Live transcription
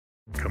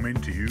Coming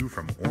to you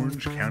from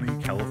Orange County,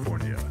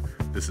 California,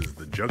 this is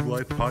the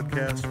JuggLife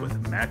podcast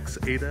with Max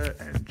Ada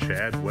and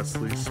Chad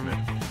Wesley Smith.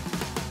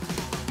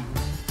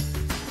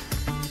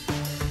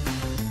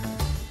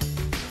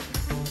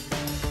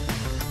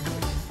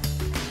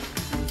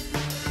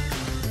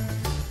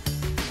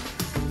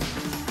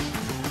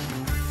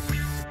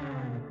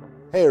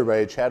 Hey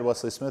everybody, Chad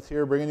Wesley Smith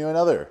here, bringing you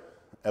another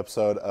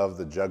episode of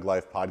the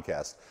JuggLife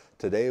podcast.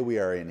 Today we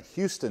are in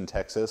Houston,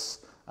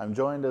 Texas. I'm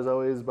joined as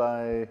always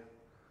by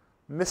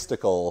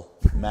mystical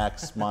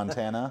Max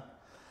Montana,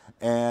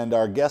 and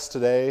our guest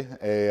today,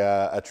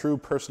 a true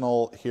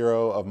personal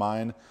hero of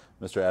mine,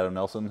 Mr. Adam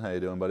Nelson. How you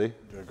doing, buddy?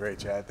 Doing great,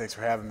 Chad. Thanks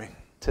for having me.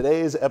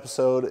 Today's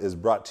episode is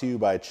brought to you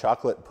by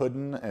Chocolate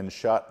Puddin' and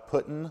Shot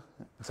Puttin'.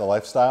 It's a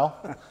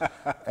lifestyle.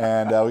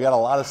 And we got a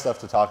lot of stuff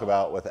to talk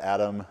about with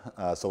Adam,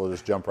 so we'll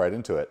just jump right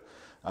into it.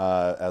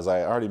 As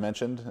I already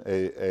mentioned,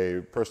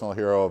 a personal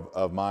hero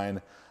of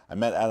mine. I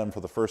met Adam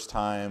for the first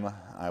time.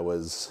 I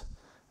was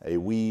a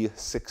wee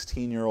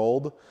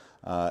 16-year-old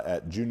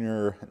at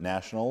Junior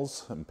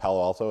Nationals in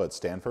Palo Alto at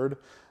Stanford.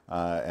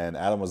 And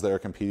Adam was there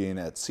competing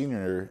at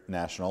Senior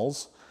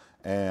Nationals.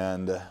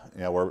 And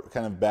we're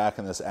kind of back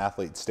in this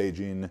athlete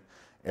staging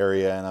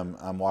area, and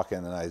I'm walking,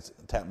 and I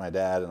tap my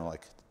dad, and I'm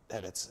like,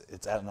 Dad,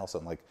 it's Adam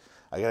Nelson. Like,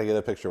 I gotta get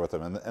a picture with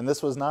him. And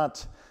this was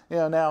not,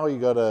 now you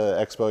go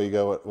to Expo, you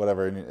go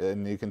whatever,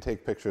 and you can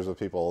take pictures with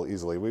people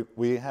easily.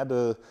 We had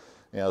to,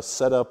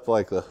 set up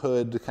like the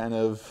hood kind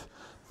of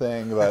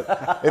thing,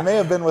 but it may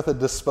have been with a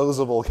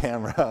disposable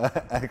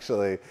camera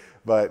actually.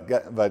 But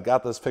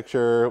got this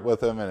picture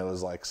with him, and it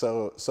was like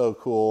so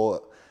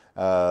cool.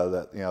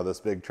 That this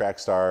big track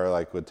star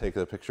would take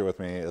a picture with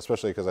me,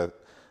 especially because I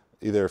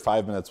either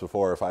 5 minutes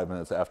before or 5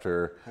 minutes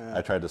after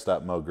I tried to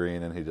stop Mo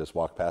Green and he just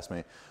walked past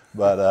me.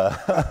 But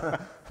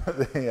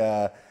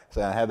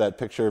so I had that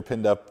picture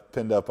pinned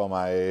up on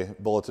my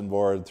bulletin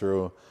board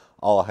through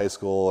all of high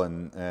school,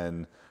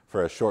 and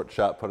for a short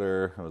shot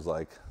putter, it was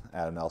like,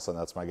 Adam Nelson,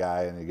 that's my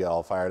guy, and you get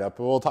all fired up.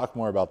 But we'll talk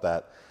more about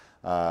that.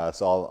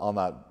 So I'll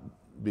not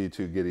be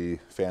too giddy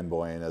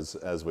fanboying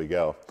as we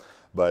go.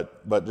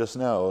 But just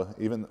know,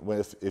 even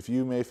if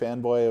you may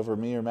fanboy over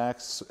me or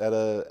Max at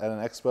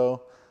an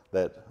expo,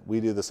 that we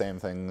do the same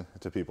thing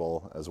to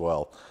people as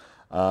well.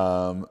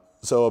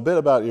 So a bit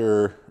about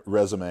your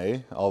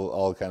resume.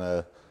 I'll kind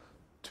of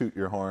toot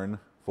your horn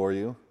for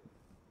you.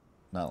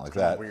 Not like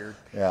that. Weird.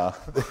 Yeah.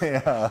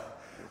 Yeah.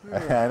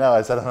 I know.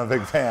 I said I'm a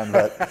big fan,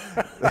 but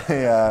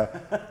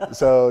yeah.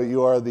 So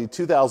you are the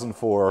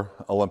 2004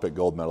 Olympic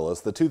gold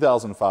medalist, the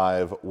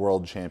 2005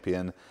 world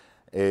champion,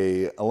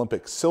 a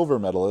Olympic silver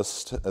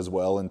medalist as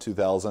well in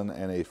 2000,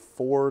 and a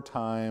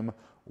 4-time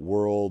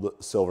world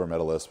silver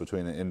medalist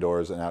between the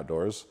indoors and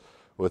outdoors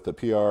with the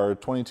PR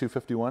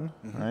 2251,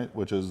 right,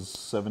 which is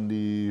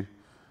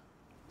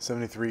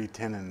 73,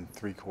 10 and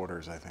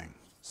 3/4, I think.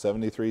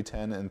 73,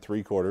 10 and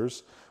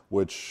 3/4,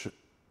 which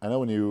I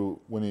know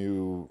when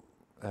you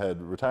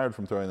had retired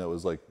from throwing, that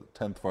was like the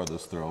 10th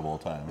farthest throw of all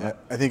time, right? Yeah,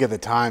 I think at the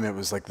time it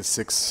was like the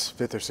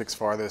 5th or 6th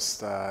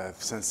farthest.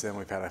 Since then,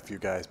 we've had a few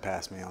guys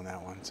pass me on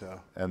that one. So.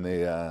 And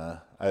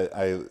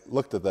I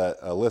looked at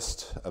a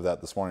list of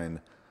that this morning.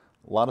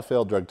 A lot of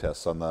failed drug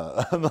tests on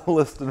the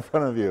list in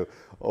front of you,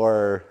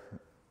 or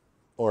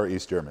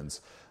East Germans.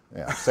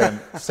 Yeah,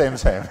 same.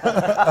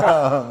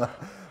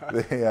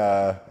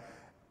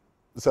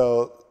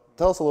 So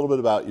tell us a little bit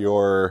about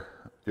your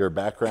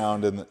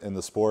background in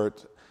the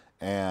sport.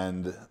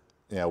 And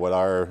what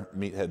our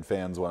meathead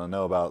fans want to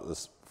know about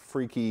this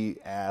freaky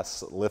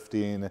ass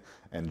lifting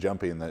and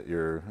jumping that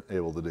you're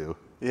able to do.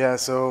 Yeah,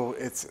 so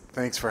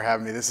thanks for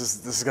having me. This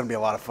is going to be a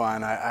lot of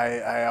fun.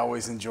 I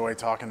always enjoy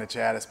talking to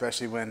Chad,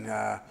 especially when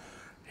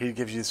he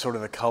gives you sort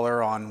of the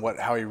color on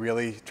how he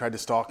really tried to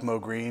stalk Mo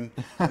Green.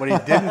 What he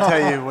didn't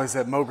tell you was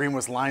that Mo Green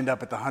was lined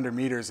up at the 100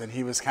 meters and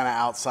he was kind of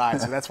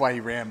outside, so that's why he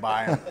ran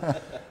by him.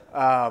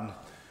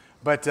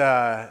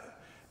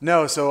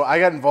 No, so I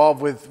got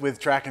involved with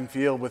track and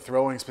field, with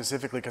throwing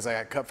specifically because I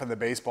got cut from the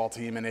baseball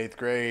team in 8th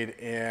grade,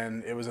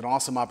 and it was an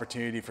awesome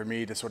opportunity for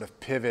me to sort of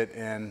pivot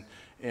and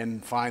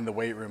find the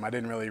weight room. I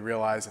didn't really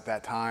realize at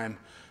that time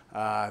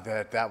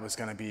that was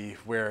going to be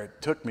where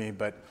it took me,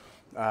 but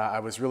I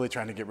was really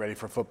trying to get ready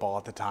for football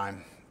at the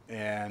time.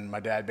 And my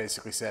dad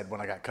basically said, when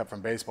I got cut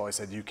from baseball, he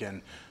said, you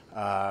can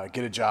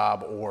get a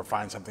job or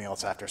find something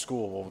else after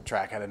school. Well,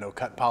 track had a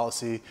no-cut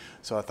policy,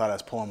 so I thought I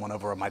was pulling one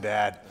over on my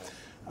dad.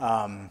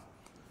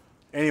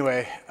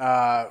 Anyway,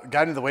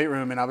 got into the weight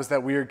room, and I was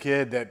that weird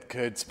kid that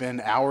could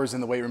spend hours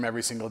in the weight room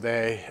every single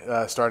day,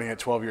 starting at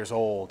 12 years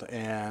old.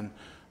 And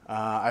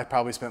I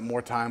probably spent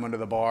more time under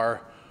the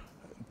bar,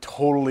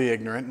 totally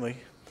ignorantly,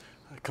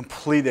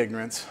 complete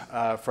ignorance,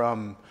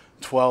 from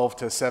 12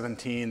 to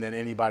 17 than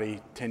anybody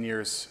 10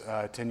 years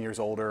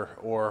older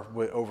or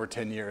over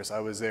 10 years. I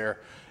was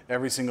there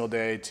every single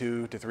day,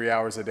 2 to 3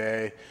 hours a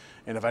day.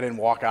 And if I didn't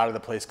walk out of the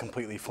place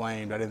completely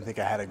flamed, I didn't think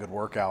I had a good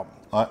workout.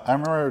 I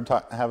remember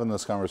having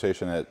this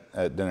conversation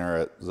at dinner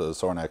at the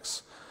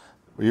Sornex,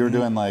 where you were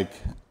doing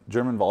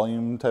German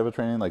volume type of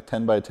training, like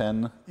 10 by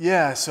 10?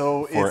 Yeah,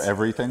 so for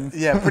everything?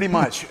 Yeah, pretty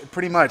much.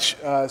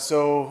 I'd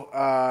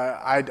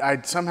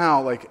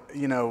somehow, like,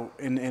 in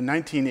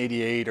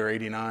 1988 or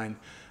 89,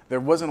 there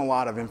wasn't a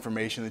lot of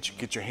information that you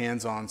could get your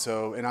hands on.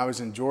 So, and I was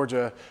in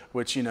Georgia,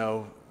 which,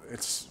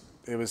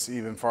 it was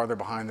even farther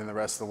behind than the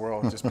rest of the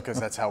world, just because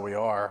that's how we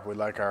are. We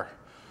like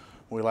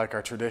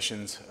our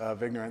traditions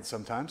of ignorance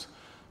sometimes,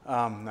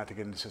 not to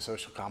get into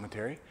social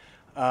commentary.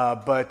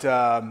 But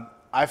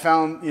I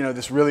found,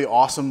 this really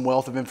awesome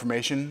wealth of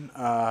information,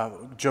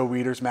 Joe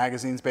Weider's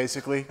magazines,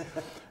 basically.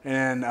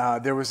 And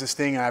there was this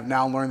thing, and I've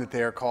now learned that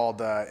they are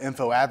called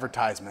info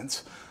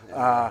advertisements,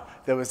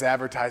 that was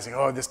advertising,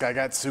 this guy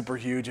got super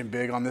huge and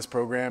big on this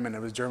program, and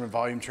it was German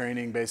volume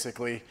training,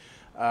 basically.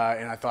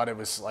 And I thought it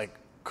was, like,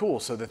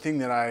 cool. So the thing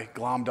that I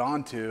glommed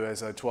onto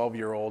as a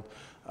 12-year-old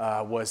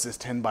was this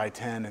 10 by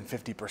 10 and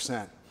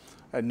 50%.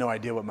 I had no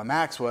idea what my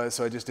max was,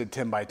 so I just did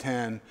 10 by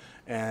 10.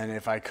 And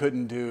if I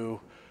couldn't do,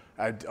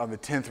 on the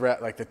 10th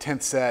rep, like the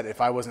 10th set,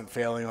 if I wasn't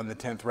failing on the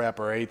 10th rep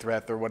or 8th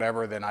rep or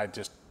whatever, then I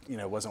just,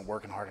 wasn't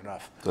working hard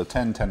enough. So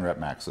 10 rep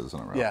maxes in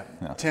a row. Yeah.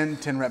 10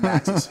 rep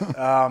maxes.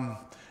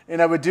 And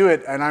I would do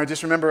it, and I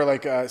just remember,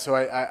 like, so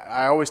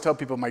I always tell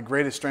people my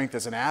greatest strength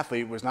as an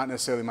athlete was not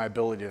necessarily my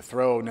ability to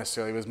throw,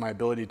 necessarily, it was my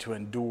ability to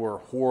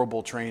endure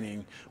horrible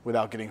training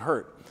without getting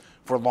hurt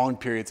for long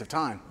periods of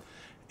time.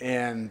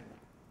 And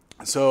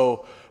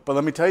so, but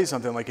let me tell you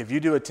something, like, if you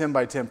do a 10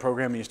 by 10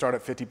 program and you start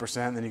at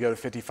 50%, then you go to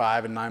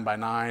 55 and 9 by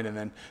 9, and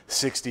then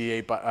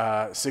 68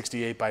 by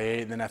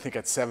 8, and then I think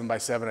at 7 by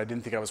 7, I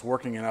didn't think I was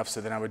working enough,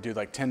 so then I would do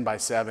like 10 by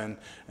 7,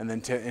 and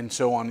then 10, and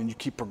so on, and you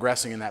keep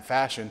progressing in that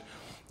fashion.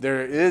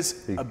 There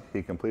is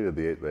he completed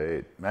the 8 by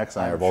 8. Max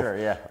and I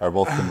are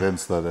both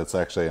convinced that it's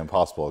actually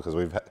impossible, because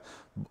we've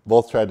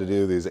both tried to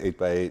do these 8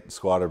 by 8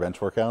 squat or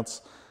bench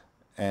workouts,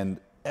 and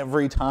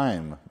every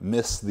time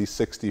miss the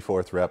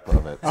 64th rep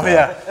of it. So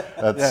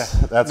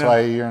that's why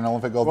you're an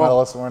Olympic gold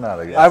medalist and we're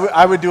not, I guess.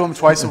 I would do them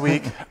twice a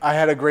week. I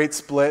had a great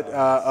split,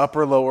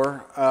 upper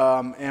lower,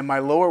 and my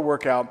lower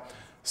workout.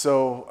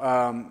 So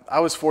I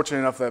was fortunate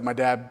enough that my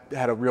dad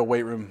had a real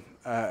weight room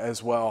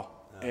as well,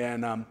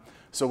 and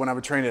so when I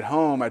would train at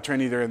home, I'd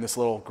train either in this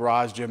little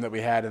garage gym that we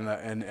had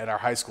at our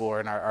high school or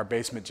in our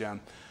basement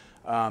gym.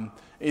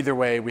 Either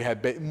way, we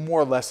had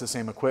more or less the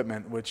same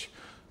equipment, which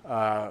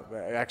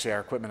actually our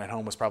equipment at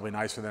home was probably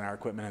nicer than our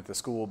equipment at the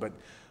school. But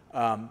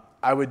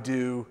I would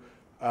do,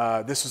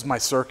 this was my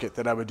circuit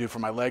that I would do for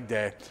my leg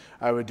day.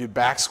 I would do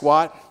back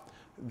squat,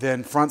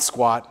 then front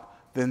squat,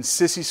 then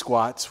sissy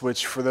squats,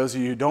 which for those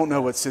of you who don't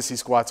know what sissy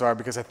squats are,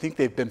 because I think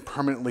they've been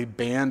permanently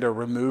banned or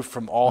removed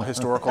from all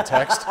historical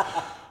text.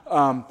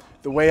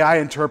 The way I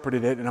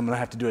interpreted it, and I'm going to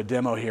have to do a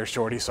demo here,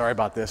 Shorty, sorry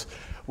about this,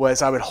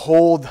 was I would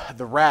hold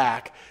the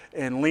rack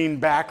and lean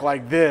back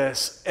like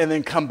this and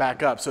then come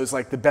back up. So it's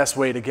like the best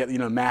way to get,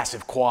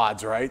 massive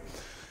quads, right?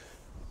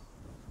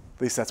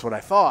 At least that's what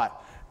I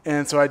thought.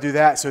 And so I do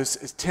that. So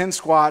it's 10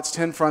 squats,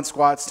 10 front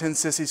squats, 10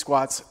 sissy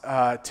squats,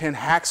 10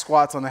 hack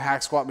squats on the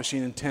hack squat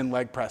machine, and 10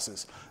 leg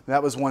presses.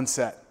 That was one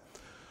set.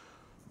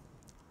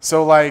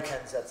 So like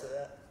 10 sets of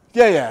that?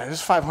 Yeah, it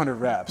was 500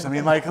 reps. I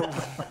mean, like,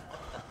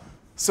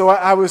 so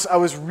I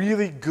was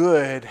really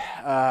good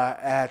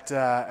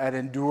at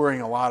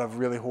enduring a lot of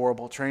really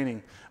horrible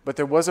training, but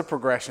there was a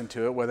progression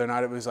to it, whether or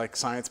not it was like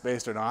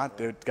science-based or not.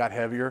 It got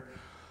heavier,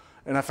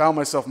 and I found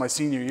myself my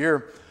senior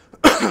year.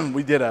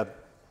 We did a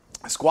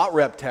squat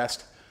rep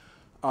test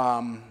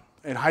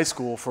in high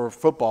school for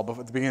football, but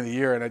at the beginning of the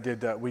year,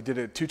 and we did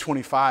it at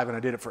 225, and I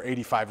did it for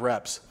 85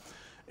 reps,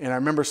 and I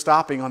remember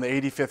stopping on the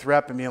 85th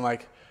rep and being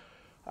like,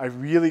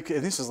 and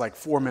this is like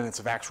 4 minutes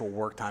of actual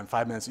work time,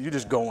 5 minutes. You're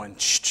just going,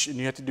 and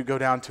you have to go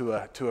down to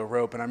a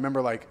rope. And I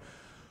remember like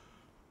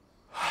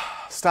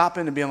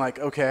stopping and being like,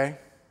 okay,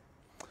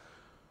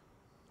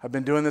 I've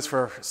been doing this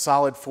for a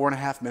solid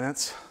 4.5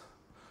 minutes.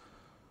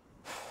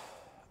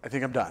 I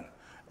think I'm done.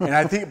 And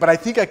I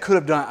think I could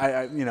have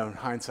done. In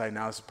hindsight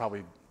now, this is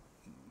probably.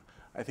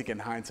 I think in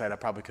hindsight I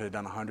probably could have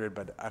done 100,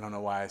 but I don't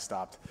know why I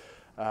stopped.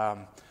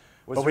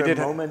 Was there a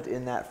moment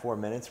in that 4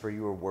 minutes where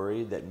you were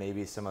worried that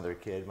maybe some other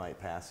kid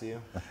might pass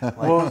you? Like,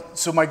 well,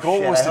 so my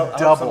goal was to I hope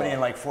double. Somebody in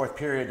like fourth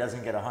period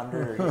doesn't get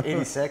 100 or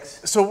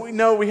 86.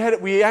 So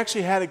we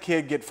actually had a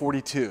kid get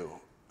 42.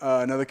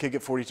 Another kid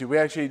get 42. We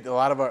actually a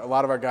lot of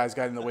our guys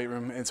got in the weight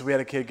room, and so we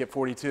had a kid get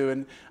 42.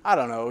 And I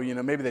don't know,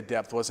 maybe the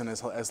depth wasn't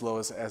as low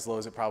as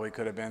it probably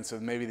could have been. So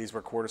maybe these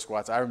were quarter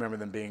squats. I remember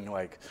them being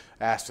like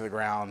ass to the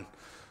ground,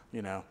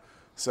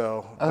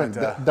 So I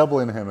think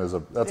doubling him is a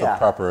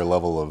proper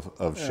level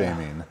of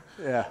shaming.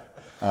 Yeah.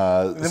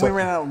 Then we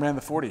ran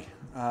the 40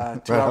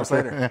 2 hours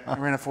later. I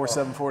ran a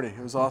 4.740.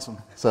 It was awesome.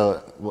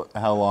 So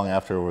how long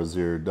after was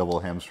your double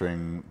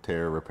hamstring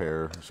tear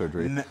repair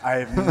surgery?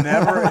 I've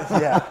never.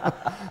 Yeah.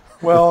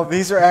 Well,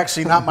 these are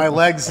actually not my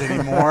legs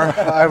anymore.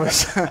 I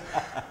was. It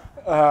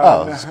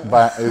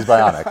was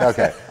bionic.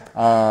 Okay.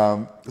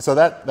 So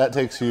that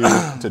takes you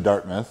to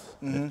Dartmouth,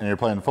 and you're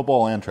playing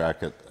football and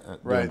track at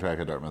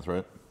Dartmouth,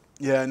 right?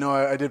 Yeah, no,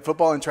 I did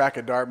football and track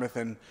at Dartmouth,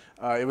 and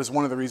it was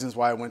one of the reasons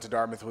why I went to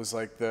Dartmouth was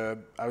like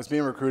I was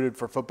being recruited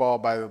for football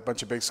by a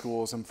bunch of big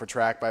schools and for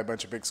track by a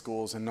bunch of big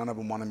schools, and none of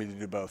them wanted me to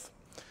do both.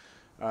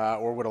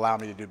 Or would allow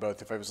me to do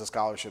both if it was a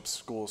scholarship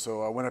school.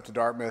 So I went up to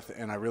Dartmouth,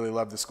 and I really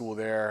loved the school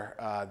there.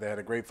 They had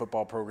a great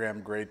football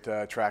program, great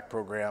track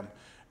program,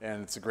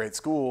 and it's a great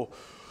school.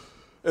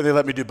 And they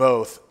let me do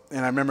both.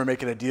 And I remember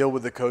making a deal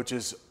with the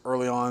coaches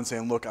early on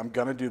saying, look, I'm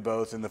going to do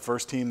both, and the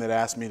first team that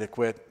asked me to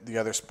quit the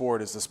other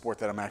sport is the sport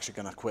that I'm actually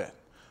going to quit.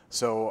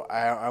 So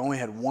I only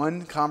had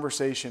one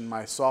conversation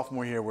my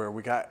sophomore year where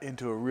we got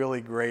into a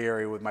really gray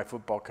area with my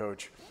football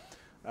coach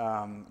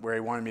where he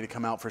wanted me to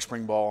come out for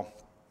spring ball.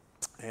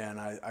 And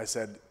I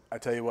said, I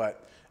tell you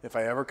what, if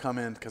I ever come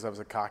in, because I was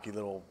a cocky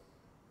little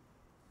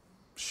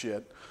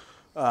shit,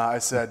 I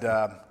said,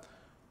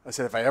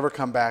 if I ever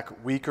come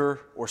back weaker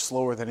or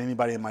slower than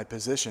anybody in my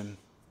position,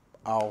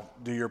 I'll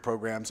do your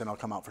programs and I'll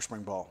come out for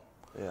spring ball.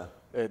 Yeah.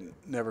 It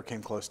never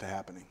came close to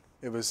happening.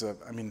 It was,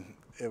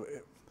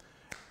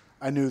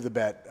 I knew the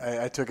bet.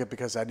 I took it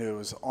because I knew it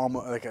was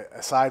almost like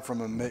aside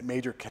from a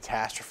major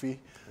catastrophe,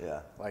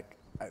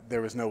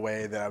 there was no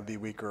way that I would be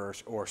weaker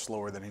or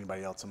slower than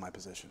anybody else in my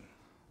position.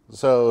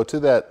 So to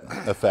that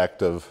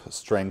effect of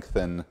strength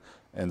and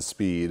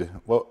speed,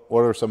 what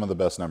are some of the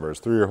best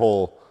numbers through your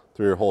whole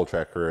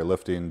track career,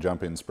 lifting,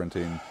 jumping,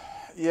 sprinting?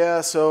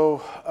 Yeah,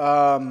 so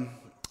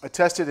I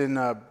tested in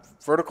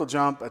vertical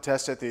jump. I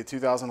tested at the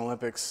 2000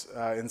 Olympics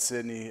in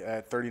Sydney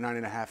at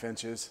 39.5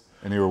 inches.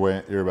 And you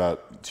were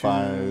about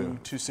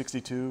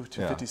 262,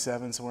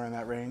 257, somewhere in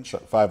that range.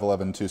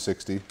 5'11",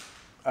 260.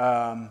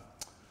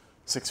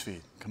 6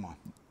 feet. Come on.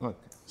 Look,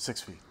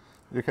 6 feet.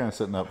 you're kind of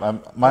sitting up.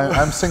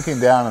 I'm sinking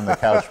down on the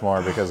couch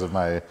more because of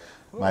my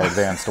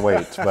advanced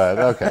weight, but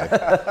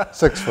okay.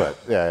 6 foot.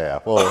 Yeah.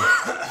 Well,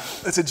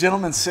 it's a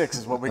gentleman's six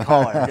is what we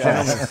call it.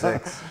 Gentleman's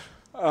six.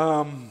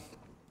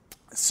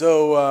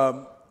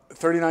 So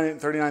 39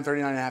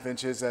 and a half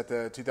inches at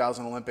the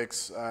 2000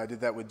 Olympics. I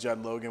did that with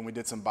Judd Logan. We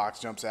did some box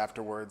jumps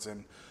afterwards,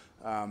 and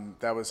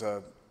I was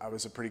a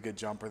pretty good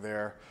jumper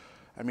there.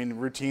 I mean,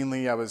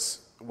 routinely I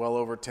was well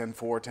over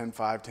 10.4,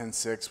 10.5,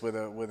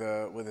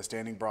 10.6 with a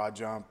standing broad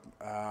jump.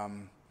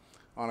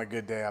 On a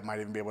good day, I might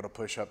even be able to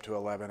push up to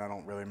 11. I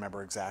don't really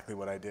remember exactly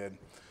what I did.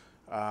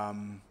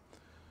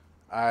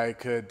 I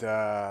could,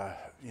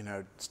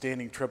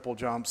 standing triple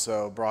jumps,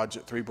 so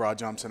 3 broad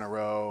jumps in a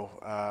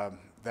row.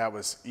 That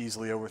was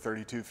easily over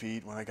 32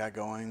 feet when I got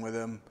going with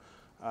him.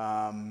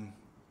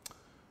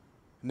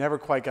 Never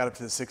quite got up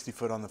to the 60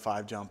 foot on the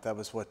 5 jump. That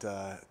was what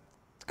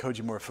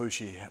Koji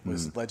Morifushi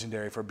was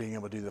legendary for, being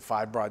able to do the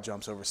 5 broad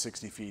jumps over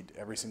 60 feet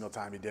every single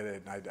time he did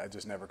it. And I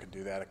just never could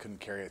do that. I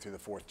couldn't carry it through the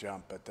 4th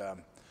jump.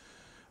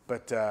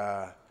 But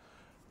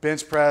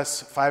bench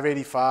press,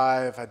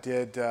 585. I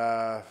did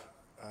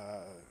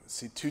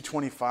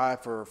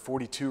 225 for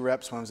 42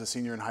 reps when I was a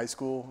senior in high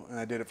school, and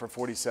I did it for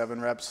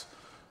 47 reps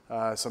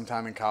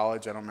sometime in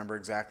college. I don't remember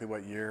exactly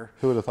what year.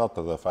 who would have thought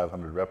that the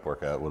 500 rep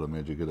workout would have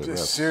made you good at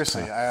reps?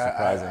 Seriously,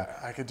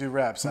 I could do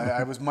reps.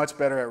 I was much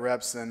better at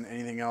reps than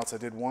anything else. I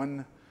did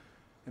one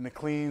in the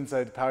cleans. I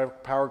had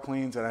power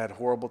cleans, and I had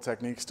horrible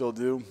technique, still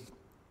do.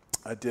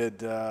 I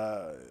did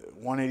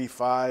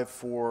 185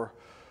 for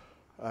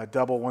a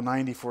double,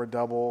 190 for a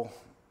double.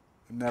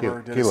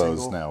 Never did kilos a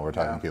single. now. We're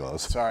talking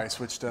kilos. Sorry,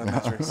 switched to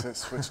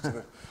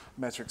the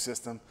metric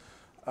system.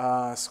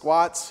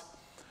 Squats,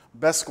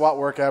 best squat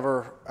work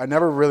ever. I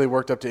never really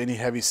worked up to any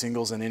heavy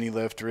singles in any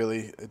lift.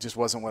 Really, it just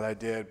wasn't what I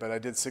did. But I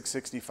did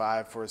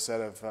 665 for a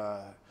set of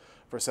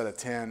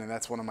 10, and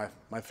that's one of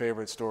my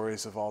favorite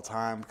stories of all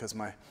time, because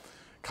my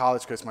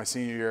college coach my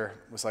senior year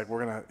was like,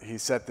 he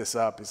set this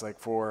up. He's like,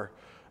 for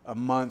a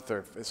month,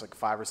 or it's like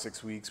 5 or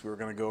 6 weeks, we were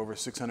going to go over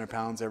 600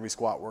 pounds every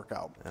squat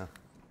workout. Yeah.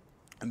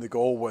 And the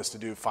goal was to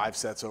do 5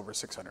 sets over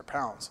 600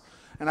 pounds.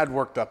 And I'd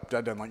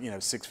done like,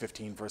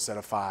 615 for a set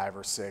of 5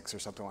 or 6 or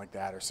something like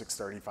that, or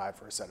 635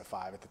 for a set of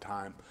 5 at the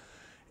time.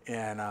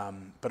 And,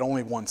 but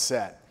only one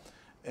set.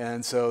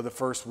 And so the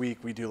first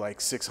week we do like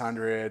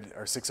 600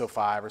 or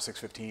 605 or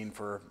 615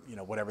 for,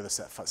 whatever the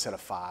set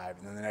of 5.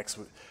 And then the next,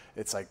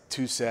 it's like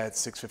 2 sets,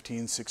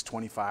 615,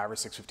 625 or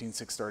 615,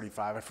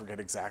 635. I forget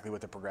exactly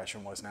what the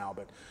progression was now,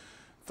 but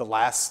the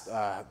last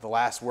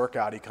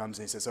workout, he comes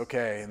and he says,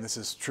 okay, and this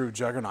is true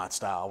juggernaut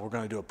style, we're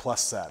going to do a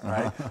plus set,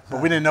 right?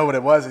 But we didn't know what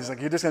it was. He's like,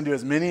 you're just going to do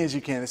as many as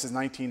you can. This is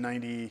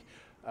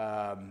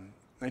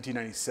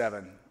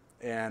 1997.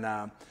 And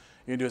you're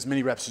going to do as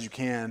many reps as you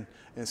can, and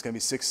it's going to be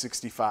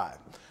 665.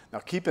 Now,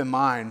 keep in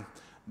mind,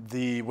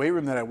 the weight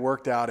room that I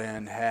worked out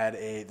in had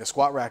the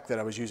squat rack that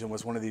I was using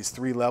was one of these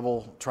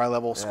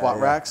tri-level squat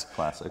racks.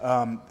 Classic.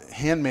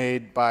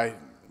 Handmade by,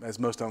 as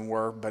most of them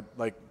were, but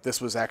like this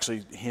was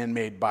actually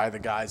handmade by the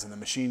guys in the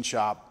machine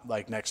shop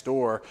like next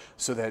door,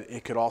 so that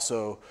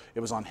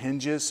it was on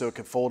hinges, so it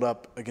could fold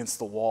up against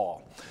the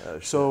wall.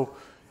 So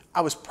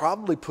I was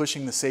probably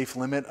pushing the safe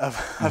limit of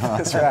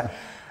this rack.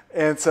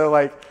 And so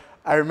like,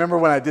 I remember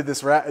when I did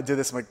this,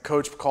 my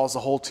coach calls the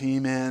whole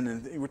team in,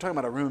 and we're talking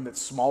about a room that's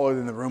smaller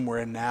than the room we're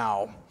in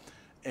now.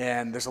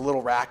 And there's a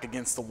little rack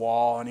against the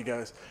wall, and he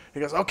goes,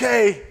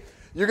 okay,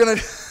 you're going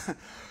to,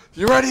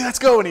 you ready? Let's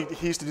go. And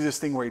he used to do this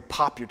thing where he'd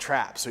pop your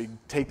traps. So he'd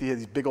take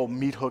these big old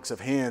meat hooks of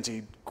hands,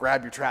 he'd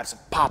grab your traps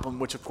and pop them,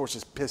 which of course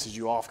just pisses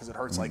you off because it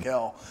hurts like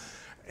hell.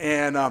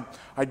 And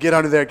I'd get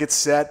under there, get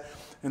set,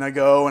 and I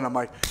go, and I'm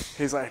like,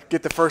 he's like,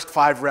 get the first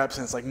 5 reps,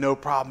 and it's like, no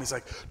problem. He's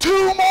like,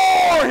 2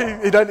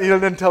 more. He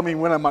doesn't tell me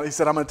when he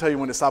said, I'm going to tell you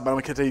when to stop, but I'm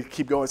going to tell you to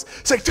keep going.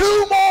 It's like,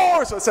 2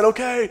 more. So I said,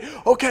 okay,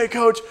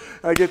 coach.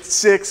 And I get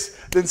 6,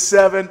 then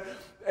 7,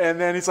 and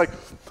then he's like,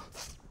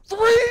 3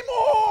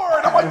 more.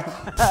 And I'm like,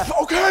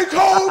 okay,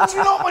 coach.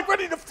 I'm like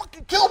ready to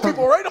fucking kill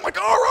people, right? I'm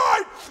like, all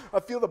right. I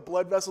feel the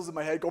blood vessels in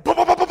my head go,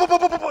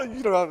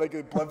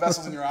 like blood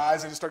vessels in your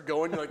eyes, and you start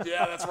going. You're like,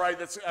 yeah, that's right.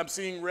 I'm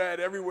seeing red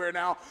everywhere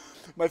now.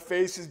 My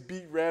face is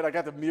beat red. I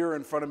got the mirror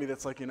in front of me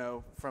that's like,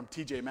 from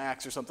TJ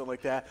Maxx or something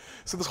like that.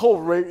 So this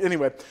whole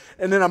anyway,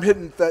 and then I'm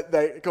hitting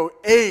that go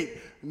 8,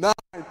 9,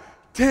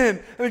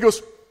 10, and he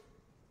goes,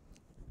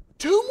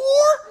 2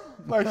 more?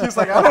 Like, he's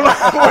like, I don't know,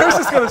 where's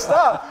this going to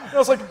stop? And I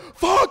was like,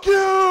 fuck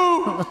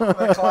you! And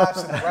I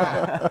collapsed in the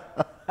rack.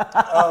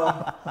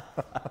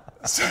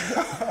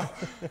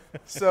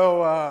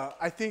 So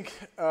I think,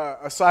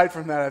 aside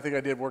from that, I think I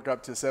did work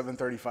up to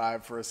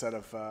 735 for a set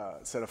of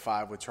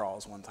 5 with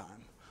Charles one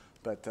time.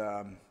 But,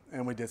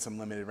 and we did some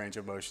limited range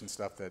of motion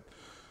stuff that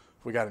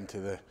we got into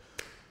the,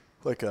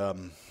 like,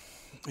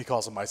 he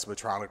calls them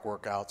isometronic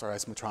workouts or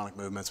isometronic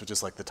movements, which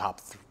is like the top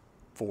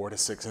 4 to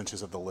 6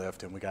 inches of the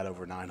lift, and we got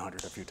over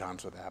 900 a few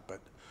times with that. But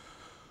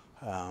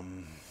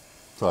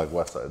so like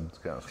West Side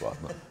kind of squat.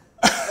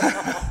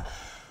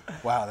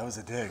 Wow, that was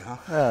a dig, huh?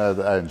 Yeah,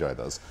 I enjoyed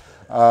those.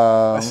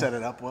 I set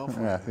it up well for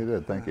you. Yeah, you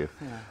did. Thank you.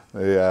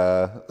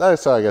 Yeah.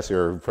 So I guess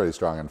you're pretty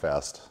strong and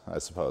fast, I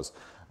suppose.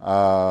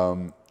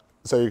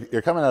 So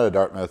you're coming out of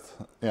Dartmouth,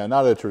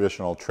 not a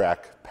traditional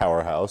track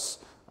powerhouse,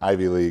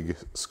 Ivy League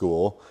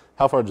school.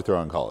 How far did you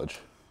throw in college?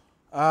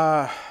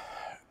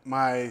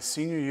 My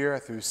senior year, I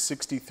threw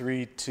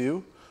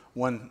 63.2,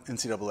 won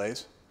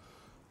NCAAs.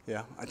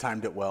 Yeah, I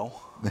timed it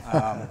well.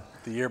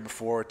 The year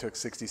before, it took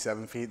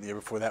 67 feet. The year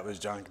before that was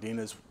John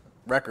Cadina's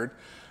record,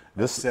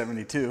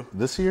 72.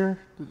 This year?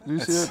 Did you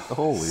see it?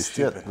 Holy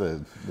stupid.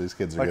 Shit. These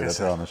kids are good at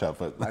throwing the shot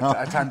put.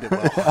 I timed it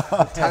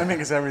well.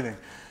 Timing is everything.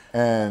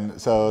 And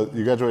so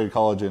you graduated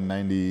college in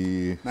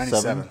 97?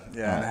 97,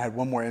 yeah. And I had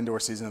one more indoor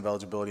season of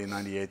eligibility in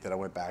 98 that I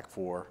went back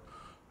for.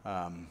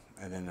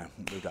 And then I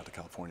moved out to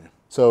California.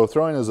 So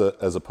throwing as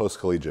a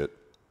post-collegiate,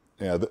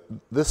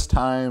 this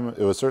time it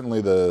was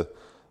certainly the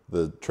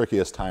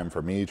trickiest time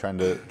for me trying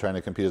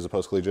to compete as a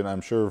post-collegiate.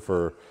 I'm sure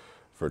for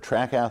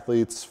track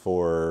athletes,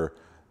 for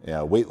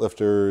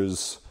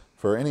weightlifters,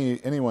 for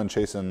anyone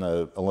chasing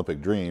the Olympic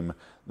dream,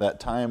 that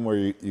time where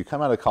you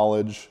come out of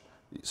college,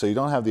 so you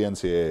don't have the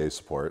NCAA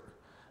support,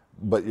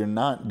 but you're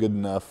not good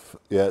enough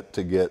yet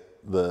to get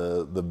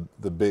the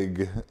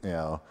big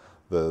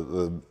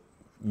the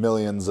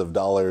millions of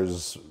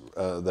dollars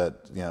that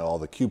all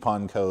the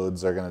coupon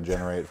codes are going to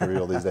generate for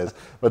people these days,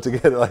 but to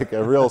get like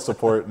a real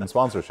support and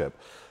sponsorship.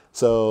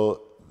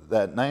 So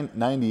that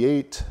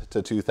 98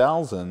 to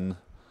 2000,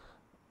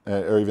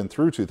 or even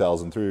through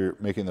 2000, through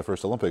making the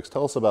first Olympics,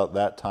 tell us about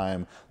that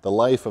time, the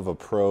life of a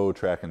pro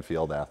track and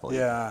field athlete.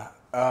 Yeah,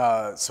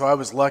 so I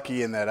was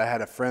lucky in that I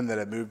had a friend that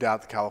had moved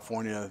out to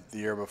California the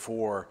year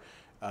before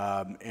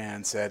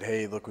and said,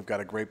 hey, look, we've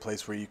got a great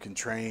place where you can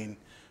train,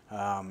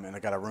 and I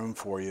got a room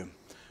for you.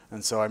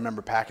 And so I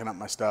remember packing up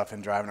my stuff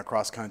and driving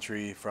across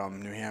country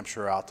from New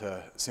Hampshire out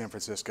to San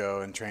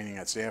Francisco and training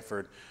at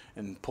Stanford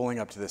and pulling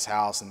up to this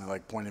house, and they're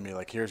like pointing at me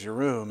like, here's your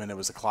room, and it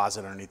was a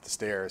closet underneath the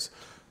stairs.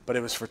 But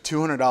it was for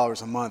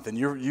 $200 a month, and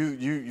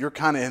you're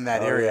kind of in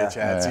that area,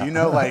 Chad. Yeah.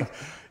 So like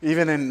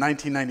even in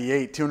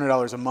 1998,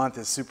 $200 a month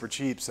is super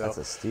cheap. So that's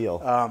a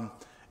steal.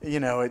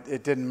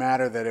 It didn't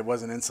matter that it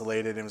wasn't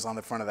insulated. It was on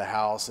the front of the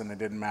house, and it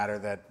didn't matter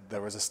that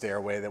there was a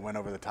stairway that went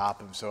over the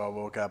top. And so I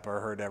woke up or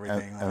heard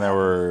everything. And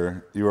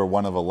you were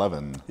one of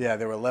 11. Yeah,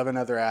 there were 11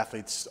 other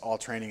athletes all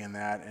training in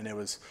that. And it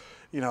was,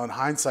 in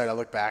hindsight, I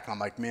look back and I'm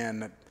like,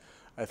 man,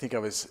 I think I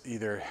was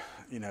either,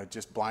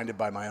 just blinded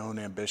by my own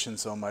ambition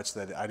so much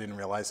that I didn't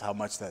realize how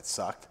much that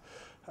sucked.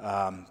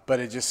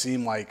 But it just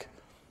seemed like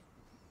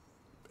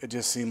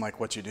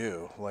what you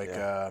do.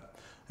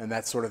 And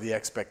that's sort of the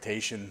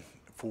expectation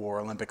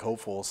for Olympic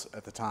hopefuls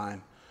at the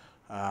time.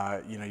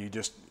 You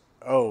just,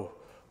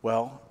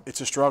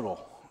 it's a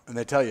struggle. And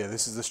they tell you,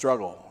 this is the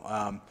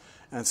struggle.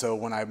 And so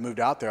when I moved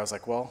out there, I was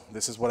like, well,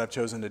 this is what I've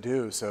chosen to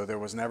do. So there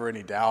was never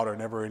any doubt or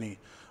never any, I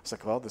was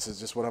like, well, this is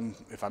just what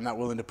if I'm not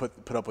willing to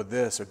put up with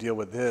this or deal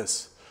with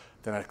this,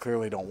 then I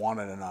clearly don't want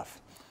it enough.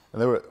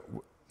 And there were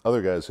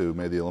other guys who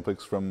made the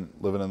Olympics from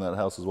living in that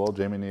house as well.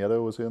 Jamie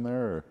Nieto, was he in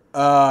there?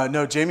 Or?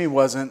 No, Jamie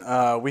wasn't.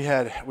 Alex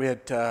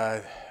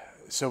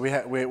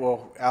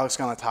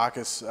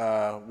Ganatakis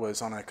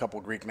was on a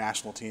couple Greek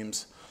national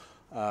teams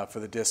for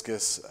the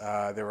discus.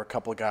 There were a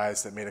couple of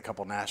guys that made a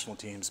couple national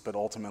teams, but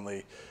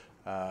ultimately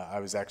I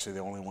was actually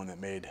the only one that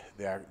made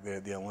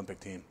the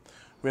Olympic team.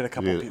 We had a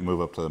couple. Did you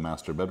move up to the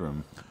master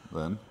bedroom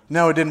then?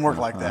 No, it didn't work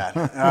like that.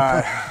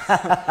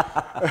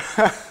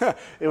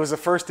 It was a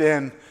first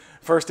in,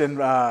 first in,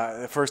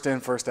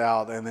 first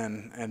out, and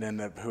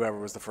then whoever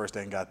was the first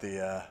in got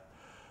the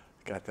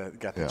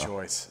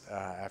choice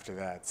after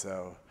that.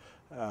 So,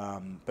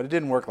 but it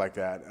didn't work like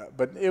that.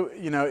 But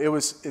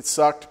it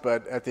sucked.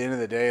 But at the end of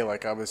the day,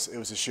 like it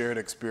was a shared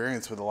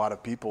experience with a lot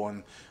of people,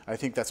 and I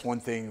think that's one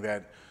thing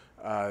that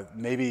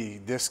maybe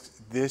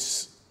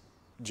this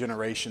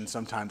generation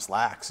sometimes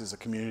lacks, is a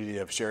community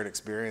of shared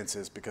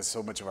experiences, because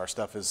so much of our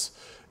stuff is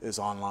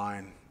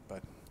online.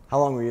 But how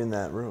long were you in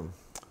that room?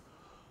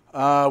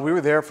 We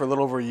were there for a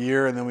little over a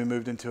year, and then we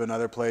moved into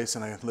another place,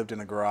 and I lived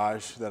in a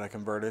garage that I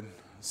converted.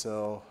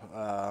 So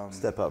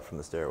step up from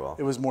the stairwell.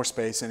 It was more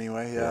space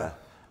anyway. Yeah.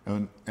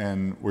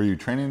 And were you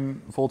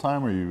training full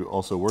time? Were you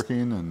also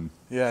working? And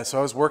yeah, so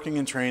I was working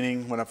and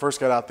training when I first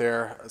got out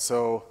there.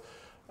 So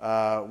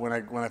when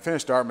I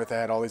finished Dartmouth, I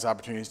had all these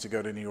opportunities to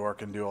go to New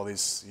York and do all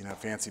these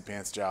fancy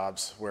pants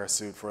jobs, wear a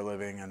suit for a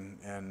living,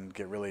 and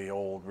get really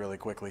old really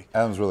quickly.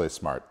 Adam's really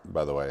smart,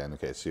 by the way, in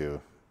case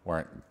you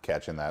weren't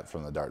catching that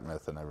from the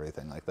Dartmouth and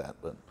everything like that.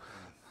 But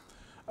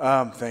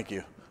thank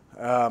you.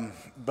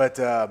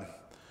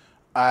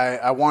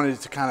 I wanted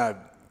to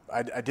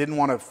I didn't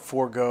want to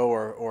forego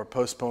or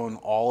postpone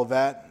all of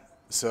that.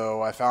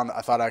 So I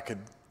thought I could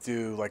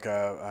do like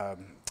a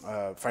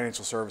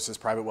financial services,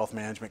 private wealth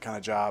management kind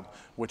of job,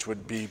 which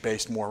would be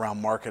based more around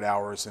market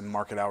hours, and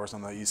market hours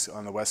on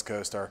the West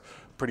Coast are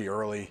pretty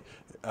early,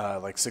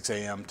 like 6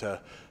 a.m. to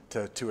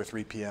 2 or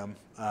 3 p.m.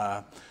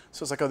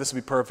 So it's like, oh, this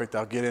would be perfect.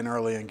 I'll get in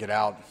early and get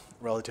out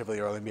relatively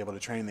early and be able to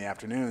train in the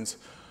afternoons.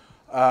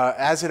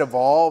 As it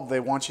evolved, they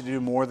want you to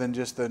do more than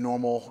just the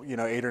normal,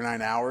 8 or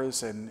 9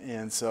 hours,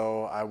 and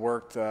so I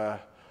worked, I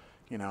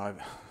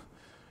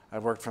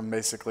worked from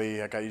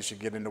basically, I used to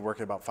get into work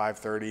at about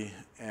 5:30,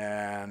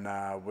 and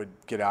would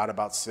get out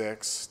about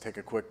 6, take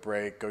a quick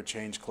break, go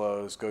change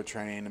clothes, go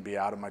train, and be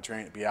out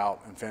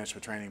and finish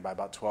with training by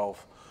about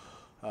 12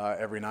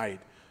 every night,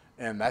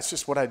 and that's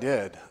just what I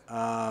did.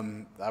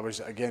 I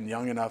was again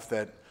young enough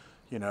that,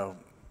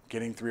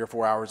 getting 3 or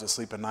 4 hours of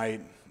sleep a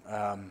night.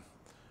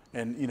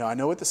 And I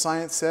know what the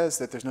science says,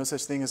 that there's no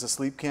such thing as a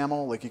sleep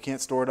camel, like you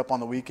can't store it up on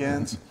the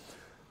weekends.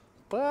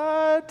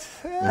 But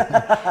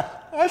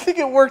I think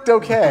it worked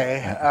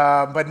okay.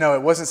 But no,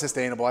 it wasn't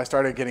sustainable. I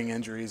started getting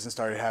injuries and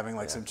started having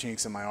some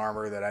chinks in my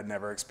armor that I'd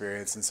never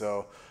experienced. And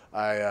so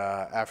I,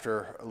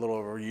 after a little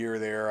over a year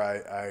there,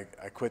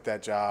 I quit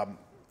that job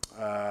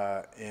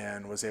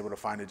and was able to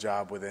find a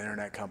job with an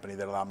internet company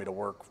that allowed me to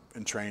work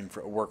and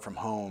work from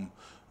home.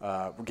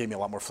 Gave me a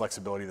lot more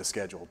flexibility to the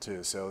schedule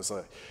too. So it was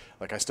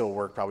like I still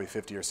work probably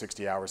 50 or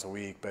 60 hours a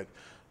week, but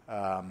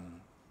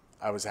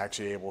I was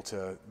actually able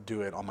to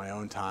do it on my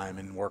own time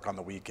and work on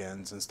the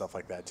weekends and stuff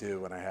like that too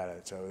when I had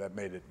it. So that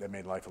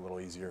made life a little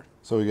easier.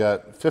 So we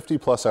got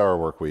 50+ hour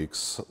work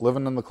weeks,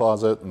 living in the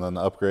closet, and then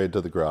upgrade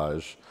to the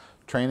garage,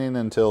 training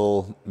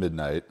until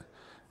midnight,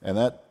 and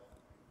that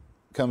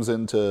comes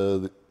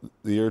into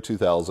the year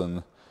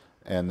 2000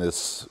 and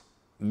this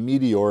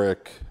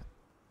meteoric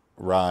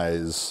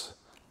rise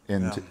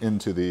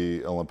into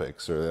the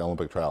Olympics or the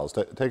Olympic trials.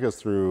 Take us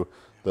through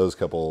those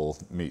couple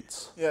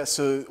meets. Yeah,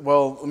 so,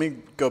 well, let me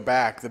go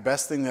back. The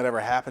best thing that ever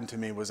happened to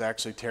me was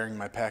actually tearing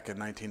my pec in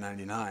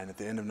 1999. At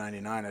the end of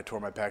 99, I tore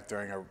my pec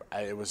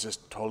it was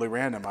just totally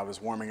random. I was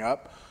warming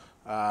up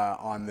I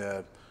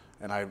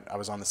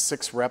was on the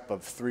 6th rep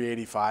of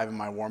 385 in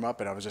my warm-up,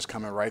 and I was just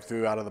coming right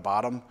through out of the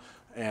bottom,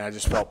 and I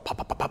just felt pop,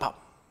 pop, pop, pop,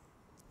 pop.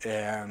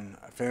 And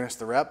I finished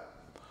the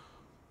rep,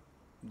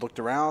 looked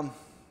around,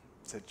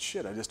 said,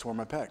 shit, I just tore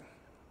my pec.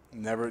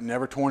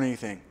 Never torn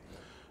anything.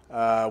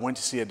 Went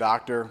to see a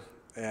doctor,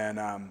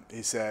 and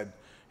he said,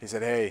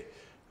 hey,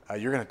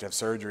 you're going to have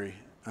surgery.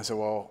 I said,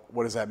 well,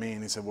 what does that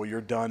mean? He said, well, you're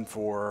done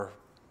for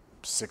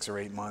 6 or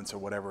 8 months or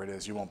whatever it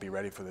is. You won't be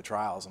ready for the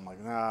trials. I'm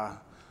like, nah,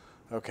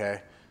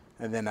 okay.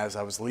 And then as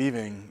I was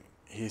leaving,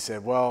 he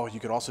said, well, you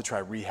could also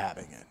try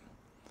rehabbing it.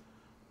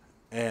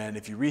 And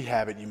if you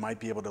rehab it, you might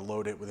be able to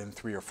load it within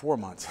 3 or 4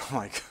 months. I'm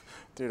like,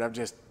 dude,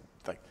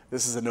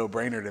 this is a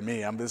no-brainer to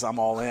me. I'm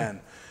all in.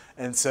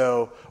 And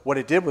so what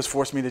it did was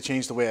force me to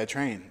change the way I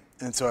train.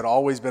 And so I'd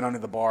always been under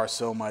the bar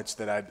so much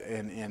that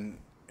and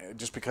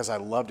just because I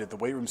loved it, the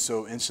weight room's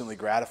so instantly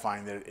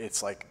gratifying that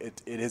it's like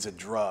it is a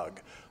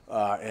drug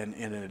and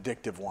an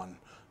addictive one.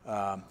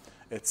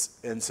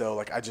 And so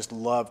like I just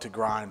love to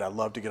grind. I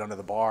love to get under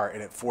the bar,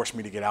 and it forced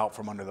me to get out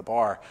from under the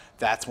bar.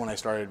 That's when I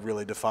started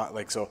really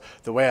so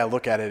the way I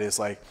look at it is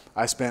like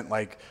I spent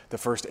like the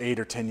first 8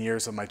 or 10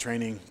 years of my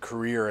training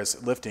career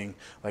as lifting,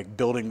 like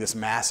building this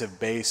massive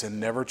base and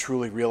never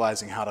truly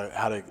realizing how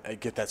to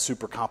get that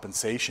super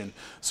compensation.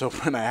 So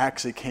when I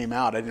actually came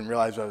out, I didn't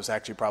realize I was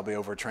actually probably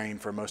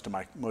overtrained for most of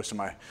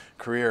my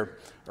career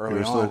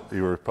early on.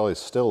 You were probably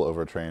still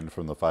overtrained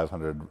from the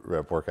 500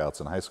 rep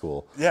workouts in high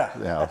school.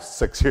 Yeah.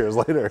 6 years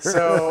later.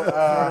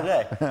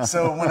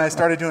 So when I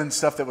started doing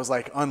stuff that was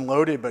like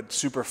unloaded but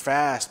super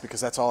fast, because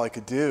that's all I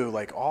could do,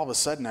 like all of a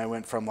sudden I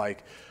went from my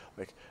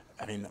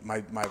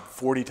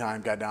 40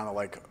 time got down to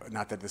like,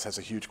 not that this has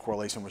a huge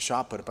correlation with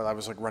shot put, but I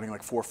was like running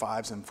like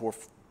 4.5s and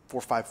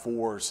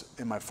 4.54s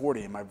in my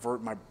 40, and my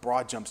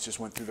broad jumps just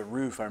went through the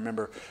roof. I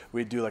remember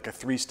we'd do like a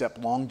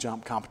 3-step long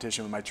jump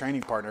competition with my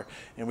training partner,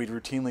 and we'd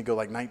routinely go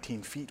like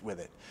 19 feet with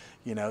it.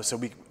 So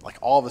we like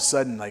all of a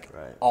sudden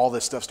all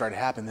this stuff started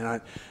happening.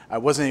 Then I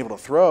wasn't able to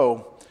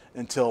throw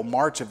until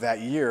March of that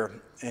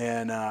year,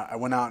 and I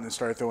went out and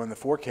started throwing the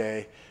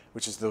 4K,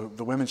 which is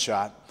the women's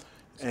shot.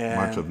 And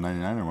March of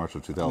 '99 or March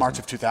of 2000? March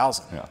of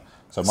 2000. Yeah.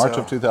 So March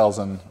of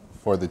 2000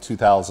 for the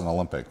 2000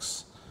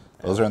 Olympics.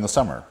 Those are in the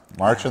summer.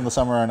 March and the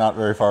summer are not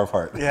very far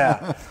apart.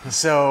 Yeah.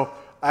 So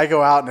I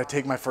go out and I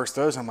take my first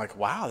throws. I'm like,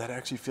 wow, that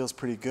actually feels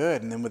pretty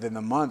good. And then within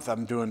the month,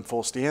 I'm doing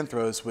full stand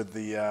throws with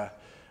the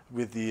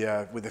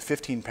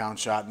 15-pound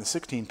shot and the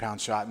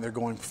 16-pound shot, and they're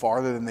going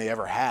farther than they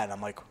ever had.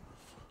 I'm like,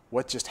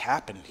 what just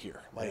happened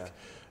here?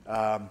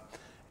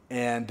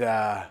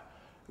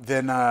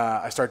 Then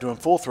I start doing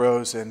full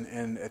throws,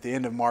 and at the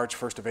end of March,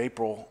 1st of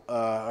April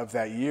of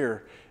that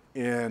year,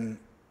 in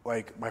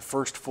like my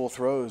first full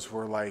throws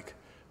were like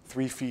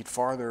 3 feet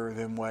farther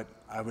than what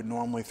I would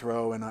normally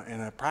throw in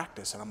a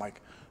practice, and I'm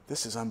like,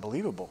 this is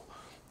unbelievable.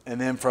 And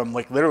then from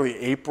like literally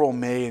April,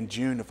 May, and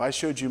June, if I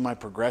showed you my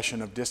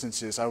progression of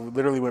distances, I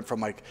literally went from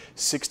like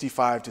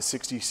 65 to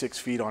 66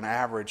 feet on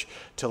average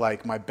to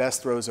like my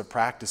best throws of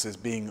practices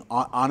being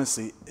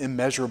honestly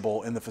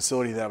immeasurable in the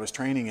facility that I was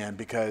training in,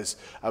 because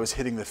I was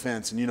hitting the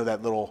fence. And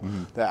that little,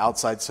 the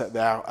outside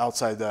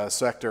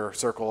sector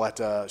circle at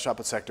shot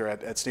put sector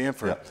at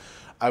Stanford, yep.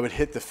 I would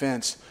hit the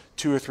fence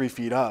 2 or 3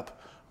 feet up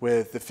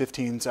with the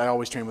 15s. I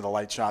always train with the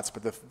light shots,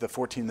 but the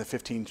 14 and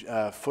 15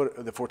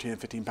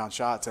 pound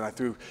shots, and I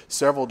threw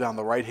several down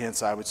the right hand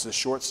side, which is the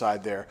short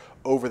side there,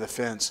 over the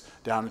fence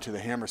down into the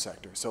hammer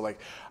sector. So like,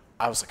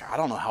 I was like, I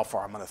don't know how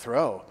far I'm going to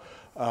throw,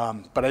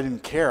 but I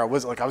didn't care. I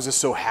was just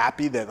so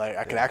happy that like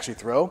I could actually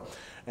throw.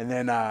 And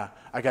then I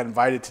got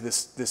invited to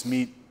this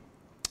meet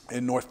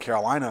in North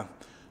Carolina.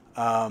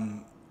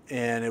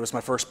 And it was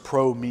my first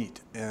pro meet,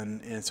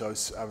 and so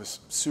I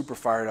was super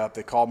fired up.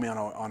 They called me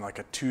on like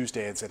a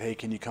Tuesday and said, hey,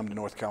 can you come to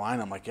North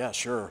Carolina? I'm like, yeah,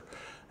 sure.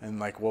 And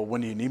like, well,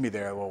 when do you need me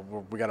there?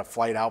 Well, we got a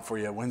flight out for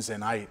you Wednesday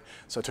night.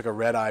 So I took a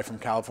red eye from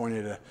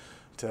California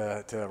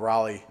to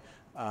Raleigh,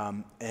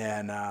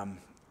 and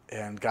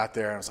got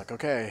there. And I was like,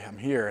 okay, I'm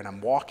here. And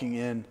I'm walking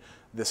in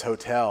this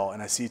hotel,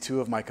 and I see two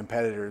of my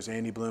competitors,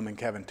 Andy Bloom and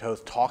Kevin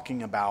Toth,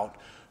 talking about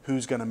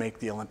who's going to make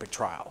the Olympic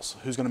trials,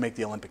 who's going to make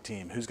the Olympic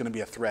team, who's going to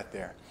be a threat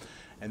there.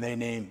 And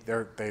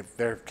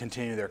they're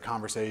continuing their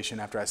conversation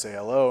after I say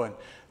hello, and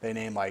they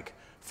name like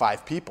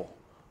 5 people,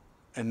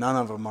 and none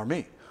of them are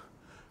me.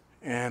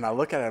 And I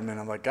look at them and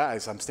I'm like,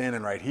 guys, I'm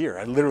standing right here.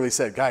 I literally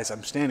said, guys,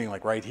 I'm standing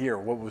like right here.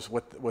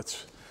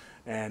 What's?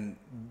 And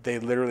they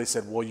literally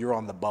said, well, you're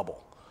on the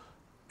bubble.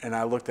 And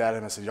I looked at him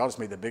and I said, y'all just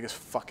made the biggest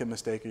fucking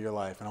mistake of your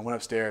life. And I went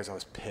upstairs. I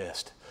was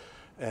pissed.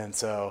 And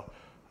so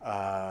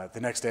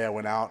the next day I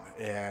went out,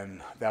 and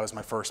that was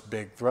my first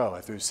big throw. I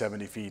threw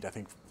 70 feet, I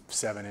think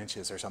 7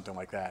 inches or something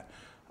like that,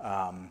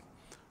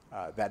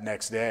 that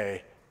next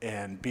day,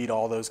 and beat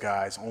all those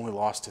guys. Only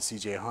lost to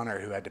CJ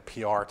Hunter, who had to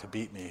PR to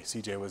beat me.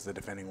 CJ was the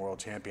defending world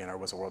champion, or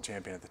was a world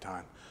champion at the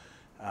time.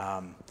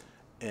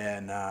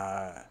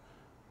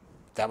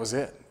 That was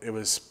it. It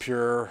was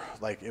pure,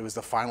 like, it was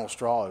the final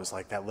straw. It was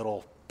like that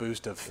little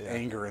boost of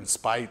anger and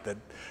spite that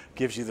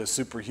gives you those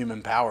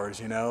superhuman powers,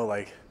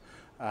 like,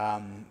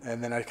 and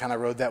then I kind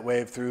of rode that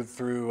wave through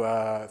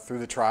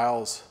the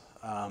trials.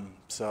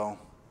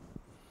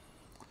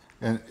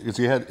 And because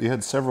you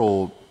had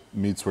several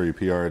meets where you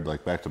PR'd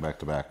like back to back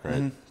to back, right?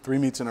 Mm-hmm. 3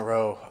 meets in a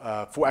row.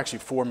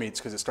 4 meets,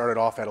 because it started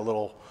off at a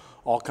little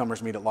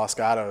all-comers meet at Los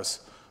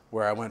Gatos,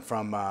 where I went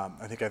from, I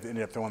think I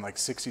ended up throwing like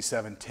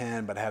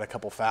 67-10, but I had a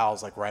couple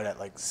fouls like right at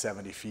like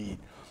 70 feet.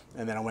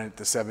 And then I went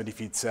to 70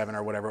 feet 7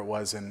 or whatever it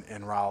was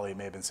in Raleigh,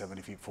 may have been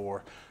 70 feet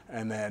 4.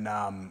 And then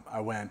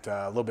I went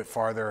a little bit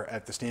farther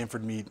at the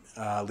Stanford meet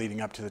leading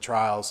up to the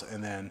trials,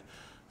 and then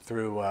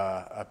threw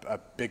a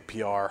big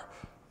PR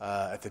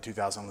at the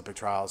 2000 Olympic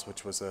trials,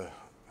 which was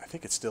I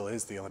think it still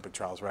is the Olympic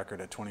trials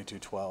record at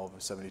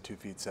 22:12, 72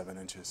 feet 7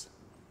 inches.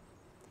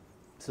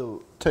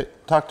 So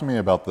talk to me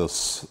about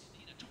this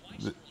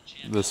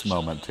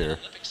moment here.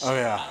 Oh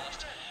yeah.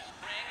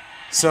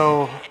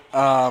 So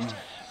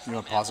you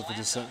want to pause it for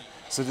just a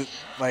second?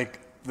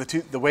 So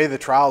the way the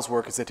trials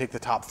work is they take the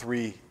top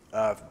 3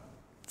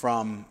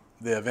 from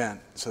the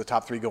event. So the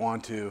top 3 go on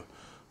to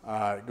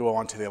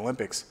the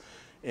Olympics.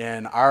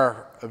 And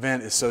our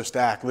event is so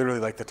stacked,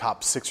 literally like the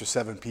top 6 or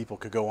 7 people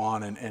could go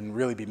on and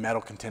really be medal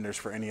contenders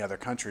for any other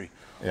country.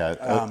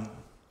 Yeah,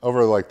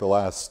 over like the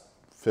last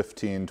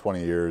 15,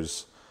 20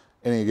 years,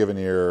 any given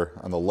year,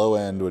 on the low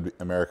end,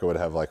 America would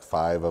have like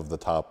 5 of the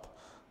top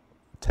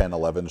 10,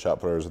 11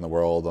 shot putters in the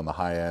world. On the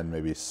high end,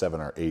 maybe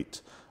 7 or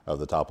 8 of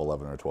the top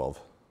 11 or 12.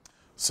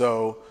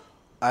 So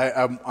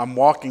I'm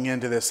walking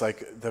into this,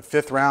 like the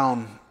 5th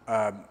round,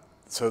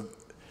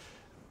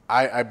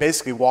 I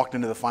basically walked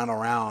into the final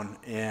round,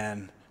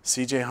 and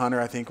CJ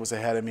Hunter, I think, was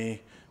ahead of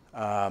me.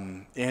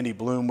 Andy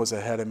Bloom was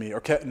ahead of me.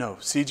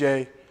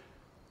 CJ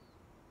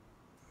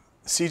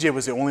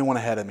was the only one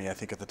ahead of me, I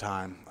think, at the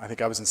time. I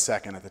think I was in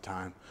second at the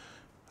time.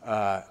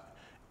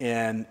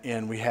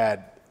 and we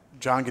had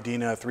John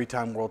Godina, a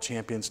 3-time world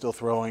champion, still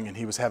throwing, and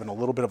he was having a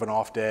little bit of an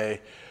off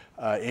day.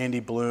 Andy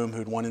Bloom,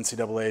 who'd won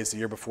NCAAs the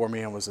year before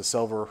me and was a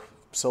silver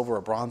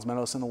or bronze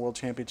medalist in the world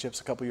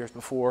championships a couple years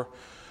before.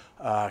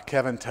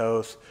 Kevin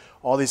Toth,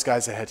 all these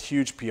guys that had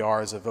huge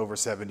PRs of over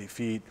 70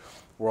 feet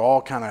were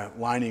all kind of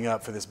lining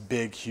up for this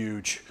big,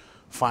 huge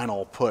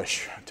final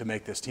push to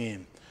make this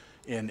team.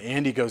 And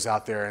Andy goes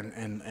out there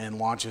and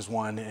launches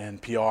one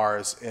and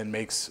PRs and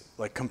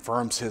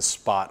confirms his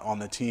spot on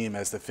the team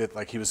as the fifth.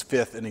 Like he was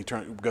fifth and he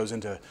goes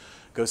into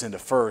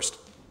first.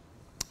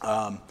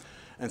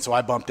 And so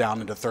I bumped down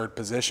into third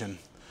position.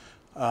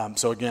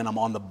 So again, I'm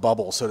on the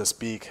bubble, so to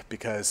speak,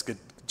 because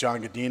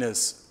John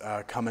Godina's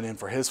coming in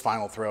for his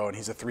final throw, and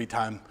he's a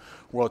 3-time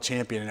world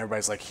champion, and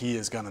everybody's like, he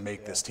is going to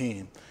make this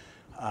team.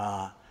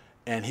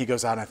 And he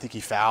goes out, and I think he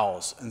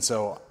fouls. And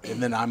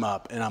then I'm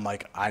up, and I'm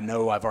like, I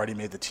know I've already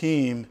made the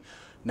team.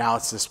 Now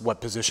it's just, what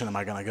position am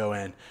I going to go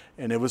in?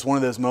 And it was one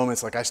of those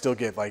moments, like I still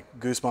get like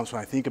goosebumps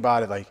when I think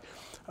about it. Like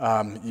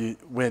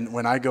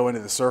when I go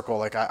into the circle,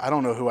 like I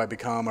don't know who I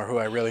become or who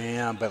I really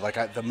am, but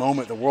like the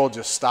moment the world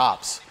just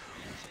stops.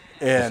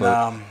 And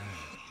that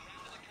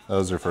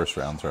was your first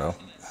round throw.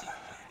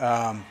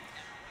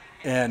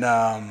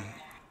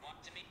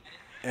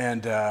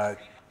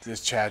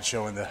 This Chad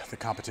showing the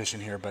competition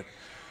here, but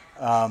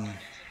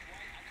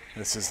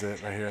this is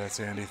it right here. That's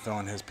Andy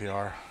throwing his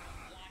PR.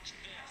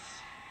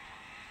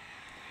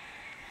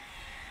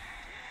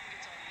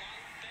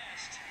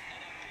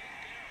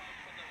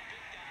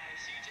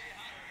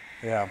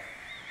 Yeah.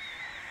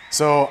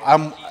 So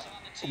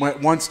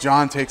once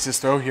John takes this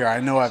throw here, I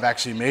know I've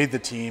actually made the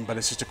team, but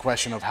it's just a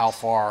question of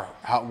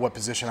what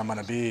position I'm going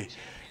to be.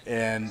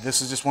 And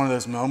this is just one of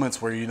those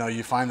moments where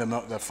you find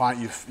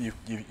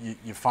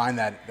you find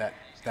that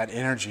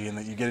energy, and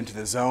that you get into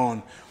the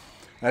zone.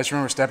 And I just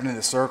remember stepping in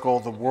the circle,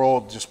 the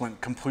world just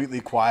went completely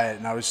quiet,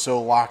 and I was so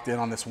locked in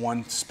on this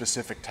one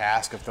specific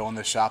task of throwing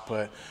this shot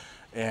put.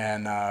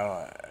 And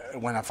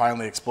when I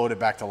finally exploded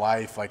back to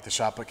life, like the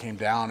shot put came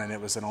down, and it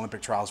was an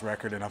Olympic trials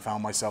record, and I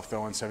found myself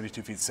throwing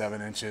 72 feet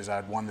 7 inches.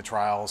 I'd won the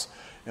trials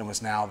and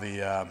was now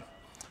the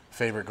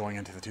favorite going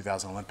into the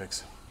 2000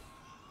 Olympics.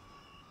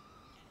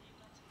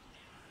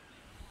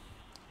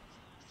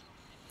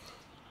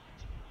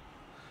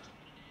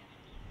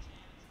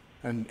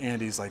 And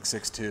Andy's like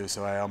 6'2",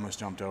 so I almost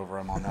jumped over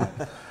him on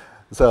that.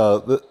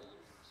 So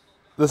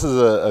this is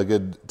a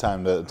good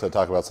time to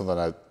talk about something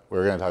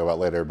we're going to talk about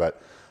later, but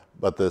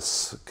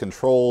this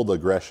controlled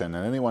aggression.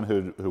 And anyone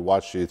who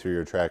watched you through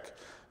your track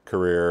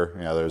career,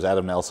 there's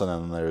Adam Nelson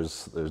and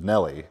there's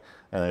Nelly,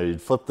 and you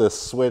flip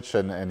this switch,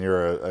 and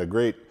you're a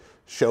great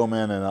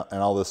showman and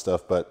all this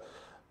stuff, but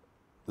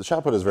the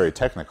shot put is very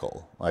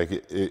technical. Like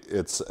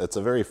it's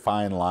a very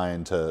fine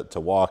line to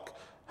walk.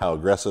 How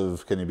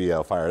aggressive can you be?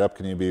 How fired up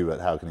can you be? But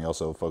how can you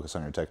also focus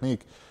on your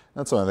technique?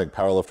 That's something I think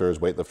powerlifters,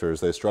 weightlifters,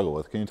 they struggle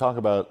with. Can you talk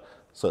about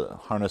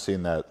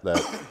harnessing that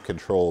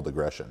controlled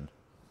aggression?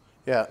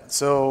 Yeah.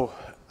 So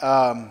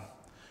a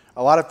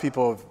lot of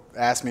people have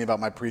asked me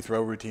about my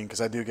pre-throw routine, because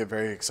I do get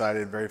very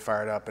excited, very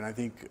fired up, and I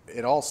think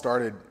it all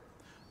started.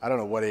 I don't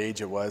know what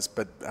age it was,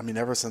 but I mean,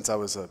 ever since I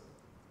was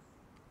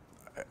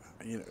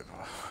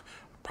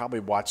probably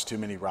watched too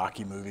many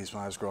Rocky movies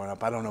when I was growing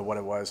up. I don't know what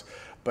it was,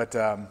 but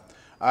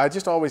I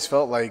just always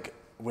felt like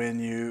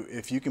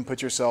if you can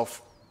put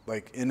yourself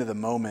like into the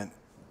moment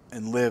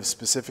and live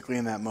specifically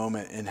in that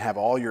moment and have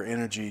all your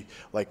energy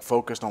like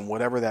focused on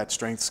whatever that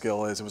strength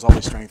skill is. It was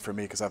always strength for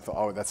me, because I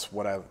thought,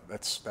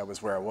 that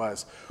was where I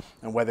was.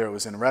 And whether it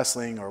was in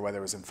wrestling or whether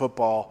it was in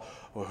football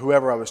or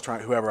whoever I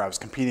was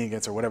competing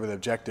against, or whatever the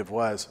objective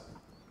was,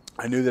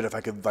 I knew that if I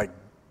could like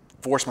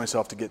force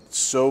myself to get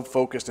so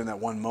focused in that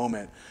one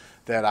moment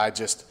that I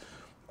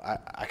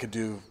could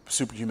do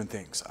superhuman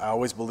things. I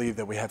always believed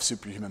that we have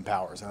superhuman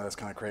powers. I know that's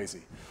kind of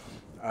crazy.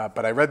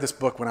 But I read this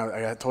book when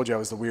I told you I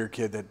was the weird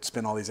kid that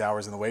spent all these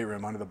hours in the weight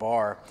room under the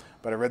bar.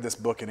 But I read this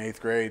book in 8th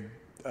grade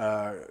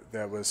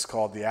that was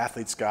called The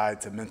Athlete's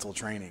Guide to Mental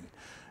Training.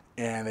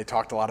 And they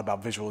talked a lot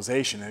about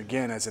visualization. And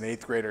again, as an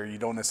 8th grader, you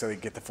don't necessarily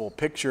get the full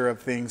picture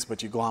of things,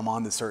 but you glom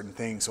onto certain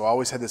things. So I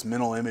always had this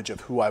mental image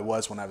of who I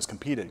was when I was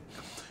competing.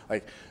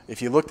 Like,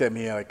 if you looked at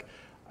me, like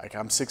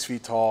I'm 6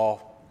 feet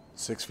tall,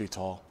 6 feet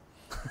tall.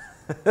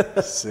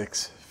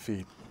 6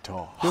 feet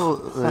tall. Well,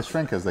 they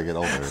shrink as they get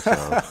older. So.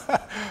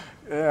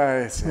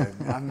 Yeah,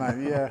 I'm not.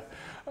 Yeah,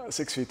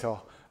 6 feet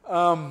tall.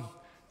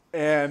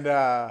 And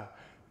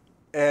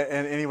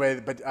anyway,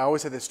 but I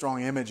always had this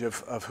strong image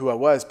of who I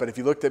was. But if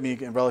you looked at me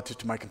relative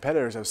to my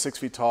competitors, I was 6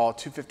 feet tall,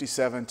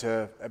 257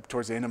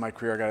 towards the end of my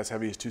career, I got as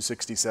heavy as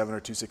 267 or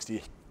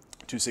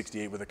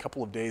 268 with a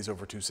couple of days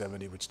over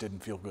 270, which didn't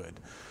feel good.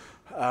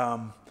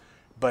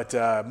 But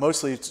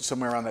mostly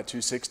somewhere around that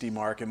 260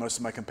 mark, and most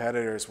of my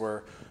competitors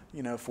were,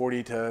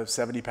 40 to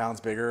 70 pounds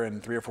bigger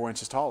and 3 or 4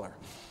 inches taller.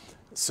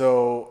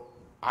 So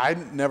I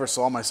never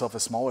saw myself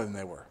as smaller than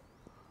they were.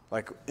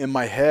 Like in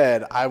my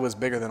head, I was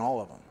bigger than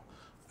all of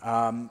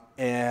them.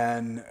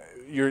 And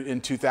you're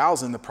in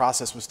 2000, the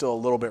process was still a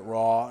little bit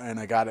raw, and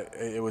I got it.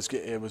 It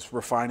was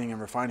refining and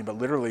refining. But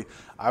literally,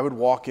 I would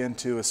walk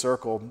into a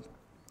circle,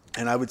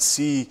 and I would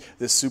see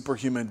this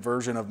superhuman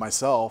version of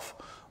myself,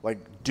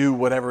 like do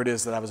whatever it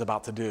is that I was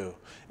about to do.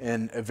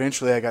 And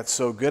eventually I got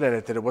so good at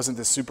it that it wasn't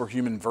this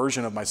superhuman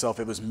version of myself.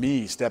 It was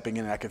me stepping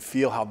in, and I could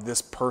feel how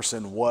this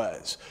person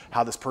was,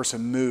 how this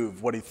person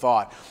moved, what he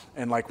thought.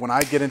 And like when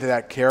I get into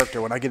that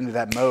character, when I get into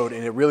that mode,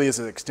 and it really is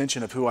an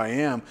extension of who I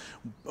am,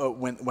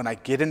 when I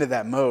get into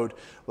that mode,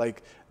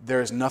 like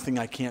there's nothing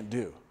I can't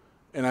do.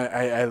 And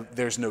I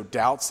there's no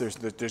doubts. There's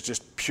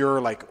just pure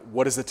like,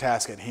 what is the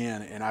task at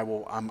hand, and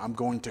I'm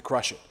going to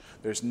crush it.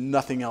 There's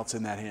nothing else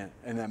in that hand,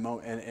 in that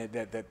moment, and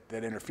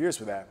that interferes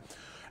with that.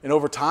 And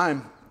over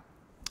time,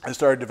 I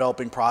started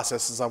developing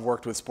processes. I've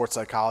worked with sports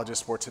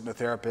psychologists, sports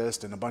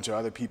hypnotherapists, and a bunch of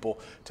other people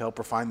to help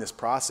refine this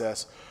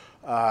process.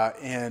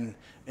 And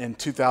in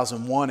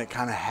 2001, it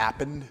kind of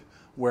happened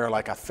where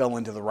like I fell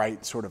into the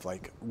right sort of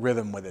like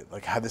rhythm with it.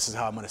 Like this is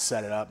how I'm going to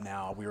set it up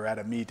now. We were at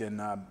a meet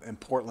in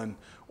Portland,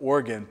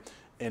 Oregon,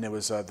 and it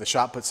was the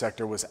shot put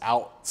sector was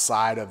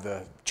outside of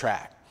the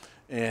track.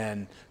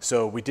 And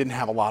so we didn't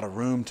have a lot of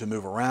room to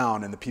move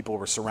around, and the people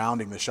were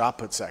surrounding the shot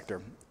put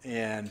sector.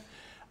 And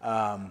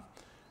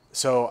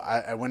so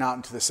I went out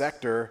into the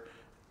sector,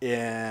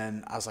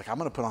 and I was like, I'm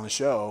going to put on a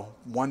show.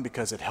 One,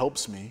 because it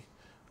helps me.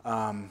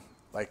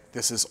 Like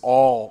this is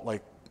all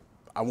like,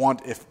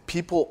 if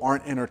people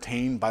aren't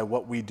entertained by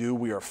what we do,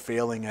 we are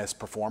failing as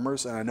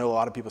performers. And I know a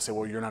lot of people say,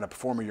 well, you're not a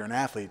performer, you're an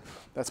athlete.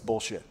 That's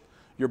bullshit.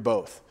 You're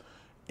both.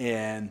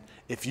 And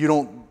if you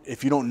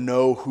don't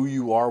know who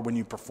you are when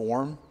you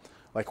perform,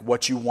 like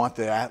what you want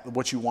the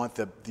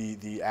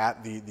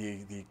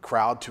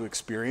crowd to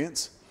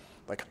experience,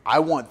 like I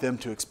want them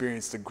to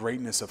experience the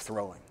greatness of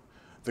throwing,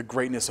 the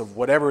greatness of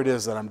whatever it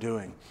is that I'm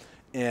doing.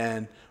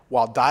 And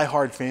while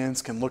diehard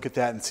fans can look at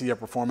that and see a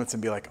performance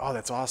and be like, oh,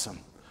 that's awesome,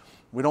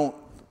 we don't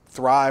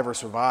thrive or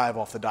survive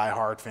off the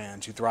diehard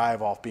fans. You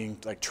thrive off being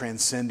like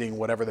transcending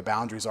whatever the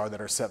boundaries are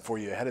that are set for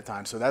you ahead of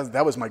time. So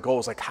that was my goal.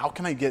 Is like, how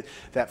can I get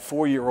that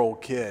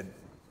 4-year-old kid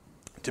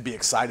to be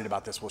excited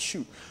about this? Well,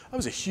 shoot, I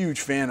was a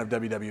huge fan of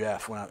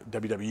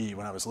WWE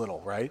when I was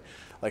little, right?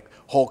 Like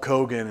Hulk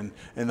Hogan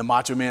and the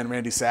Macho Man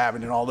Randy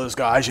Savage and all those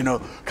guys,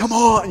 come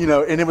on,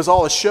 and it was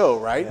all a show,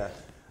 right? Yeah.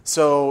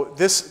 So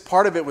this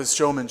part of it was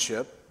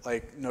showmanship,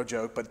 like no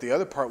joke, but the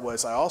other part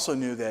was I also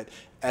knew that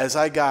as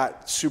I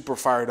got super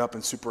fired up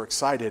and super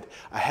excited,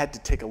 I had to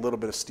take a little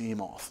bit of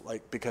steam off,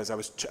 like because I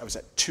was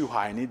at too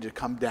high. I needed to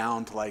come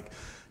down to like,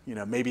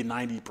 maybe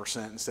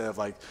 90% instead of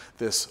like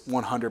this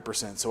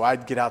 100%. So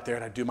I'd get out there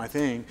and I'd do my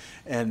thing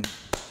and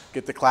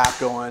get the clap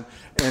going.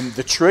 And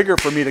the trigger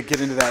for me to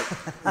get into that,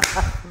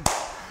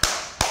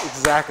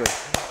 exactly.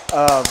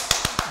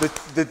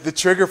 The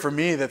trigger for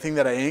me, the thing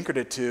that I anchored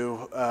it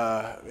to,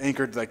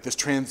 anchored like this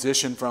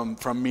transition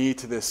from me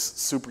to this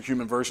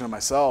superhuman version of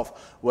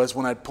myself, was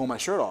when I'd pull my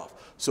shirt off.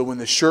 So when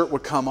the shirt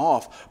would come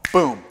off,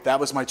 boom, that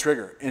was my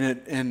trigger.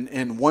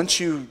 And once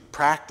you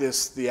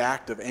practice the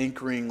act of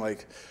anchoring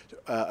like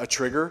a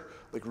trigger,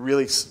 like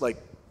really like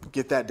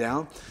get that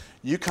down,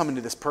 you come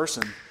into this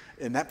person,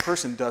 and that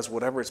person does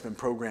whatever it's been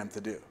programmed to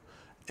do.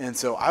 And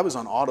so I was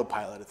on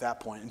autopilot at that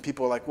point, and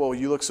people are like, "Well,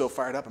 you look so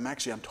fired up." I'm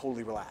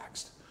totally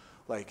relaxed.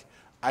 Like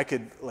I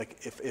could, like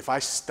if I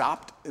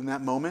stopped in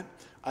that moment,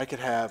 I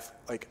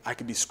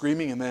could be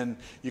screaming, and then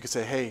you could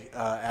say, "Hey,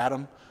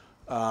 Adam,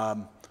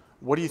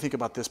 what do you think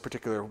about this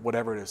particular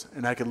whatever it is?"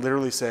 And I could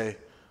literally say,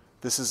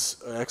 "This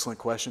is an excellent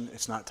question.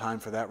 It's not time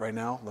for that right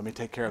now. Let me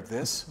take care of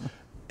this,"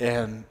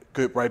 and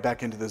go right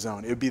back into the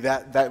zone. It would be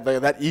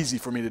that easy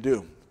for me to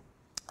do.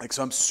 Like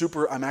so,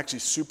 I'm actually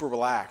super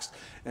relaxed,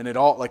 and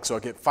so I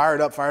get fired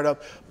up,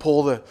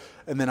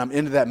 and then I'm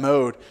into that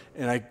mode,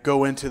 and I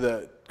go into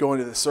the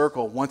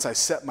circle. Once I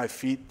set my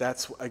feet,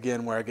 that's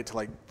again where I get to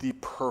like the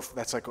perfect.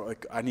 That's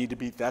like I need to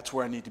be. That's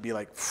where I need to be,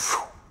 like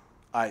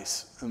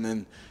ice, and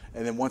then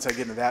once I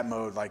get into that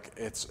mode, like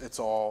it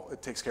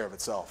takes care of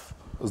itself.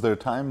 Was there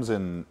times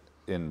in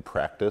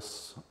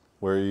practice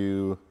where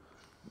you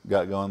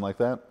got going like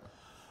that?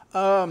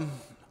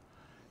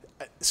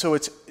 So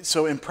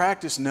in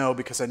practice, no,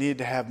 because I needed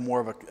to have more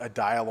of a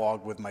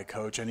dialogue with my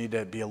coach. I need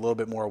to be a little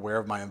bit more aware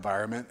of my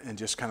environment and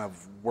just kind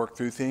of work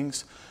through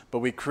things. But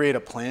we create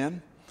a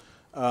plan,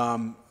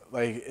 I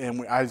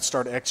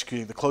started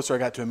executing. The closer I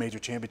got to a major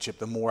championship,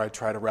 the more I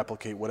try to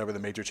replicate whatever the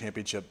major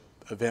championship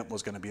event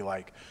was going to be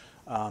like.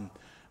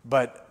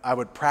 But I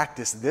would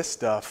practice this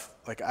stuff.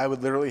 Like I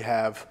would literally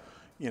have,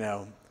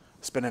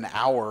 spend an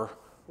hour,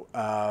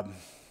 at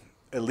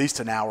least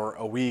an hour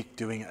a week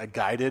doing a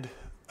guided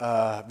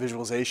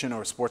visualization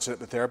or sports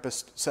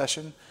hypnotherapist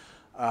session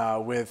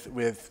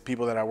with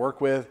people that I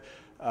work with,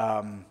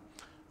 I'd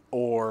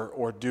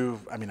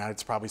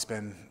probably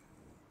spend,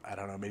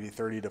 maybe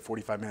 30 to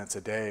 45 minutes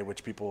a day,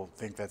 which people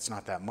think that's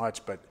not that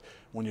much, but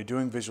when you're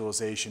doing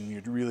visualization,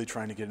 you're really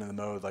trying to get into the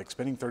mode, like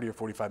spending 30 or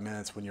 45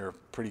 minutes when you're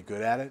pretty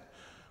good at it,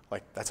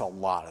 like that's a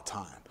lot of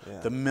time. Yeah.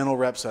 The mental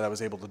reps that I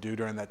was able to do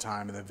during that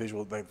time and the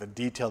visual, like the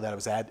detail that I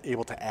was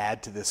able to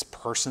add to this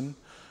person,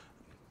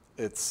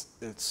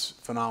 it's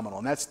phenomenal,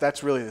 and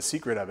that's really the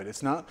secret of it.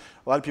 It's not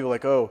a lot of people are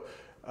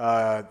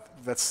like,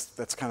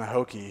 that's kind of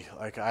hokey.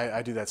 Like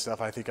I do that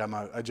stuff. I think I'm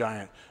a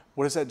giant.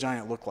 What does that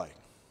giant look like?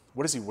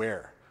 What does he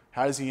wear?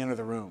 How does he enter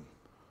the room?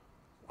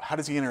 How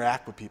does he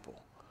interact with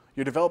people?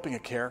 You're developing a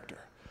character.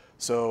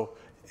 So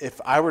if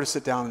I were to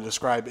sit down and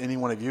describe any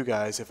one of you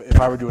guys, if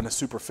I were doing a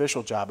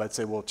superficial job, I'd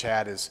say, well,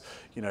 Chad is,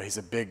 he's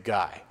a big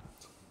guy.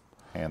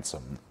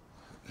 Handsome,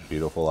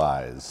 beautiful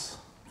eyes.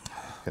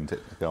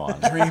 Go on.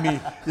 Dreamy,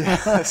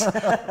 yes.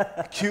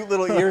 Cute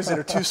little ears that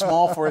are too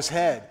small for his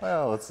head.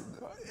 Well,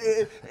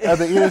 are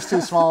the ears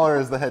too small or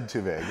is the head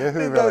too big?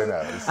 Who really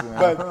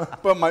knows?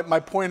 But my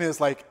point is,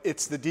 like,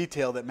 it's the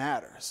detail that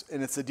matters,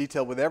 and it's the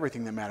detail with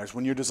everything that matters.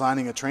 When you're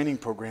designing a training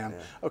program,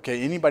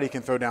 okay, anybody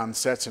can throw down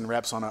sets and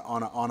reps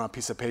on a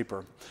piece of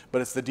paper,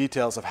 but it's the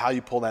details of how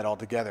you pull that all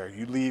together.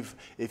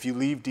 If you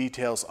leave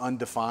details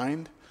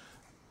undefined,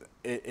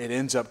 it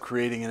ends up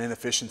creating an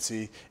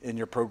inefficiency in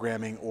your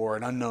programming or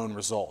an unknown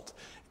result.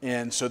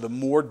 And so the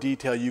more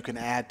detail you can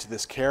add to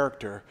this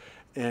character,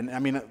 and I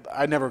mean,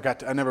 I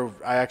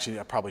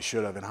probably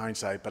should have in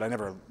hindsight, but I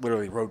never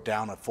literally wrote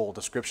down a full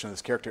description of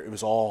this character. It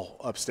was all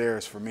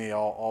upstairs for me,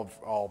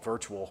 all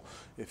virtual,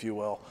 if you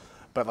will.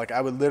 But like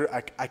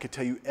I could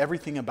tell you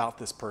everything about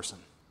this person.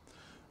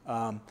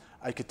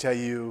 I could tell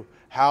you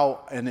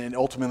how, and then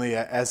ultimately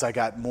as I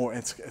got more,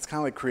 it's kind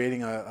of like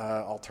creating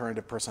a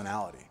alternative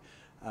personality.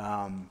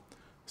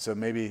 So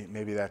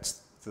maybe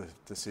that's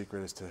the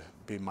secret, is to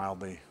be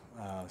mildly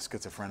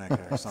schizophrenic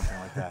or something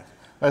like that.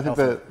 I think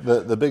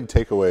the big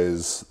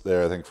takeaways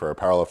there, I think, for a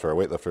powerlifter or a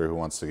weightlifter who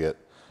wants to get,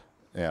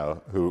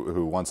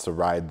 who wants to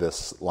ride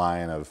this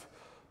line of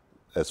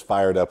as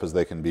fired up as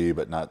they can be,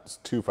 but not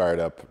too fired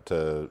up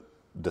to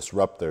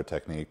disrupt their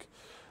technique,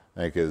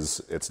 I think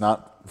it's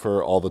not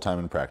for all the time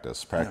in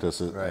practice.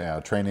 Practice is,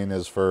 training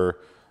is for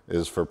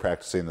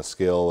practicing the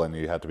skill, and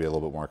you have to be a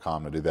little bit more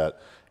calm to do that.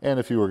 And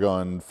if you were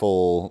going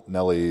full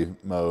Nelly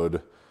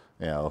mode,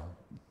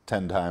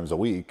 10 times a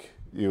week,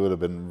 you would have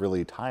been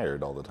really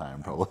tired all the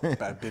time, probably.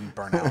 I've been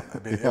burnt out.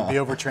 I'd be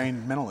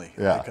overtrained mentally.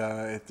 Yeah.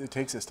 Like, it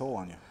takes its toll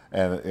on you.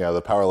 And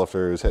the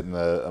powerlifter who's hitting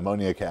the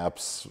ammonia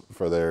caps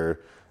for their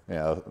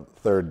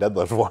third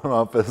deadlift warm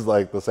up is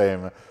like the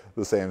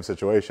same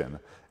situation.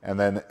 And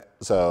then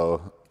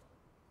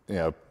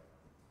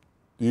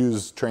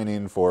use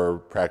training for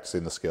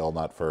practicing the skill,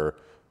 not for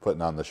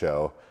putting on the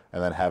show,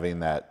 and then having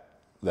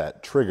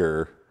that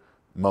trigger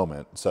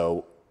moment.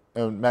 So,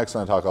 and Max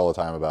and I talk all the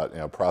time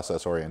about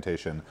process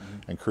orientation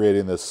and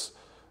creating this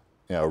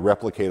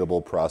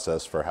replicatable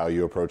process for how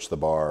you approach the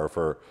bar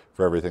for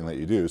everything that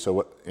you do. So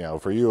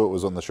what for you, it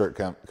was when the shirt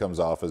comes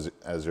off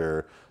as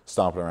you're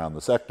stomping around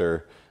the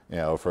sector.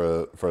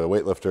 For the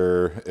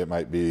weightlifter, it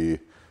might be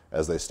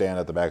as they stand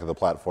at the back of the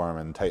platform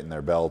and tighten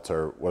their belt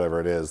or whatever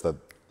it is. That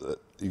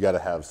you got to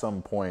have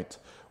some point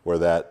where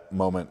that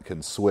moment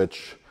can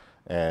switch,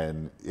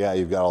 and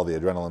you've got all the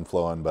adrenaline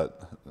flowing,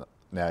 but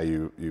now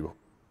you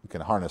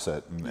can harness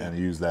it and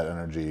use that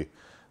energy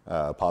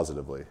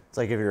positively. It's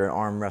like if you're an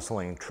arm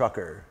wrestling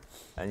trucker,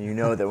 and you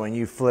know that when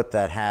you flip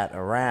that hat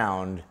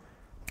around,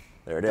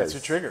 there it is. That's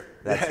your trigger.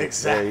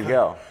 Exactly. There you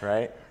go,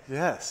 right?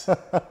 Yes.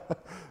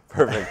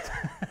 Perfect.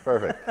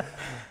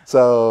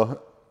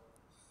 So,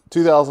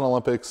 2000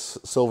 Olympics,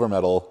 silver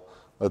medal.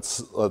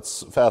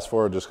 Let's fast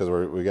forward just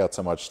because we got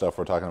so much stuff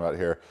we're talking about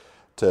here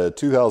to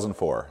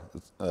 2004.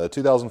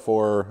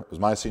 2004 was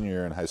my senior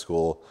year in high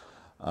school.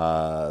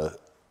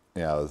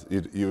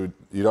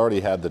 You'd already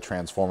had the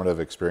transformative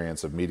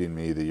experience of meeting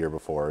me the year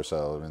before,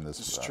 so I mean this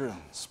is true.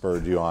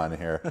 Spurred you on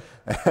here,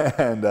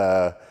 and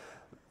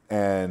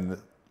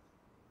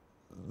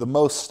the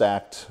most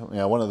stacked,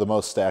 one of the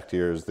most stacked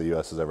years the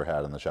U.S. has ever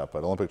had in the shot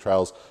put. Olympic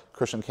trials,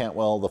 Christian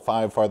Cantwell, the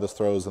 5 farthest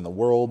throws in the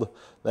world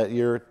that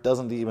year,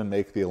 doesn't even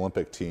make the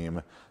Olympic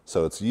team.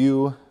 So it's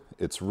you,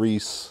 it's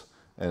Reese,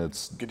 and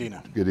it's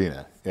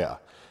Godina, yeah.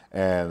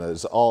 And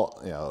it's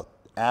all,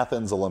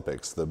 Athens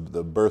Olympics, the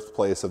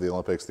birthplace of the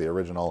Olympics, the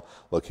original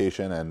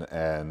location,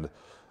 and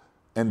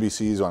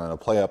NBC's wanted to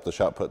play up the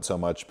shot put so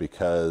much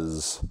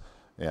because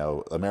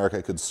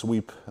America could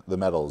sweep the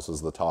medals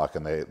is the talk,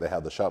 and they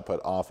had the shot put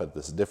off at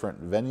this different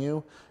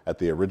venue, at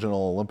the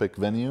original Olympic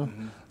venue.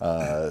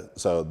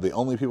 So the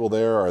only people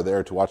there are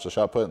there to watch the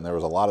shot put, and there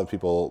was a lot of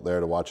people there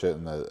to watch it,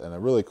 and a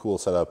really cool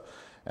setup.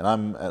 And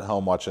I'm at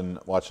home watching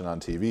on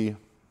TV,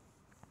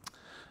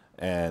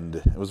 and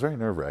it was very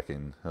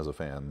nerve-wracking as a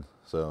fan.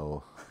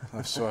 So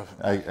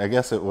I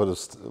guess it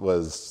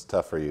was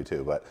tough for you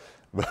too, but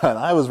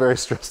I was very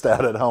stressed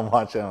out at home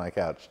watching on my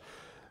couch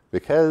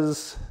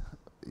because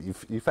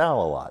you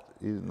foul a lot.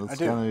 That's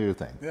kind of your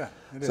thing. Yeah,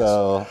 it is.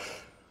 So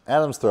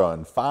Adam's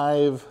throwing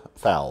 5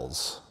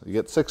 fouls. You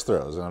get 6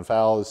 throws, and on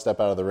foul, you step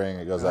out of the ring,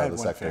 it goes out of the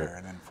sector. Fair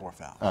and then 4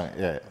 fouls. All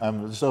right,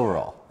 just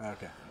overall.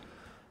 Okay.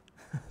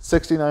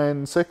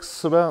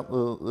 69.6 about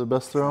the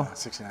best throw?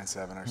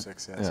 69.7 or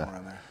 6, somewhere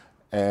around there.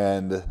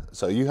 And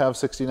so you have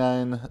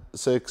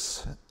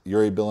 69.6.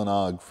 Yuri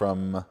Bilanog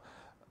from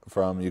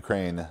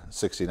Ukraine,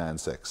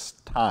 69.6.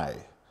 Tie.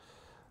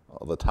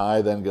 Well, the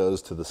tie then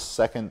goes to the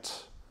second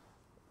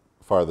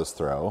farthest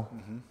throw,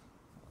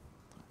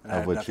 And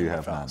of which you nothing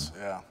have none. else.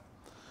 Yeah.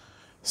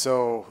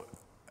 So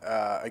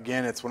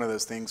again, it's one of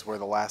those things where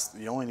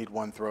you only need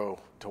one throw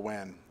to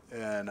win,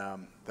 and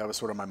that was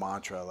sort of my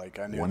mantra. Like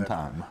I knew One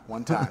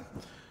time.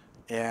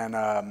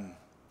 And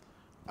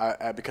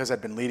because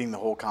I'd been leading the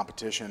whole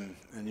competition,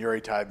 and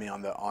Yuri tied me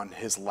on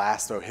his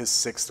last throw, his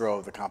sixth throw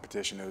of the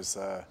competition. It was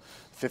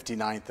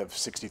 59th of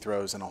 60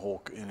 throws in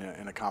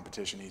a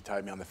competition. He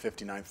tied me on the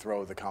 59th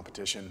throw of the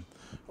competition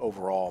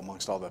overall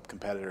amongst all the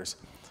competitors.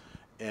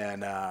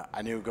 And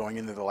I knew going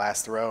into the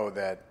last throw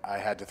that I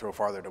had to throw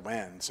farther to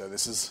win. So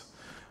this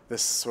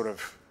sort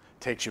of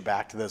takes you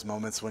back to those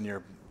moments when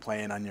you're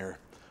playing on your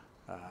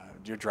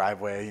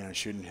driveway,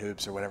 shooting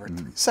hoops or whatever.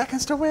 3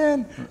 seconds to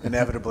win.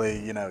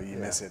 Inevitably, you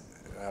miss it.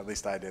 At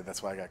least I did.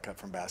 That's why I got cut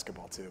from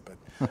basketball too. But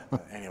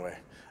anyway,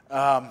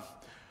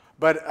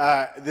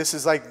 this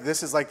is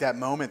like that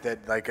moment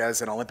that, like,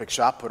 as an Olympic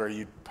shot putter,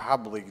 you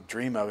probably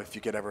dream of if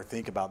you could ever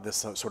think about this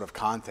sort of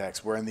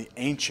context. We're in the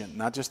ancient,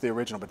 not just the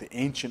original, but the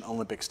ancient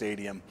Olympic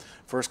Stadium.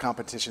 First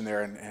competition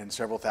there in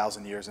several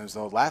thousand years, and it was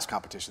the last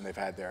competition they've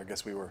had there. I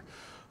guess we were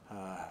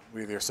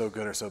either so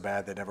good or so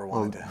bad they never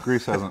wanted to.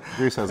 Greece hasn't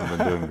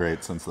been doing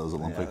great since those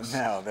Olympics.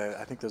 No,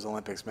 I think those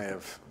Olympics may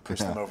have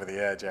pushed them over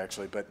the edge,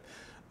 actually. But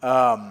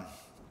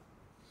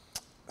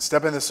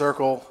step in the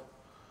circle.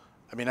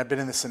 I mean, I've been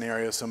in this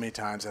scenario so many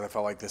times that I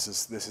felt like this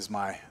is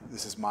my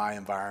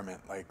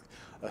environment. Like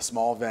a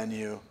small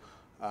venue,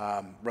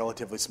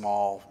 relatively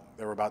small.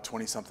 There were about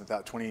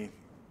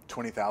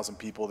 20,000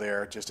 people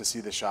there just to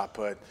see the shot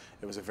put.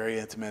 It was a very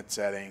intimate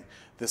setting.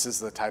 This is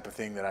the type of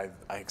thing that I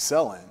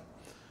excel in.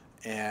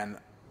 And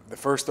the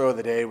first throw of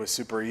the day was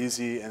super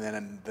easy, and then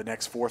in the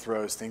next 4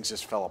 throws, things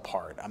just fell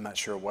apart. I'm not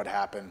sure what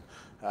happened,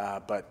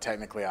 but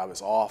technically I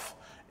was off,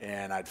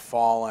 and I'd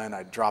fallen,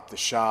 I'd dropped the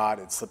shot,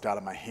 it slipped out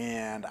of my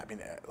hand. I mean,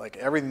 like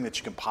everything that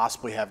you can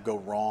possibly have go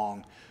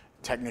wrong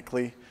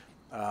technically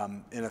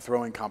in a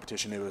throwing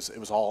competition, it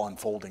was all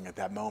unfolding at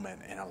that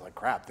moment, and I was like,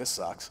 crap, this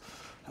sucks.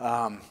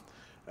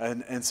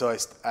 And so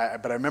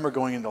but I remember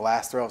going into the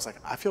last throw, I was like,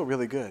 I feel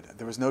really good.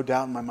 There was no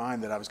doubt in my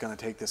mind that I was going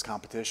to take this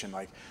competition.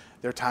 Like,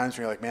 there are times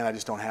where you're like, man, I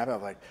just don't have it.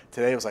 Like,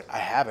 today I was like, I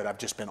have it. I've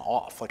just been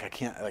off. Like, I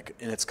can't, like,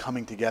 and it's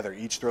coming together.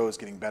 Each throw is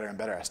getting better and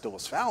better. I still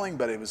was fouling,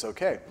 but it was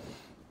okay.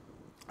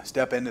 I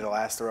step into the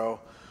last throw,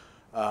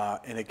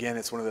 and again,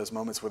 it's one of those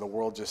moments where the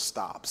world just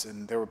stops.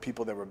 And there were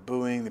people that were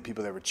booing, the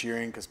people that were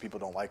cheering, because people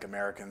don't like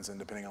Americans, and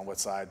depending on what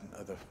side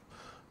of the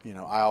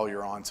aisle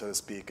you're on, so to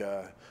speak,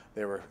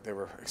 they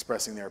were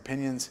expressing their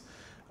opinions.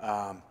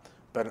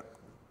 But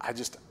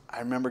I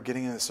remember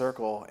getting in the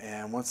circle,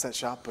 and once that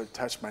shot put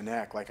touched my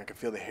neck, like I could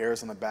feel the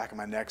hairs on the back of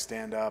my neck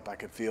stand up. I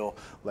could feel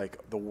like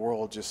the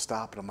world just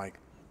stopped. I'm like,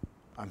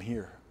 I'm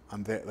here.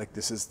 I'm there. Like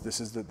this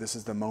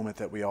is the moment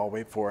that we all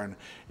wait for.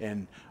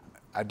 And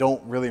I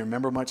don't really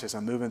remember much as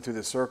I'm moving through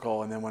the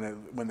circle. And then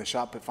when the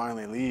shot put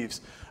finally leaves,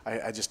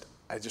 I just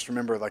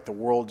remember like the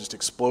world just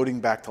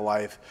exploding back to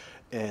life,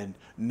 and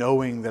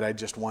knowing that I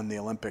just won the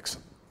Olympics.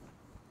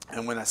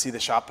 And when I see the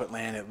shot put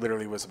land, it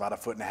literally was about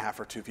 1.5 feet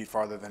or 2 feet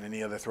farther than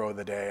any other throw of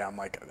the day. I'm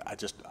like,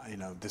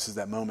 this is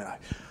that moment.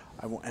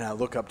 And I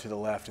look up to the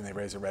left, and they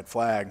raise a red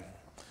flag,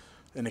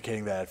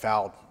 indicating that I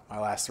fouled my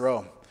last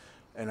throw.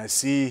 And I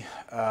see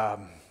the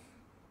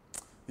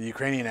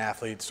Ukrainian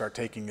athlete start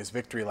taking his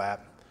victory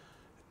lap.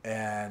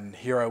 And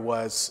here I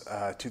was,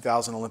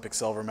 2000 Olympic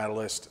silver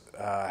medalist.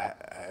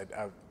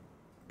 I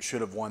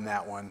should have won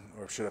that one,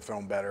 or should have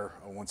thrown better.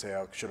 I won't say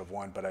I should have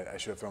won, but I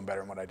should have thrown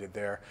better in what I did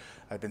there.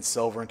 I've been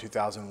silver in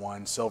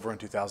 2001, silver in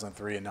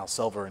 2003, and now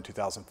silver in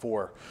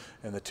 2004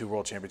 in the 2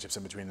 world championships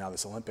in between now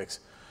this Olympics.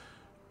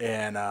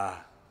 And I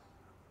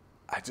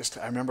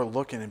remember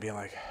looking and being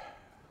like,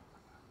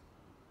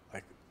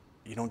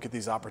 you don't get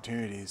these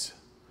opportunities.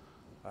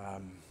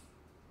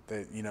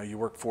 That you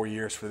work 4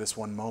 years for this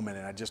one moment,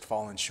 and I just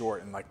fallen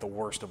short in like the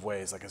worst of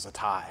ways, like as a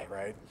tie,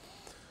 right?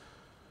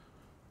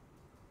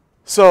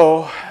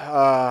 So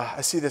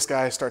I see this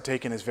guy start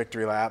taking his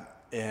victory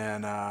lap,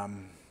 and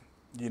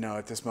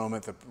at this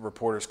moment, the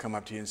reporters come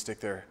up to you and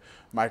stick their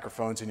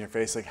microphones in your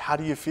face, like, "How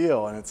do you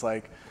feel?" And it's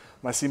like,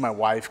 I see my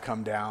wife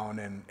come down,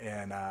 and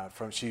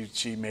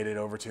she made it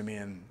over to me,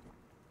 and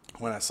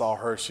when I saw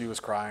her, she was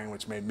crying,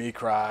 which made me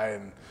cry.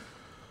 And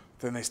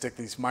then they stick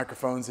these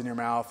microphones in your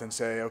mouth and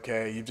say,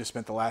 "Okay, you've just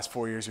spent the last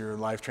 4 years of your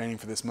life training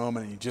for this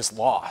moment, and you just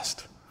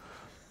lost.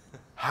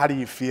 How do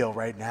you feel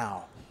right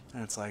now?"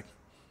 And it's like,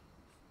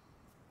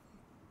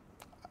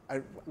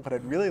 what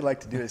I'd really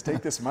like to do is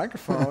take this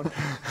microphone.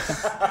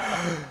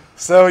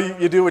 So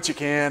you do what you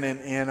can,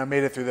 and I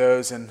made it through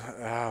those. And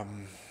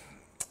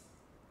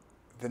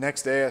the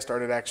next day it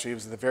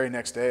was the very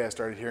next day I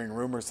started hearing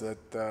rumors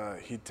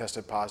that he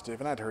tested positive,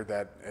 and I'd heard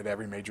that at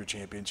every major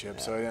championship,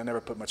 so I never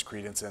put much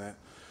credence in it.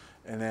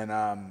 And then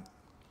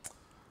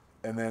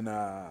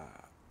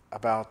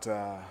about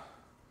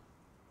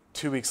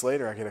 2 weeks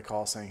later, I get a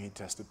call saying he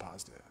tested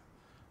positive.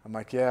 I'm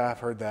like, yeah, I've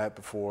heard that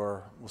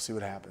before. We'll see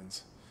what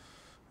happens.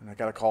 And I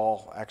got a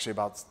call actually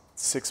about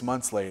 6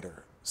 months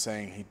later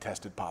saying he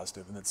tested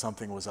positive and that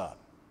something was up.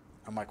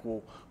 I'm like,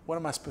 well, what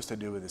am I supposed to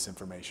do with this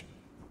information?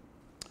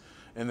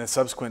 In the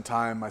subsequent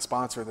time, my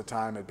sponsor at the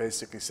time had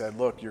basically said,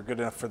 look, you're good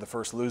enough for the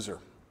first loser.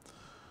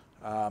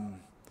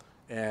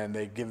 And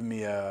they'd given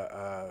me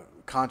a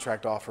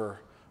contract offer,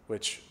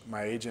 which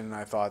my agent and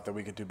I thought that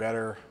we could do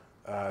better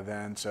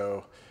then.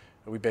 So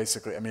we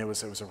basically, I mean, it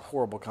was a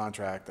horrible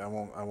contract. I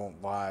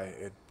won't lie.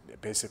 It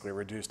basically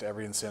reduced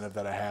every incentive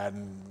that I had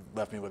and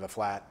left me with a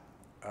flat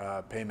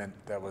payment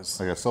that was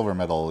like a silver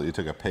medal. You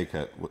took a pay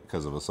cut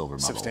because of a silver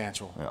medal.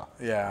 Substantial. Yeah.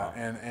 Yeah. Wow.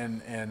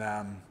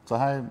 And it's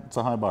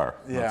a high bar.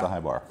 Yeah. It's a high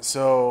bar.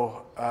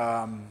 So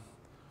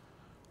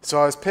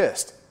so I was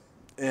pissed,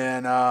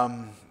 and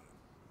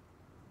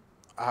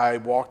I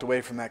walked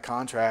away from that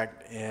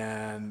contract,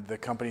 and the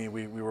company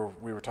we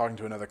were talking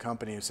to another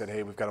company who said,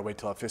 hey, we've got to wait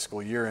till our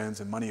fiscal year ends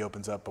and money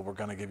opens up, but we're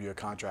going to give you a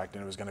contract,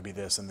 and it was going to be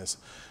this and this.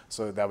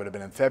 So that would have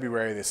been in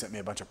February. They sent me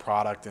a bunch of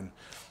product and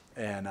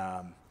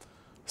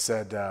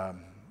said,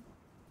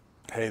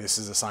 hey, this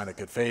is a sign of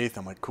good faith.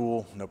 I'm like,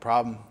 cool, no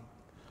problem.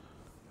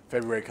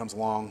 February comes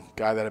along,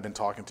 guy that I've been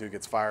talking to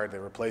gets fired. They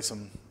replace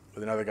him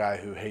with another guy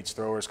who hates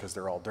throwers because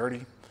they're all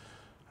dirty,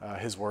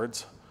 his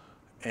words.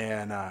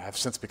 And have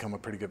since become a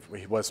pretty good,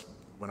 he was,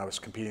 when I was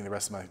competing the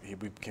rest of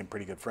we became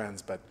pretty good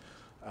friends, but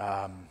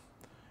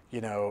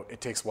you know, it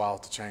takes a while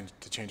to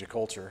change a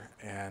culture.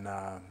 And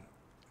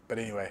but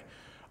anyway,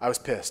 I was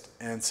pissed.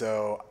 And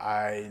so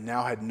I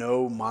now had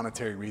no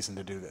monetary reason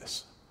to do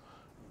this.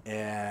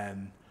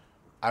 And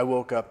I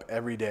woke up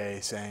every day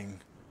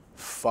saying,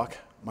 fuck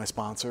my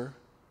sponsor,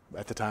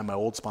 at the time my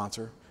old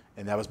sponsor,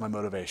 and that was my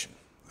motivation.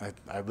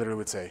 I literally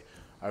would say,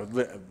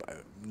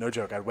 no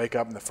joke, I'd wake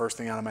up and the first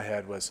thing out of my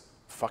head was,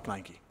 fuck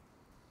Nike.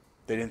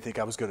 They didn't think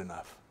I was good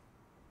enough.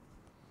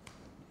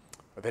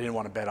 But they didn't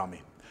want to bet on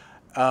me.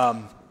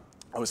 I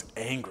was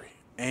angry.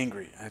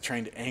 I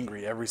trained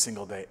angry every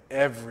single day.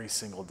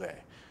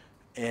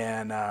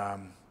 And at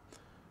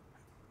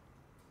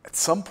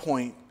some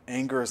point,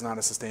 anger is not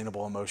a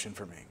sustainable emotion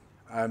for me.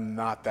 I'm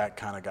not that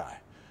kind of guy.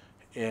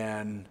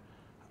 And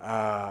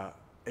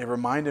it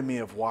reminded me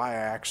of why I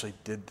actually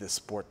did this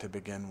sport to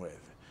begin with.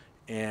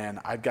 And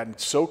I'd gotten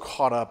so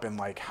caught up in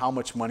like how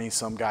much money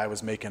some guy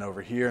was making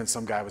over here and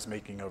some guy was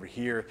making over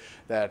here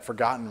that I'd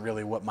forgotten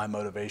really what my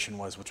motivation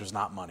was, which was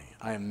not money.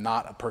 I am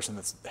not a person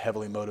that's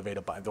heavily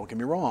motivated by it. Don't get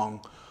me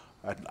wrong.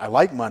 I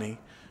like money,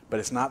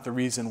 but it's not the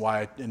reason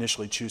why I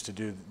initially choose to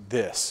do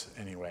this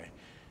anyway.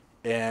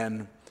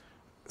 And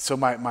so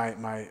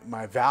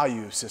my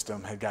value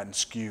system had gotten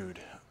skewed,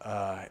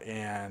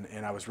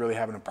 and I was really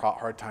having a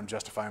hard time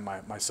justifying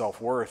my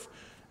self-worth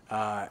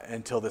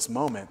until this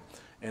moment.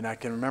 And I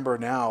can remember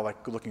now,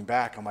 like looking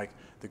back, I'm like,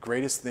 the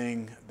greatest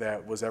thing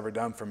that was ever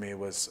done for me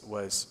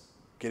was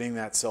getting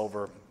that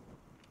silver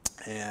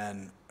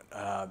and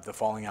the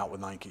falling out with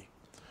Nike.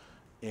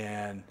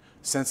 And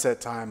since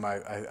that time,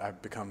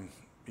 I've become,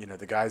 you know,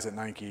 the guys at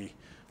Nike,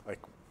 like,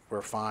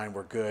 we're fine,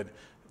 we're good.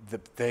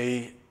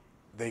 They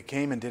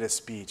came and did a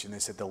speech, and they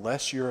said, the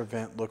less your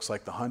event looks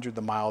like the 100,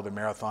 the mile, the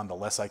marathon, the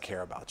less I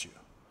care about you.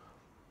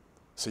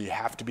 So you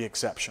have to be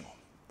exceptional.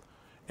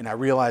 And I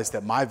realized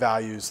that my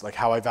values, like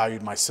how I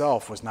valued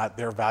myself, was not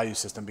their value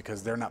system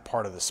because they're not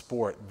part of the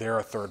sport. They're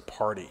a third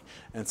party.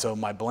 And so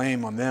my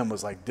blame on them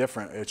was like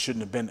different. It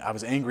shouldn't have been, I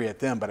was angry at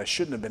them, but I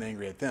shouldn't have been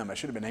angry at them. I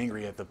should have been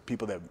angry at the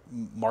people that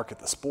market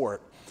the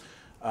sport,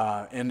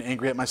 and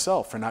angry at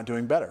myself for not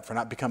doing better, for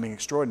not becoming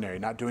extraordinary,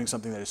 not doing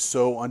something that is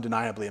so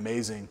undeniably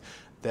amazing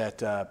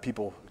that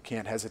people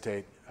can't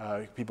hesitate,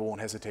 people won't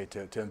hesitate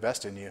to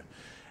invest in you.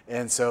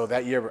 And so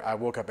that year I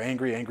woke up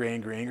angry, and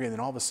then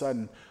all of a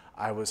sudden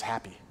I was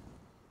happy,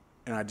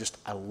 and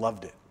I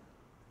loved it.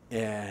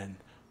 And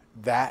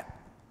that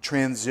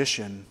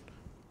transition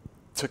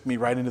took me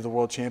right into the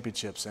World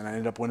Championships, and I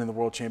ended up winning the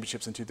World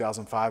Championships in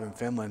 2005 in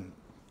Finland,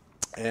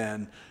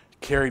 and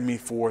carried me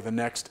for the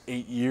next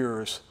 8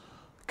 years,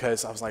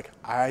 because I was like,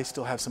 I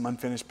still have some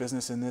unfinished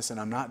business in this, and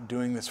I'm not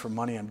doing this for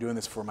money. I'm doing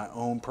this for my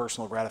own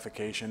personal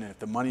gratification, and if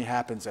the money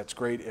happens, that's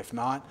great. If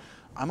not,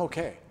 I'm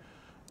okay.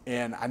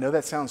 And I know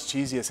that sounds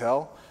cheesy as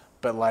hell,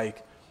 but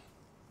like,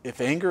 if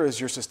anger is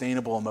your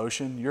sustainable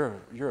emotion,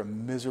 you're a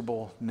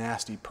miserable,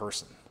 nasty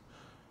person.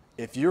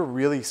 If you're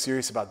really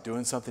serious about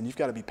doing something, you've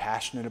got to be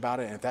passionate about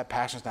it. And if that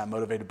passion is not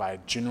motivated by a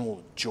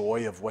general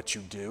joy of what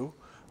you do,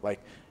 like,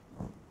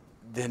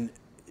 then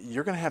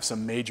you're going to have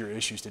some major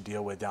issues to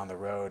deal with down the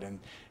road,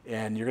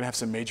 and you're going to have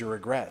some major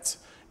regrets.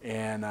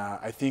 And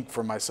I think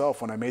for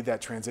myself, when I made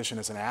that transition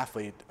as an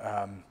athlete,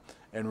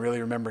 and really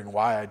remembering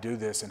why I do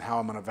this and how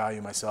I'm going to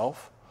value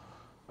myself,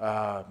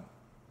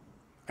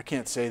 I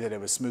can't say that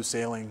it was smooth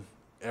sailing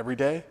every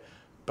day,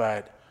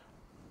 but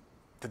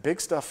the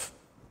big stuff,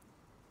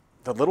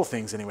 the little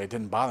things anyway,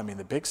 didn't bother me.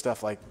 The big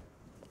stuff, like,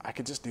 I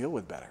could just deal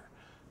with better.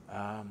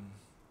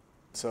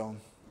 So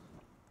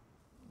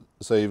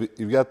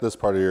you've got this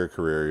part of your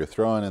career. You're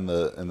throwing in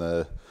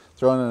a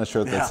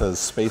shirt that says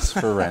 "Space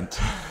for Rent,"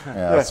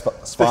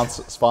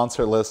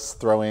 sponsorless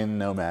throwing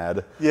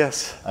nomad.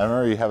 Yes, I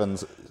remember you having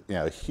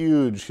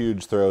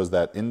huge throws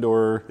that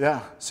indoor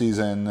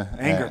season.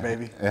 Anger,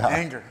 baby,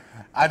 anger.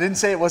 I didn't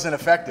say it wasn't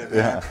effective.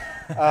 Yeah.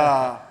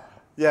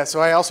 Yeah, so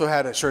I also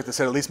had a shirt that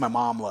said, "At least my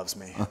mom loves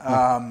me."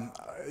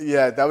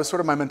 Yeah, that was sort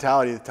of my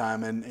mentality at the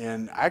time,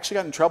 and I actually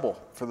got in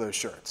trouble for those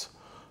shirts.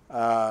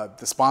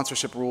 The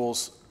sponsorship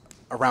rules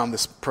around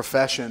this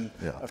profession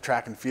of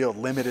track and field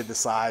limited the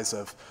size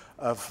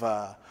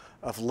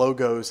of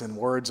logos and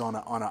words on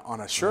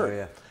a shirt. Oh,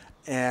 yeah.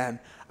 And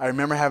I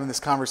remember having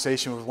this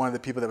conversation with one of the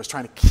people that was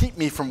trying to keep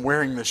me from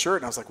wearing the shirt.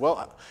 And I was like,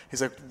 well,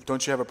 he's like,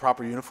 don't you have a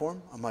proper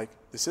uniform? I'm like,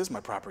 this is my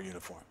proper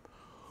uniform.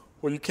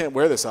 Well, you can't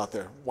wear this out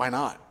there. Why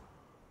not?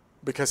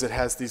 Because it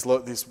has these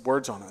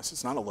words on us.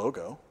 It's not a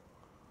logo.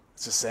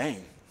 It's a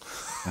saying.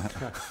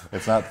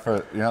 It's not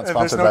for, you're not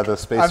sponsored by the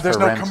Space for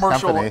Rent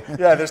company.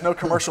 Yeah, there's no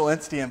commercial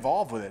entity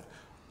involved with it.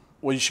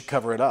 Well, you should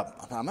cover it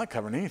up. I'm not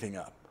covering anything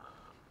up.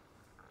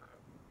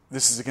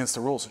 This is against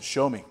the rules.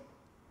 Show me.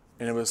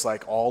 And it was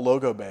like all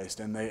logo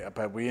based,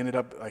 but we ended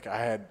up like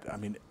I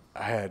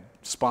had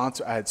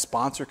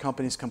sponsor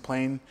companies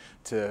complain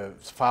to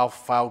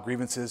file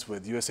grievances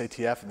with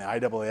USATF and the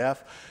IAAF,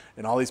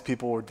 and all these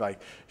people would like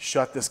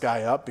shut this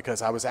guy up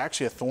because I was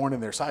actually a thorn in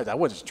their side. I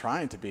wasn't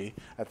trying to be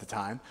at the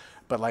time,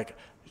 but like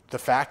the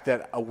fact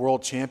that a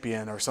world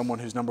champion or someone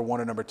who's number 1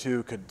 or number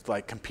 2 could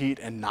like compete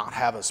and not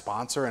have a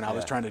sponsor, and I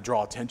was trying to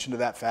draw attention to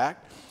that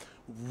fact,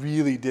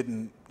 really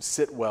didn't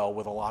sit well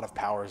with a lot of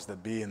powers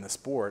that be in the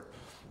sport.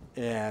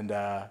 And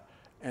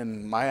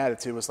my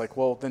attitude was like,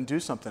 well, then do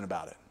something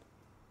about it.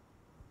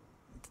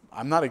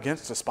 I'm not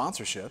against a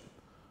sponsorship,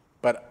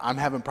 but I'm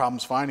having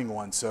problems finding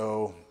one,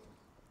 so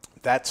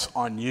that's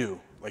on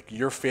you. Like,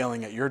 you're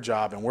failing at your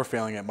job and we're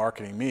failing at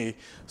marketing me,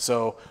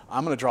 so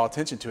I'm going to draw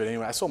attention to it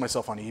anyway. I sold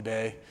myself on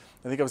eBay.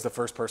 I think I was the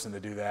first person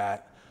to do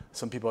that.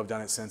 Some people have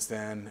done it since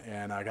then,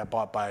 and I got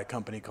bought by a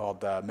company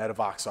called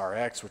Metavox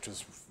RX, which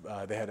was,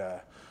 they had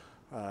a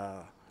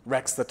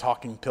Rex the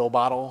talking pill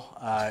bottle.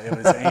 It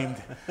was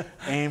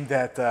aimed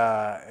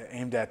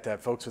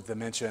at folks with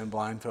dementia and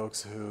blind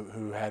folks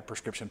who had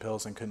prescription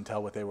pills and couldn't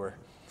tell what they were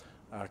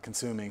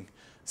consuming.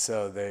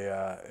 So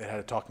it had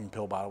a talking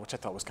pill bottle, which I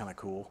thought was kind of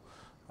cool.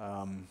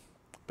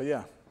 But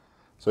yeah.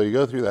 So you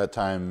go through that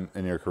time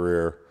in your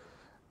career,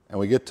 and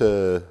we get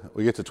to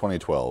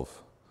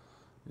 2012.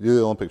 You do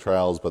the Olympic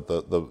trials, but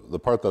the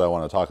part that I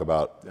want to talk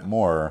about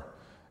more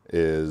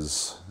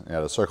is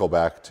to circle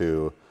back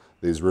to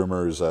these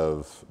rumors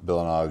of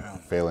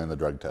Billenog failing the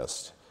drug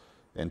test.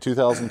 In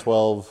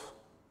 2012,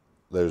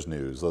 there's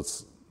news.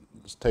 Let's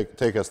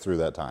take us through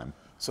that time.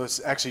 So it's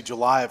actually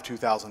July of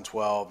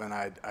 2012, and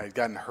I'd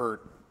gotten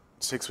hurt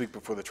 6 weeks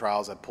before the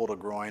trials. I pulled a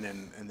groin,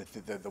 and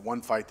the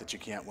one fight that you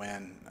can't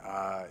win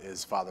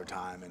is Father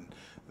Time, and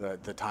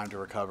the time to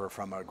recover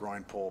from a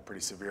groin pull,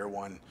 pretty severe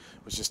one,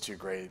 was just too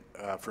great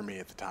for me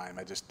at the time.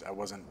 I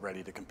wasn't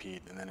ready to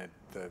compete, and then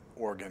the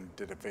Oregon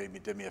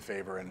did me a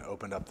favor and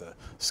opened up the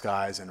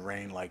skies and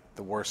rained like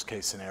the worst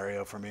case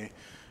scenario for me,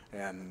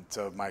 and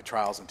so my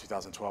trials in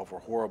 2012 were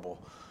horrible.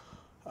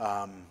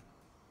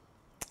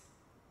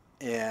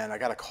 And I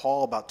got a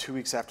call about 2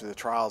 weeks after the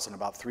trials and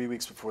about 3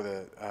 weeks before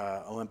the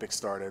Olympics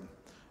started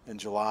in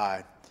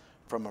July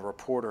from a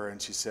reporter,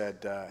 and she said,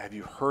 have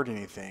you heard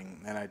anything?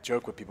 And I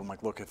joke with people, I'm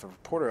like, look, if a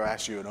reporter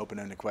asks you an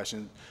open-ended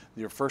question,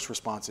 your first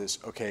response is,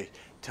 okay,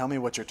 tell me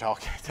what you're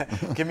talking,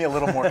 give me a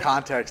little more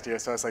context here.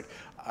 So I was like,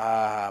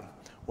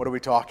 what are we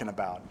talking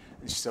about?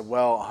 And she said,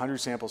 well, 100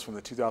 samples from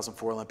the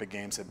 2004 Olympic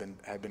Games have been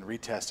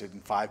retested,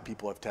 and 5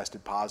 people have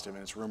tested positive,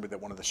 and it's rumored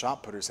that one of the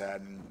shot putters had,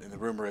 and the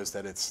rumor is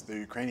that it's the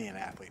Ukrainian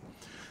athlete.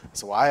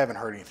 So I haven't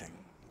heard anything.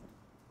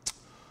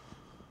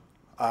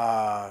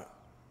 And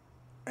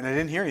I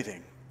didn't hear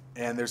anything.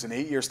 And there's an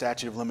 8-year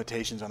statute of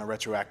limitations on a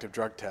retroactive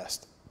drug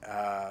test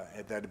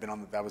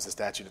that was the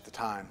statute at the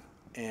time.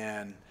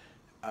 And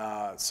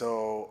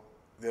so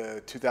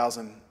the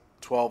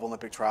 2012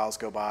 Olympic trials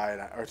go by,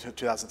 or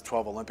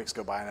 2012 Olympics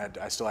go by, and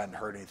I still hadn't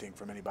heard anything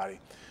from anybody.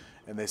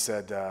 And they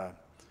said, I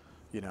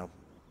don't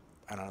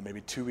know,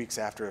 maybe 2 weeks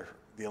after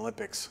the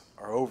Olympics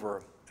are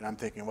over, and I'm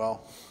thinking,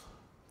 well,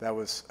 that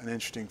was an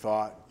interesting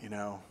thought,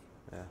 Yeah.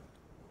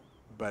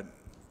 But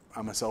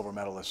I'm a silver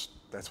medalist.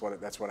 That's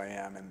what I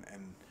am,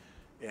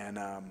 and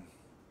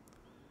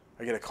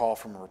I get a call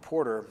from a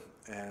reporter,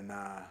 and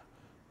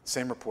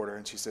same reporter,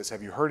 and she says,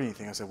 have you heard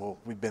anything? I said, well,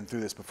 we've been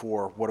through this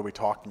before. What are we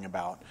talking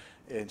about?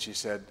 And she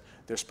said,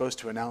 they're supposed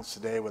to announce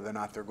today whether or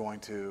not they're going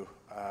to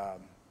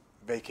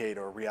vacate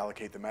or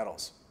reallocate the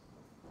medals.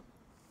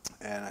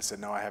 And I said,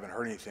 no, I haven't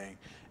heard anything.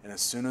 And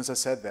as soon as I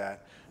said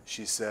that,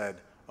 she said,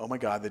 oh my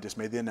God, they just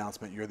made the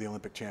announcement, you're the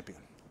Olympic champion.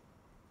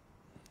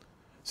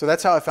 So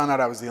that's how I found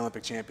out I was the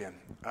Olympic champion.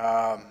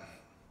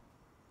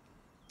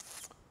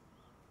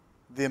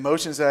 The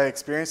emotions that I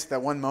experienced at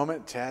that one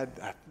moment, Chad,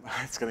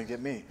 it's going to get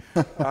me.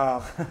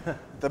 The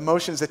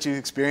emotions that you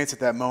experience at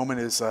that moment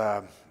is,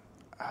 I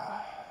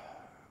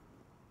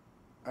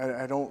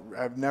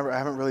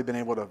haven't really been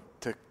able to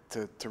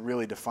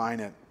really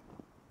define it.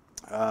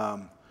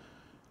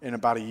 And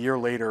about a year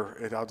later,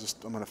 I'm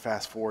going to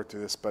fast forward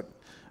through this, but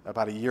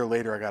about a year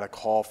later, I got a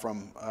call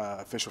from an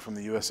official from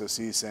the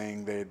USOC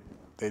saying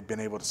they'd been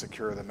able to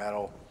secure the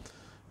medal,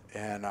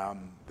 and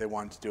they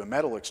wanted to do a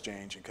medal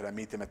exchange, and could I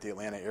meet them at the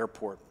Atlanta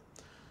airport?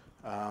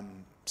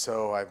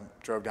 So I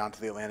drove down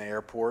to the Atlanta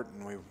airport,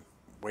 and we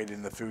waited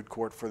in the food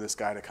court for this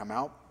guy to come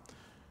out.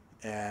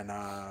 And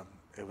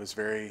it was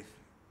very,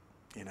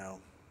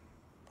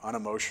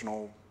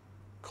 unemotional,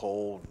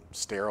 cold,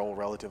 sterile,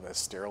 relative, as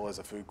sterile as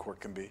a food court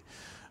can be.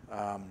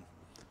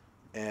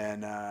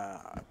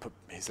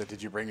 He said,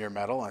 "Did you bring your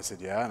medal?" And I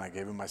said, "Yeah." And I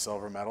gave him my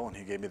silver medal, and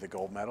he gave me the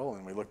gold medal.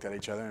 And we looked at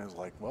each other, and it was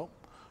like, well,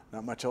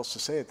 not much else to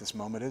say at this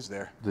moment, is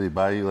there? Did he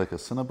buy you like a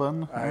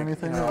Cinnabon or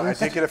anything? I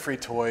did get a free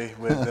toy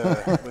with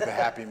a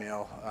Happy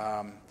Meal.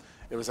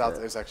 It was out.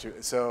 It was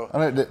actually so. I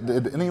mean,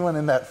 did anyone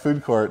in that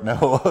food court know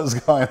what was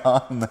going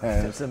on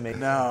there? It's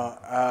amazing.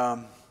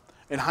 No.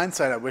 In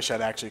hindsight, I wish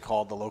I'd actually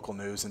called the local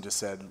news and just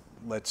said,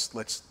 let's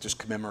just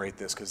commemorate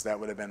this, because that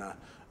would have been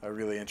a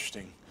really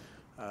interesting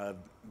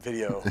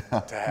video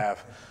to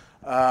have.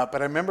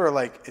 But I remember,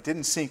 like, it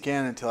didn't sink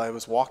in until I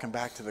was walking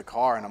back to the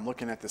car, and I'm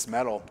looking at this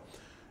medal,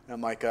 and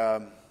I'm like,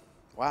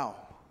 wow,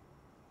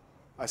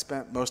 I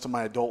spent most of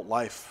my adult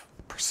life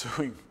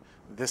pursuing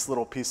this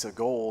little piece of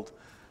gold,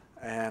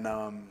 and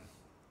I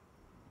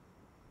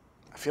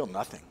feel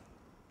nothing.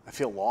 I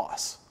feel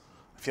loss.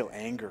 I feel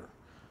anger.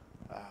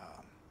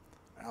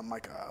 And I'm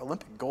like,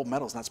 Olympic gold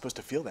medal is not supposed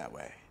to feel that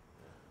way.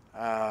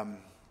 I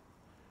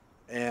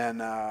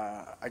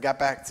got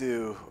back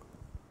to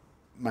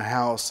my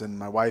house, and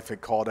my wife had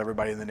called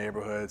everybody in the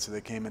neighborhood, so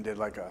they came and did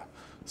like a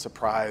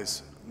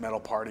surprise medal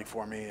party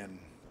for me. And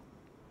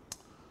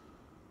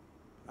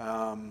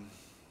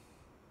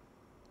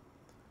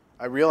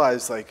I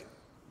realized, like,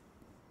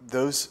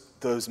 those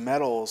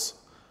medals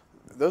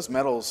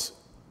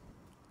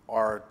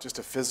are just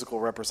a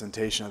physical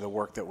representation of the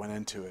work that went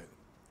into it.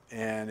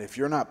 And if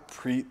you're not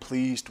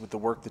pleased with the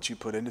work that you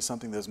put into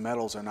something, those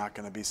medals are not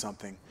going to be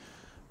something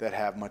that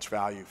have much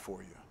value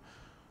for you.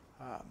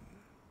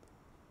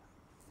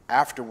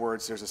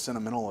 Afterwards, there's a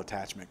sentimental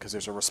attachment, because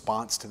there's a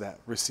response to that,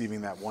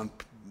 receiving that one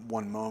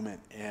moment.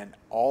 And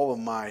all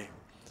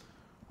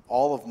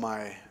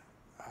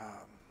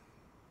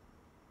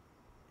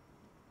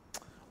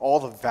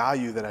the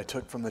value that I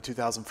took from the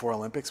 2004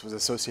 Olympics was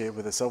associated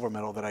with a silver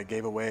medal that I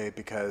gave away,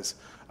 because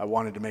I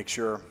wanted to make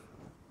sure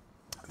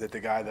that the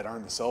guy that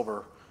earned the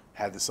silver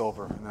had the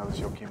silver, and that was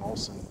Joachim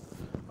Olsen.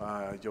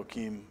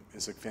 Joachim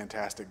is a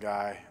fantastic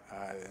guy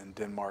in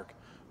Denmark,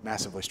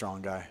 massively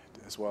strong guy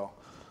as well.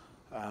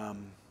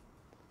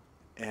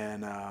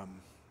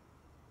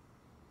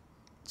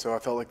 So I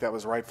felt like that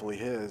was rightfully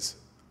his,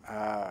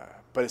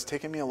 but it's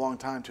taken me a long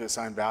time to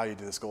assign value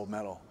to this gold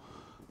medal.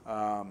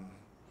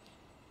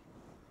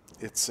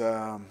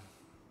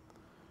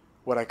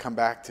 What I come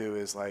back to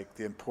is, like,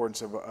 the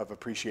importance of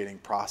appreciating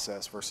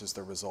process versus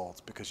the results,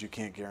 because you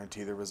can't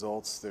guarantee the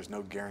results. There's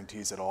no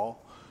guarantees at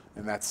all,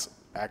 and that's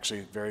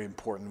actually very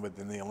important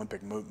within the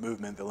Olympic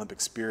movement, the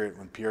Olympic spirit.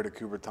 When Pierre de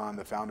Coubertin,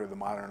 the founder of the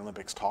modern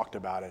Olympics, talked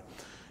about it,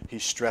 he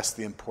stressed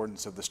the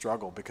importance of the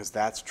struggle, because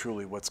that's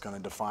truly what's going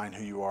to define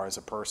who you are as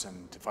a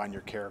person, define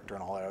your character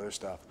and all that other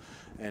stuff.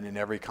 And in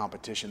every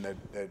competition that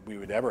we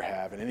would ever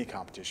have, in any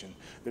competition,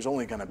 there's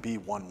only going to be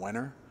one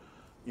winner,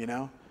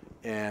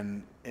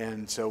 And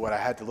so what I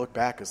had to look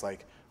back is,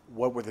 like,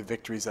 what were the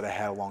victories that I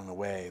had along the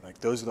way? Like,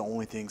 those are the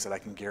only things that I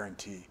can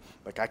guarantee.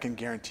 Like, I can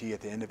guarantee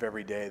at the end of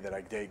every day that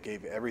I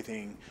gave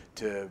everything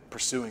to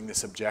pursuing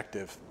this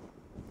objective.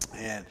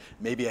 And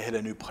maybe I hit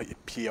a new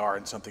PR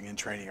in something in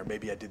training, or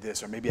maybe I did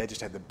this, or maybe I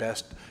just had the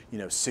best,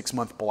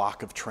 6-month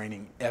block of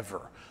training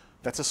ever.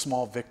 That's a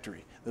small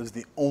victory. Those are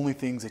the only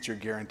things that you're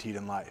guaranteed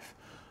in life.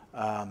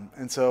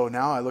 And so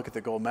now I look at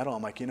the gold medal,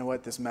 I'm like, you know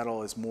what? This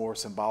medal is more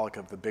symbolic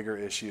of the bigger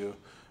issue,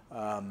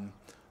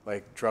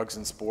 like drugs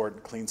in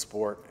sport, clean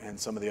sport, and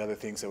some of the other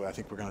things that I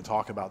think we're going to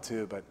talk about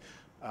too. But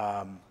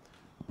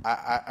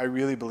I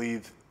really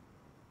believe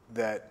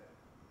that,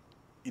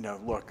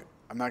 look,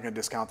 I'm not going to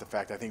discount the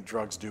fact I think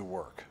drugs do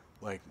work.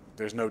 Like,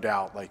 there's no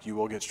doubt, like, you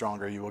will get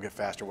stronger, you will get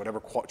faster, whatever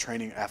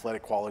training,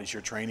 athletic qualities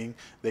you're training,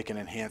 they can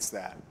enhance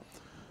that.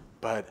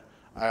 But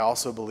I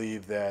also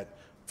believe that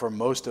for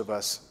most of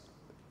us,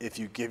 if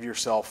you give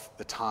yourself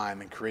the time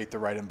and create the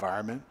right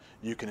environment,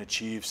 you can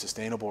achieve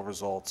sustainable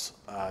results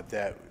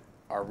that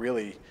are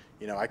really,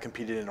 I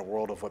competed in a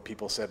world of what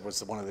people said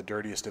was one of the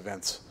dirtiest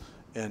events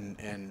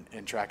in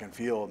track and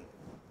field,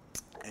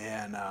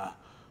 and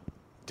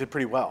did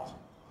pretty well.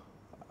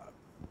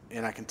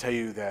 And I can tell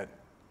you that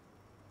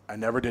I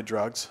never did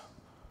drugs,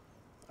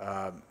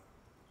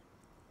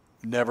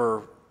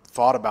 never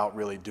thought about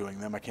really doing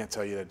them. I can't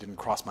tell you that it didn't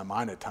cross my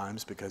mind at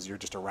times, because you're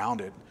just around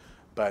it,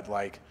 but,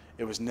 like,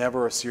 it was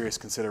never a serious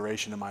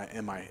consideration in my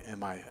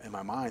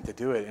mind to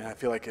do it. And I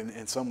feel like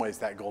in some ways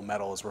that gold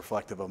medal is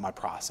reflective of my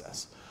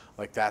process.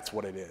 Like, that's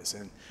what it is.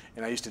 And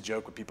I used to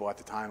joke with people at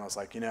the time. I was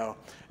like,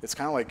 it's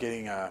kind of like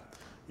getting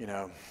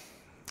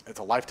it's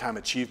a lifetime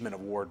achievement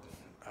award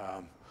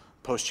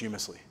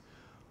posthumously.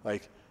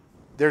 Like,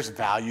 there's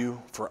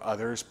value for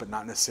others, but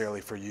not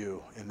necessarily for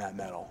you in that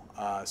medal.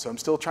 So I'm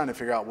still trying to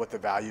figure out what the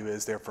value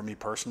is there for me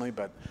personally,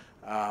 but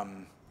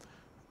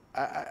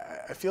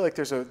I feel like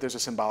there's a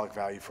symbolic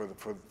value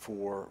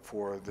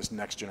for this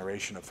next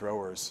generation of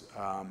throwers,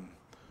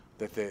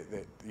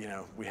 that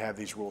we have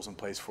these rules in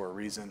place for a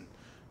reason,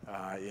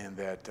 in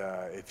that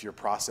if your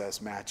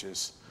process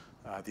matches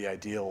the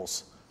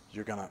ideals,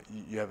 you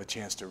have a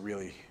chance to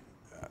really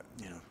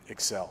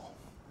excel.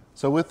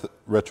 So with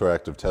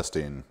retroactive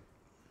testing,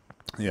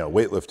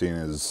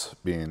 weightlifting is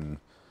being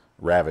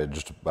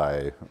ravaged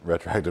by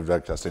retroactive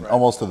drug testing, Right.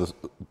 almost to the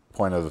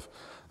point of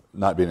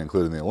not being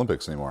included in the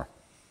Olympics anymore.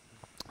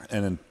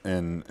 And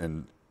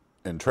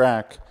in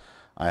track,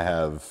 I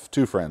have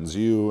two friends,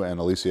 you and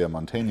Alicia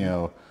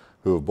Montano,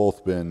 who have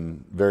both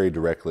been very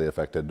directly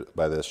affected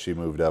by this. She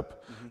moved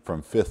up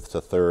from 5th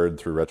to 3rd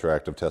through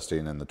retroactive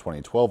testing in the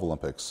 2012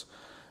 Olympics.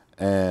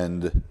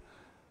 And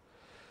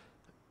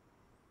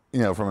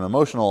from an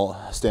emotional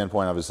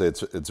standpoint, obviously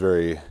it's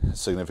very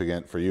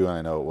significant for you, and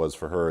I know it was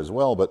for her as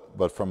well.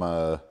 But from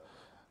all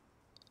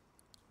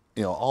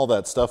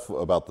that stuff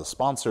about the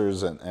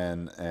sponsors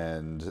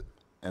and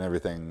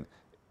everything,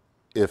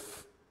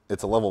 if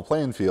it's a level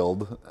playing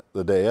field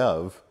the day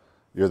of,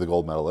 you're the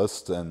gold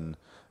medalist, and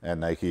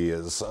Nike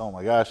is, oh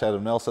my gosh,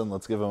 Adam Nelson,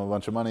 let's give him a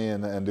bunch of money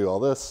and do all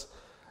this,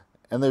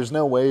 and there's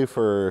no way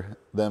for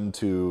them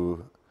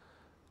to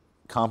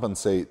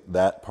compensate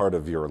that part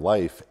of your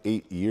life,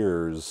 8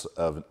 years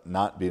of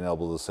not being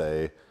able to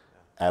say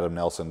Adam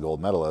Nelson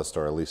gold medalist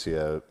or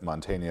Alicia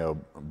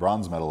Montano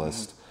bronze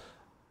medalist,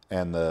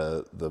 and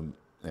the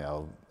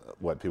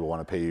what people want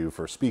to pay you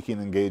for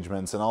speaking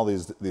engagements and all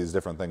these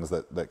different things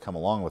that come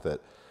along with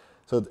it.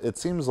 So it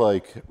seems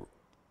like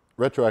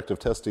retroactive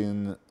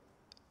testing,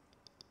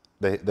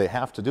 they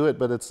have to do it,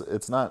 but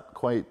it's not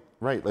quite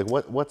right. Like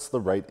what's the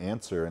right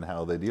answer and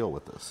how they deal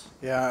with this?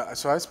 Yeah,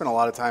 so I spent a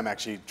lot of time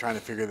actually trying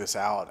to figure this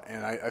out,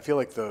 and I feel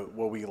like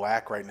what we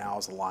lack right now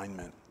is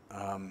alignment,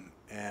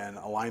 and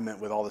alignment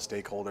with all the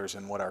stakeholders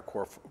and what our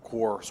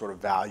core sort of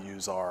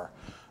values are.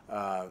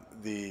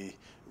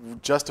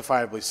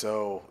 Justifiably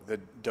so, the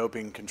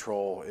doping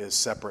control is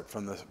separate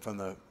from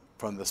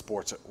the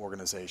sports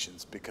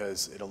organizations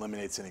because it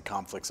eliminates any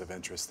conflicts of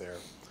interest there.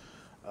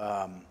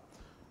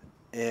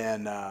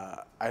 And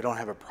I don't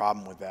have a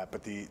problem with that.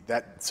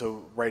 But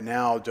so right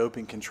now,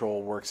 doping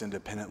control works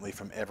independently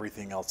from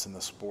everything else in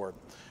the sport,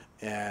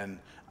 and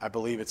I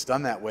believe it's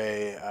done that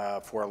way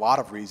for a lot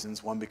of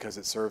reasons. One, because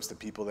it serves the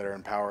people that are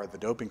in power at the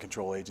doping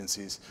control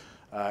agencies,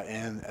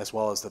 and as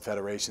well as the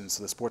federations,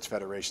 the sports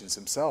federations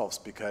themselves,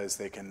 because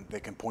they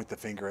can point the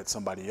finger at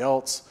somebody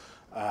else,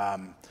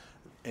 and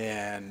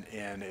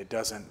it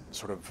doesn't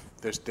sort of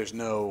there's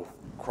no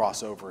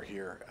crossover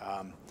here.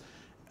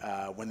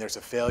 When there's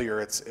a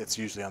failure, it's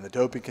usually on the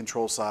doping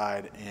control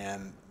side,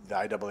 and the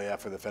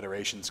IAAF or the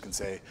federations can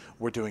say,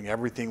 we're doing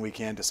everything we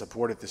can to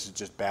support it. This is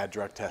just bad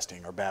drug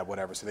testing or bad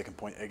whatever. So they can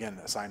point, again,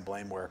 assign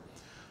blame where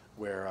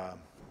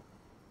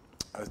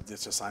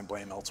it's assign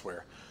blame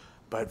elsewhere.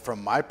 But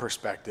from my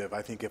perspective,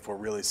 I think if we're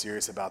really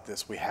serious about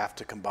this, we have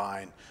to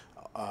combine,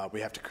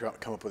 we have to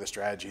come up with a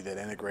strategy that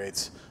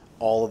integrates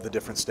all of the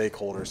different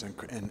stakeholders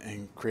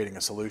in creating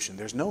a solution.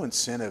 There's no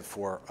incentive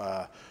for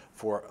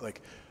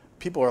like,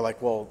 people are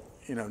like, well,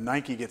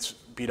 Nike gets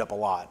beat up a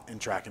lot in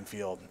track and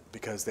field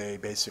because they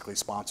basically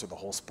sponsor the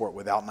whole sport.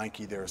 Without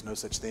Nike, there is no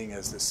such thing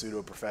as this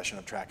pseudo profession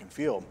of track and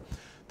field.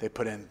 They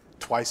put in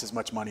twice as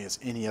much money as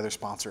any other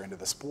sponsor into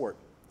the sport,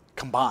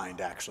 combined,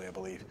 actually, I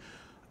believe.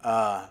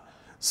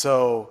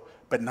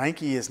 But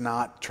Nike is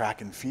not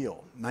track and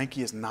field.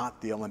 Nike is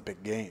not the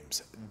Olympic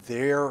Games.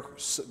 They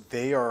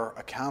are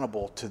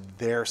accountable to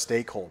their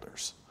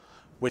stakeholders,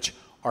 which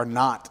are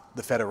not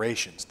the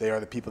federations. They are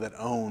the people that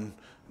own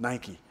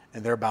Nike,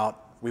 and they're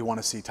about, we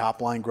want to see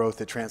top line growth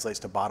that translates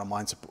to bottom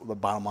line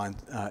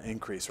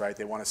increase, right?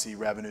 They want to see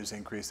revenues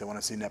increase. They want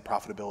to see net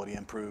profitability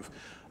improve.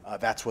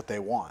 That's what they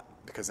want,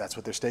 because that's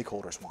what their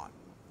stakeholders want.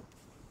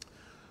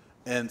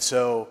 And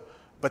so,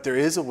 but there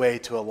is a way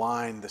to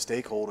align the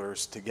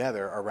stakeholders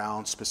together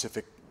around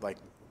specific, like,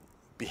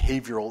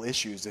 behavioral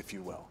issues, if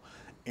you will.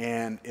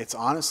 And it's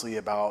honestly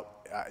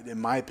about, in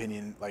my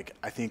opinion, like,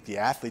 I think the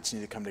athletes need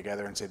to come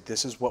together and say,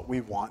 this is what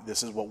we want,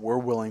 this is what we're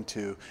willing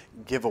to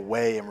give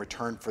away in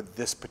return for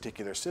this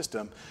particular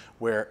system,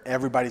 where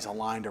everybody's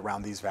aligned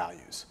around these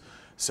values.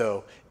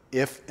 So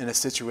if in a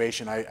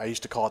situation, I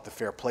used to call it the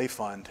Fair Play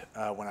Fund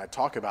when I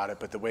talk about it,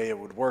 but the way it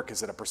would work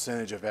is that a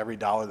percentage of every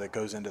dollar that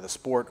goes into the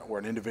sport, or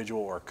an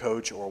individual or a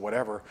coach or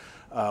whatever,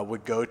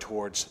 would go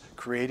towards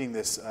creating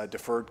this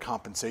deferred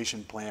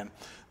compensation plan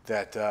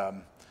that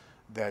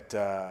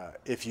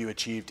if you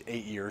achieved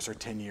 8 years or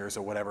 10 years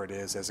or whatever it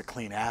is as a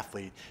clean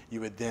athlete, you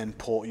would then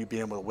you'd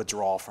be able to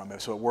withdraw from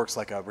it. So it works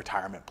like a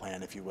retirement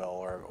plan, if you will,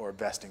 or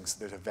vesting.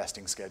 There's a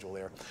vesting schedule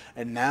there.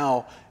 And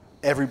now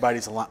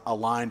everybody's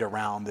aligned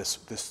around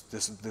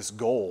this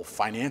goal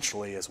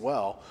financially as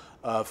well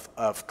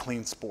of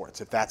clean sports,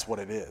 if that's what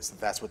it is,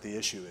 if that's what the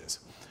issue is.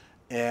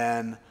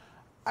 And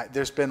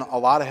there's been a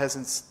lot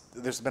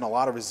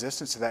of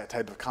resistance to that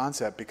type of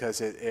concept, because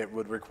it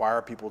would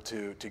require people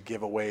to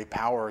give away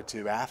power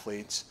to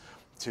athletes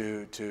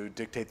to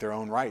dictate their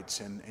own rights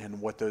and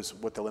what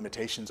the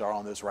limitations are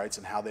on those rights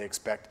and how they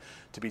expect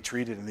to be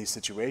treated in these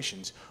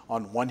situations.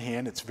 On one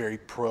hand, it's very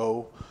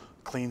pro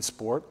clean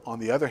sport. On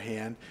the other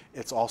hand,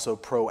 it's also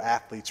pro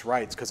athletes'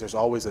 rights, because there's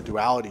always a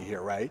duality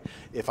here, right?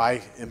 If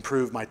I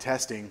improve my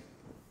testing,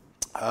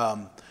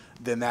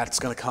 then that's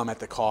going to come at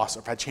the cost.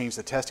 If I change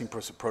the testing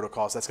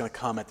protocols, that's going to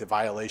come at the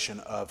violation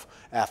of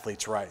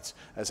athletes' rights.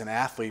 As an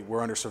athlete,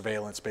 we're under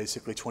surveillance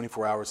basically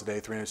 24 hours a day,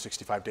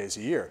 365 days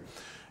a year.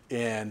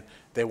 And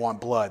they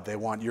want blood, they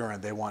want urine,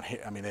 they want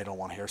hair. I mean, they don't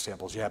want hair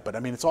samples yet, but I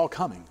mean, it's all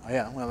coming.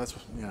 Yeah, well, that's,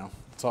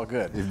 it's all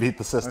good. You beat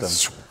the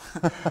system.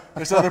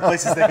 There's other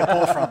places they can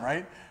pull from,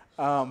 right?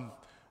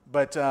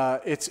 But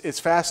it's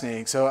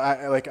fascinating. So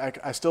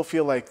I still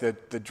feel like the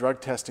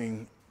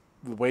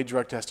way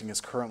drug testing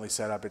is currently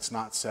set up, it's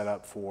not set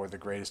up for the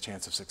greatest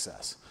chance of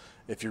success.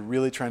 If you're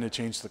really trying to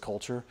change the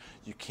culture,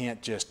 you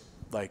can't just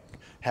like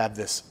have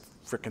this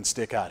freaking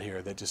stick out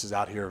here that just is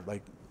out here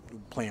like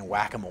playing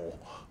whack-a-mole,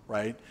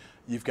 right?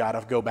 You've got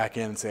to go back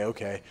in and say,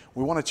 okay,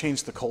 we want to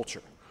change the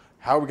culture.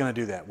 How are we going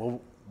to do that?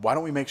 Well, why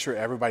don't we make sure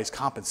everybody's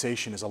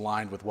compensation is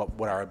aligned with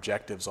what our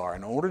objectives are?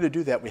 In order to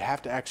do that, we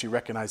have to actually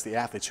recognize the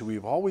athletes, who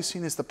we've always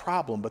seen as the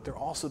problem, but they're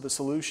also the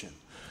solution.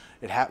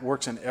 It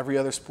works in every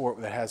other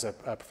sport that has a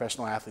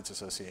professional athletes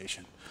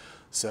association.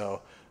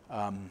 So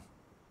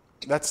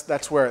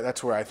that's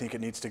where I think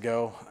it needs to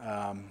go.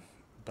 I've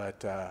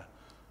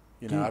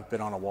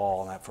been on a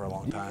wall on that for a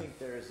long time.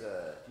 Do you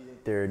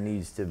think there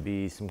needs to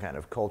be some kind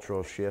of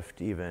cultural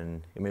shift?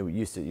 Even, I mean, we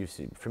used to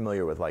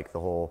familiar with like the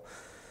whole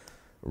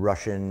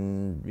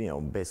Russian,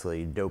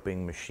 basically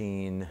doping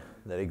machine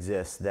that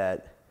exists.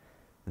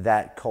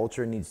 That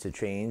culture needs to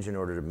change in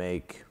order to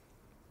make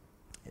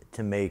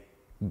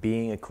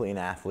being a clean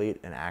athlete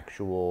an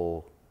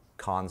actual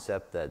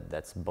concept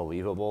that's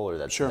believable, or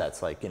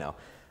that's like,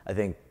 I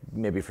think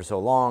maybe for so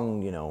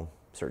long,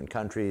 certain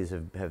countries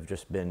have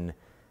just been,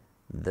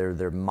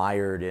 they're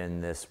mired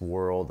in this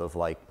world of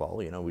like, well,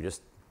 we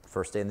just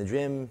first day in the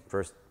gym,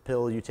 first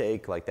pill you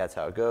take, like that's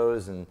how it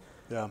goes. And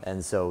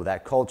so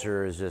that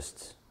culture is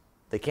just,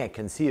 they can't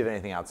conceive of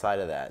anything outside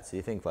of that. So do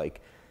you think,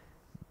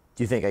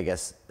 I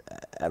guess,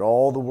 at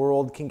all the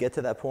world can get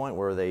to that point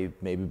where they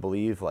maybe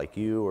believe, like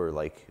you or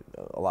like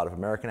a lot of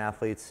American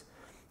athletes,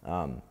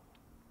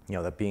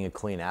 that being a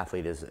clean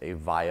athlete is a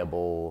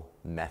viable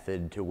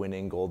method to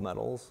winning gold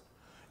medals?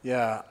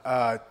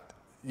 Yeah,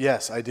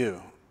 yes, I do.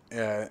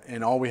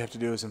 And all we have to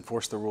do is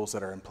enforce the rules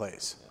that are in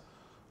place.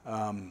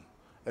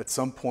 At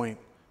some point,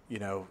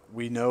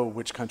 we know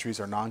which countries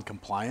are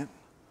non-compliant.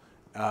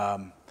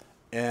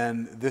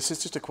 And this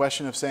is just a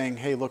question of saying,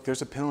 hey, look,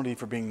 there's a penalty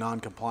for being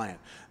non-compliant.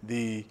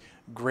 The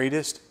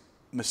greatest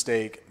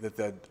mistake that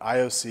the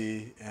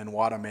IOC and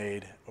WADA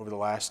made over the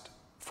last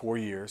 4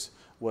 years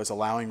was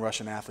allowing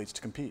Russian athletes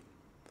to compete.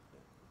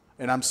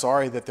 And I'm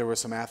sorry that there were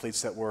some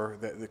athletes that were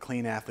the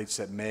clean athletes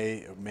that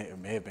may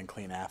have been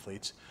clean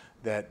athletes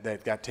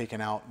that got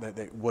taken out,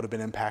 that would have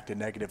been impacted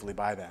negatively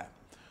by that.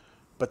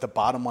 But the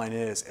bottom line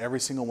is, every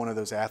single one of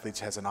those athletes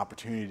has an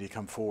opportunity to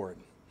come forward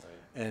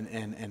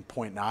and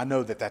point. Now, I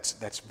know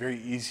that's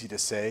very easy to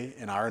say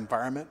in our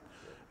environment,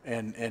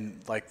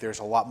 and like there's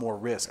a lot more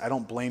risk. I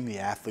don't blame the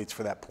athletes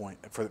for that point,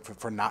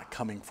 for not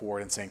coming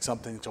forward and saying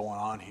something's going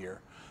on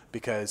here,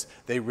 because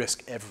they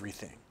risk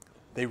everything.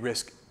 They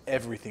risk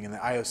everything, and the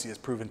IOC has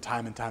proven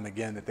time and time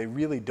again that they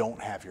really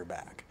don't have your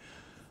back.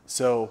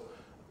 So,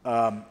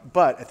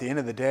 but at the end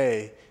of the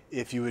day,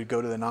 if you would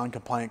go to the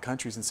non-compliant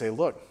countries and say,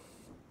 look,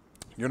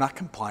 you're not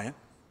compliant,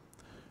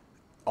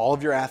 all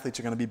of your athletes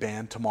are going to be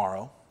banned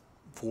tomorrow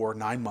for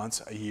 9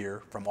 months, a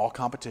year, from all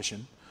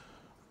competition,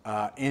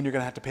 and you're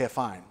going to have to pay a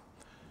fine.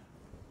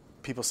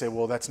 People say,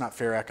 well, that's not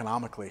fair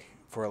economically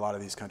for a lot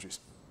of these countries.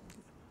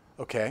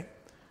 Okay,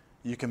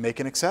 you can make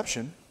an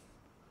exception,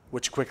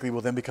 which quickly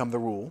will then become the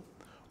rule,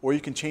 or you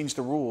can change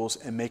the rules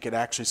and make it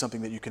actually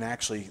something that you can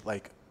actually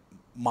like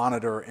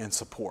monitor and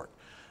support.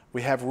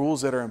 We have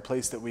rules that are in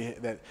place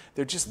that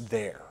they're just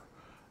there.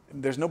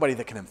 There's nobody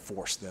that can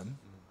enforce them.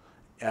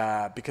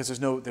 Because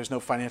there's no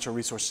financial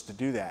resources to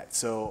do that.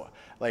 So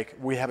like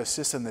we have a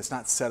system that's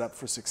not set up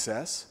for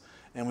success,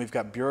 and we've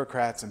got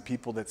bureaucrats and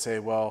people that say,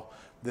 well,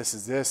 this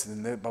is this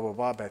and blah, blah,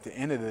 blah. But at the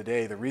end of the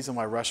day, the reason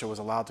why Russia was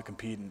allowed to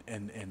compete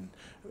and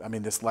I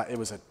mean, it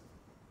was a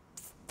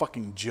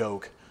fucking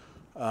joke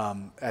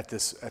at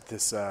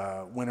this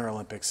Winter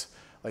Olympics.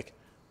 Like,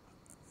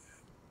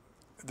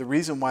 the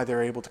reason why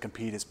they're able to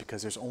compete is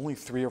because there's only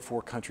 3 or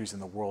 4 countries in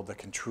the world that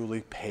can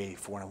truly pay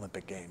for an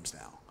Olympic Games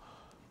now.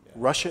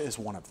 Russia is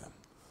one of them.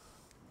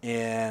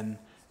 And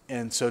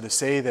so to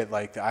say that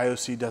like the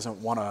IOC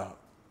doesn't want to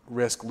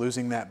risk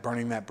burning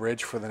that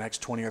bridge for the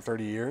next 20 or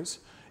 30 years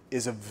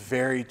is a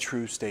very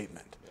true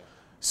statement. Yeah.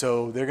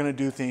 So they're going to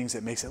do things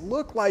that makes it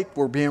look like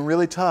we're being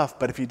really tough,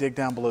 but if you dig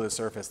down below the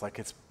surface, like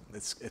it's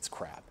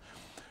crap.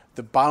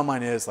 The bottom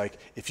line is, like,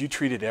 if you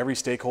treated every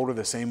stakeholder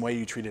the same way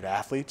you treated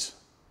athletes,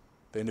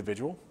 the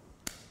individual,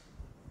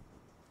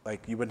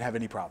 like, you wouldn't have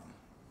any problem.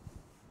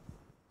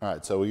 All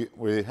right, so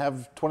we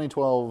have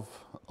 2012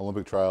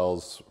 Olympic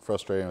trials,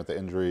 frustrating with the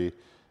injury.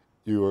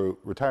 You were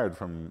retired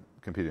from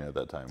competing at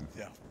that time.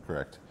 Yeah.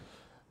 Correct.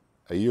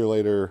 A year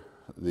later,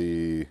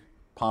 the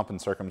pomp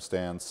and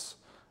circumstance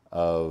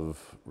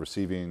of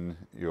receiving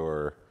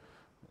your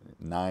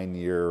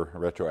 9-year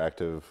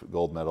retroactive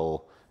gold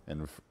medal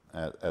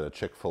at a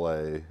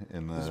Chick-fil-A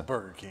in the... It was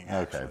Burger King, Okay,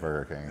 actually.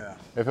 Burger King. Yeah.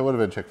 If it would have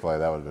been Chick-fil-A,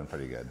 that would have been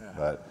pretty good. Yeah.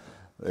 But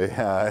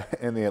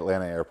in the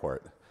Atlanta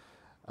airport.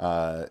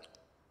 I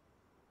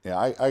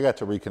got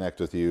to reconnect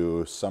with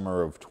you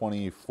summer of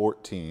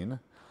 2014,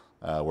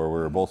 where we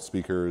were both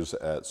speakers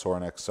at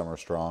Sorinex Summer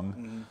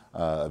Strong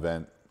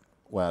event.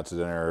 Went out to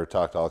dinner,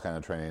 talked all kind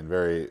of training.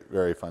 Very,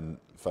 very fun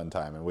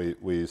time. And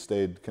we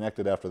stayed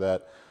connected after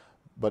that,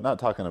 but not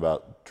talking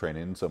about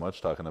training so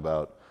much, talking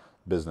about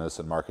business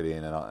and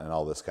marketing and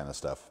all this kind of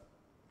stuff.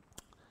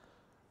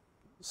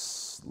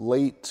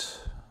 Late,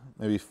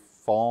 maybe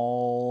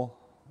fall,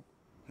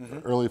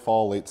 early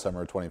fall, late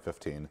summer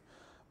 2015,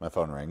 my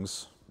phone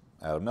rings.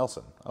 Adam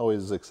Nelson.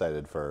 Always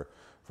excited for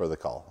the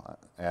call.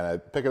 And I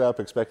pick it up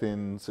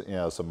expecting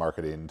some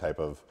marketing type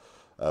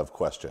of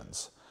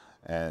questions.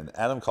 And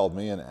Adam called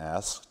me and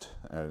asked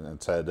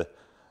and said,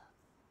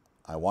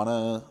 I want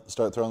to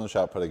start throwing the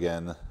shot put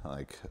again.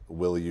 Like,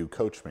 will you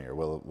coach me, or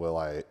will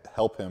I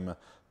help him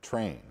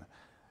train?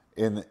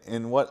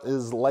 In what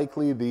is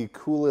likely the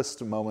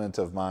coolest moment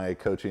of my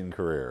coaching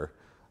career,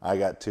 I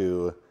got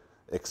to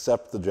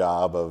accept the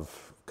job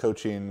of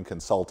coaching,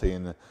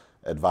 consulting,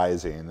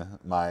 advising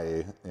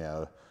my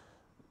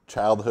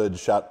childhood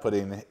shot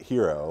putting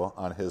hero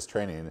on his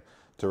training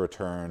to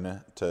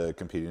return to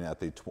competing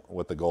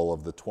with the goal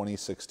of the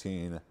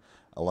 2016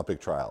 Olympic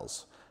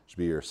trials. It should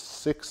be your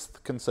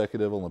 6th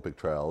consecutive Olympic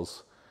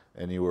trials,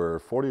 and you were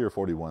 40 or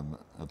 41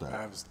 at that.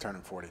 I was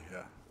turning 40,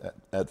 yeah.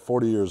 At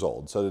 40 years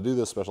old. So to do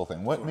this special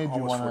thing, what made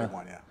you want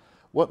 41, yeah.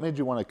 What made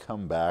you want to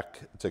come back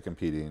to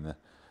competing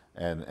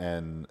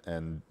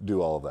and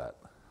do all of that?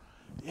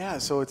 Yeah,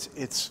 so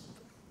it's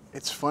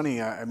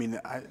funny.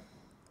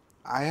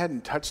 I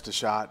hadn't touched a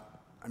shot.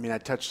 I mean, I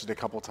touched it a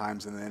couple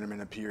times in the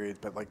intermittent period,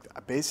 but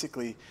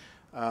basically,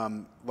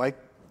 like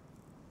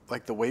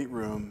the weight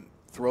room,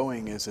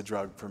 throwing is a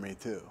drug for me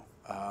too.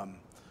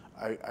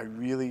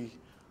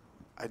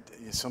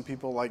 Some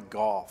people like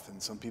golf,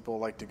 and some people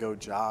like to go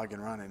jog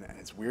and run. And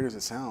as weird as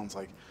it sounds,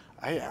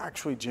 I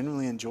actually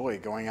genuinely enjoy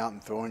going out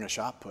and throwing a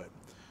shot put.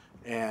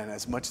 And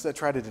as much as I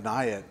try to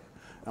deny it,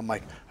 I'm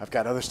like, I've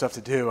got other stuff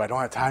to do. I don't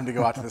have time to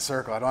go out to the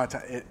circle. I don't have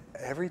time.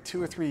 Every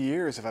 2 or 3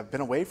 years, if I've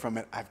been away from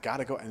it, I've got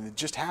to go. And it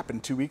just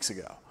happened 2 weeks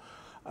ago.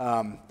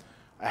 I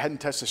hadn't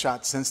touched a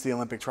shot since the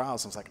Olympic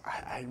trials. I was like,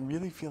 I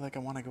really feel like I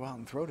want to go out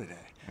and throw today.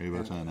 Are you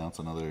about to announce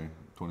another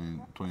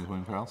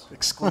 2020 trials?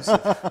 Exclusive,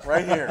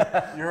 right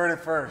here. You heard it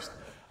first.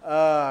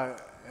 I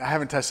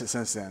haven't touched it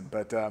since then,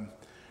 but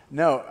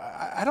no,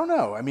 I don't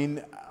know. I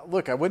mean,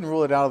 look, I wouldn't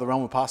rule it out of the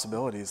realm of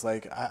possibilities.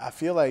 I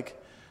feel like.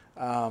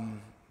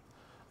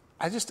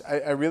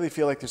 I really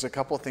feel like there's a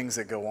couple of things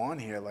that go on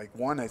here. Like,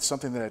 one, it's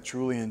something that I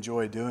truly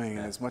enjoy doing,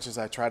 and as much as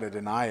I try to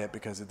deny it,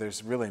 because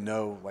there's really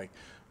no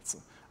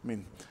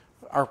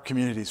our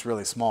community is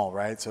really small,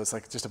 right? So it's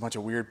like just a bunch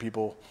of weird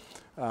people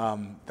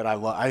that I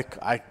love.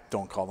 I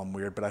don't call them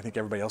weird, but I think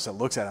everybody else that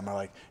looks at them are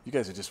like, you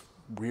guys are just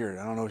weird.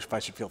 I don't know if I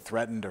should feel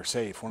threatened or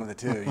safe. One of the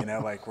two,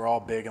 like we're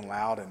all big and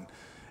loud,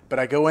 but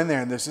I go in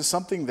there and there's just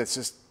something that's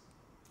just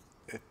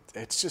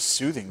it's just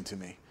soothing to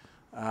me.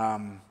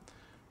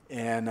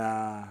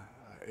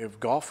 If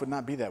golf would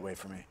not be that way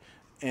for me.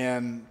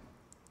 And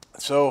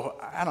so,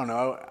 I don't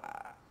know,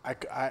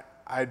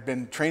 I'd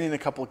been training a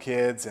couple of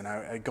kids, and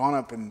I'd gone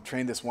up and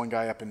trained this one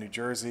guy up in New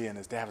Jersey, and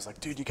his dad was like,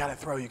 dude, you gotta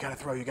throw.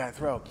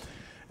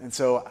 And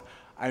so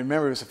I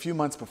remember it was a few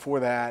months before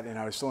that, and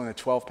I was still in a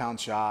 12-pound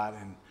shot,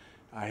 and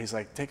he's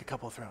like, take a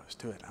couple of throws,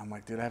 do it. I'm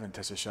like, dude, I haven't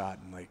touched a shot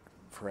in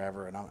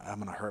forever, and I'm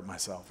gonna hurt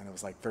myself. And it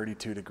was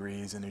 32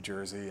 degrees in New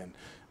Jersey, and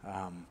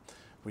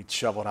we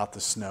shoveled out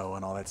the snow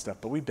and all that stuff.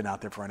 But we'd been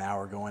out there for an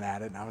hour going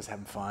at it, and I was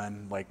having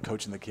fun,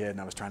 coaching the kid, and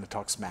I was trying to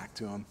talk smack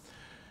to him.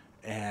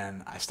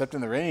 And I stepped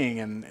in the ring,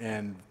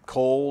 and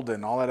cold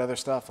and all that other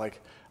stuff. I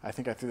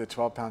think I threw the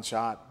 12-pound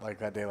shot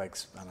that day,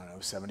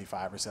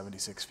 75 or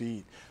 76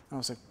 feet. And I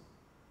was like,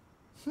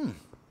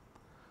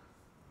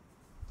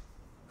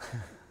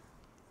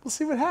 we'll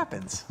see what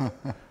happens.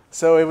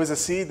 So it was a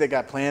seed that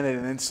got planted,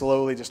 and then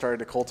slowly just started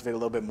to cultivate a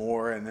little bit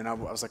more. And then I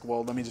was like,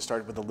 well, let me just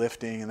start with the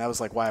lifting. And that was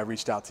why I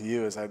reached out to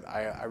you, is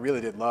I really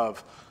did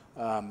love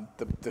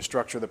the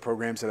structure of the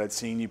programs that I'd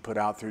seen you put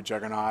out through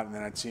Juggernaut, and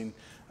then I'd seen,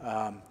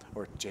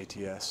 or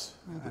JTS.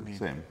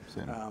 Same.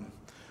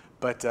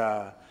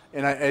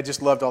 And I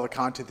just loved all the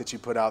content that you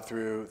put out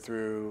through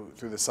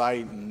the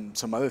site and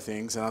some other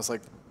things. And I was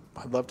like,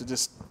 I'd love to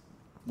just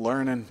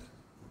learn and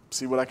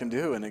see what I can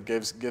do. And it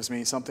gives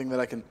me something that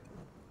I can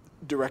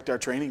direct our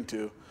training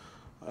to.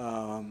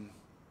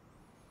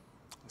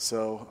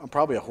 So I'm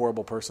probably a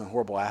horrible person,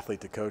 horrible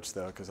athlete to coach,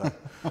 though, because I'm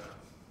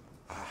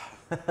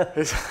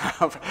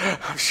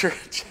sure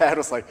Chad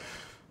was like,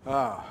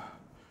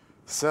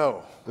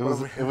 so. It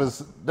was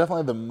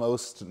definitely the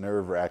most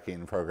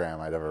nerve-wracking program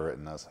I'd ever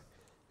written. I was like,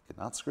 you could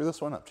not screw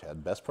this one up,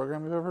 Chad. Best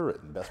program you've ever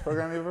written.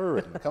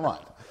 Come on.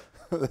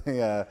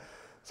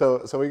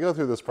 So we go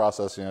through this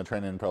process,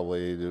 training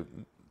probably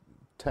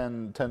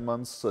 10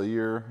 months, a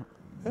year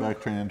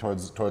back training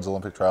towards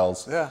Olympic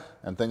trials. Yeah.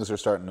 And things are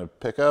starting to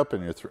pick up,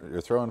 and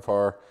you're throwing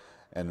far.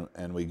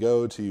 And we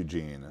go to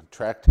Eugene,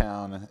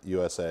 Tracktown,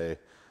 USA,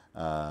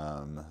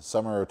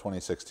 summer of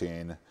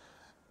 2016.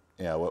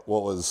 Yeah, what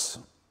was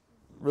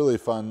really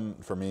fun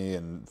for me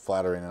and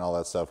flattering and all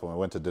that stuff when we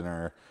went to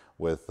dinner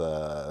with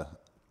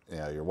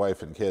your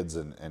wife and kids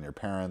and your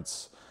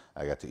parents.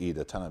 I got to eat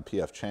a ton of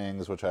P.F.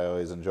 Chang's, which I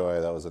always enjoy.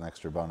 That was an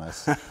extra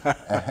bonus.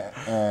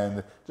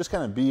 And just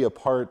kind of be a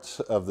part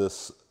of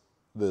this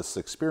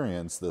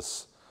experience,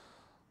 this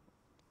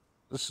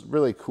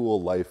really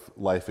cool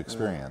life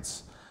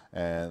experience.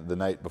 And the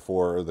night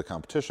before the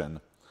competition.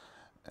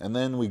 And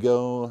then we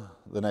go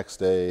the next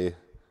day,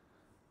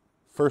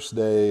 first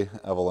day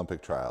of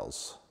Olympic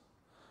trials.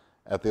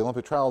 At the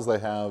Olympic trials, they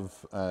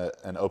have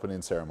an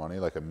opening ceremony,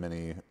 like a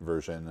mini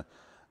version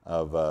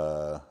of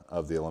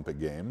the Olympic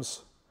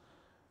Games.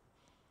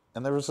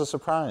 And there was a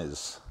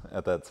surprise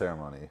at that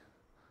ceremony.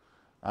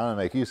 I'm gonna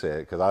make you say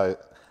it because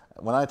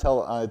when I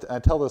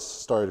tell this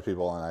story to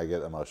people and I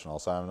get emotional,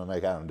 so I'm gonna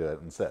make Adam do it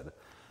instead.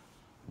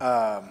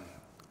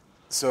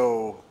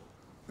 So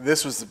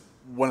this was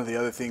one of the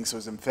other things. It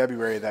was in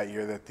February that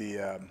year that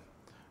the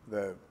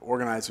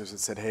organizers had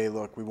said, "Hey,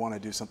 look, we want to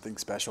do something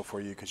special for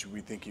you because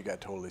we think you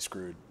got totally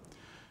screwed."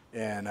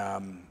 And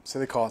so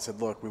they called and said,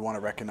 "Look, we want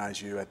to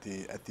recognize you at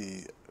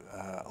the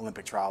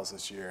Olympic trials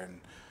this year."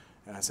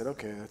 And I said,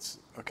 "Okay, that's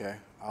okay.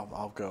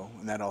 I'll go."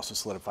 And that also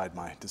solidified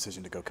my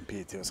decision to go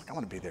compete too. I was like, "I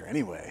want to be there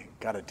anyway.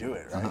 Got to do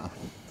it, right?"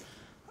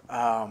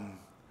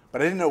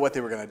 But I didn't know what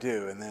they were going to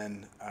do. And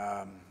then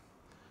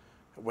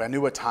I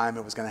knew what time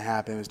it was going to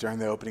happen. It was during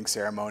the opening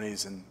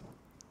ceremonies,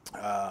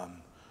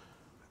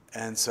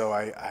 and so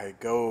I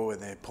go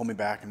and they pull me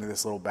back into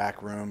this little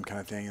back room kind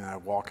of thing, and I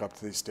walk up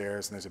to these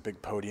stairs, and there's a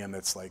big podium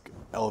that's like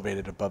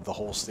elevated above the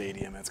whole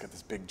stadium, and it's got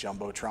this big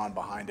jumbotron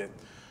behind it,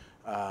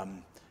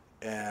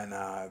 and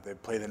they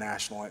play the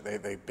national.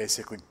 They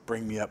basically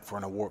bring me up for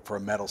an award, for a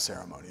medal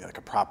ceremony, like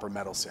a proper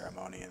medal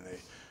ceremony, and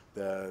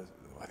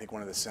I think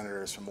one of the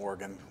senators from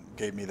Oregon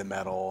gave me the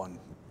medal, and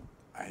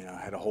I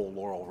had a whole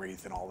laurel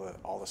wreath and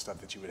all the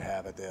stuff that you would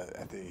have at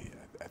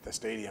the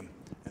stadium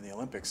in the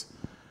Olympics.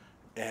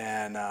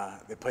 And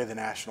they play the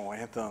national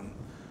anthem,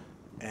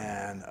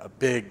 and a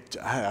big,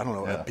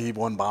 a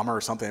B-1 bomber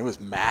or something, it was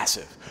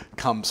massive,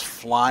 comes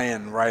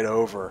flying right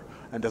over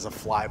and does a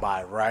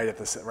flyby right at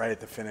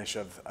the finish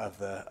of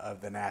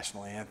the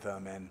national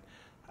anthem. And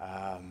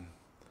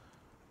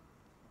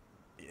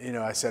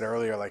I said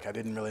earlier, like, I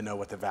didn't really know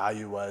what the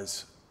value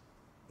was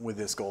with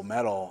this gold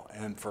medal,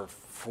 and for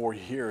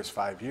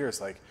 5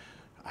 years, like,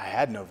 I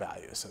had no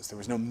value. So there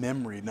was no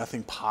memory,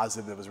 nothing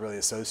positive that was really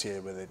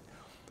associated with it.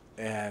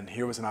 And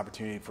here was an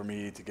opportunity for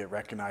me to get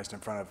recognized in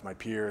front of my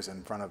peers,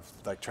 in front of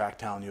like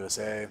Tracktown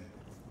USA,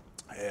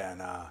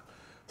 and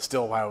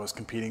still while I was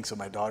competing, so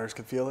my daughters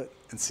could feel it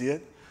and see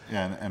it.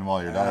 Yeah, and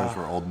while your daughters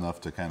were old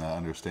enough to kind of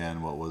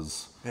understand what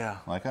was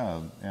like,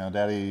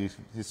 Daddy,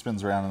 he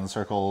spins around in the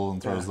circle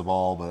and throws the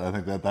ball, but I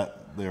think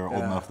that they were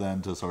old enough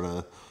then to sort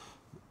of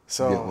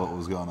get what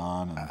was going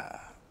on. And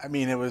I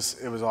mean, it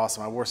was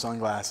awesome. I wore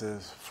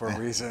sunglasses for a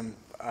reason,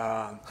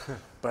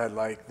 but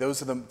like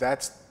those are the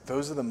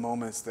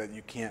moments that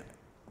you can't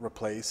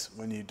replace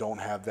when you don't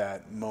have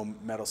that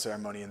medal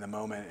ceremony in the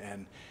moment.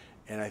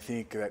 And I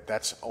think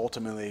that's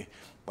ultimately,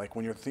 like,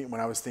 when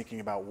I was thinking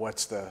about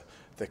what's the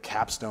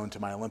capstone to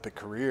my Olympic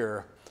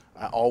career,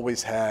 I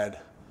always had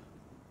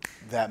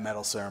that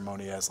medal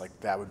ceremony as like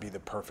that would be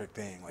the perfect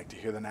thing, like to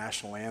hear the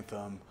national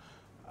anthem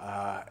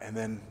and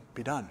then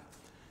be done.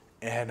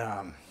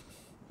 And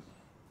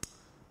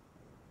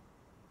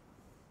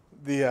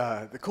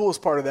the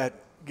coolest part of that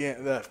game,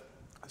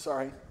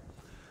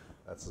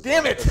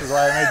 damn it! This is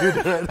why I made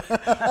you do it.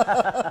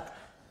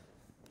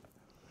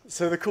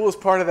 So the coolest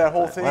part of that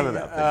whole thing,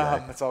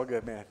 it's all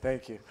good, man.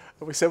 Thank you.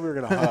 We said we were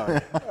going to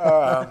hug.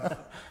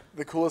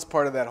 The coolest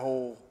part of that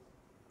whole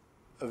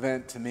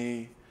event to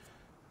me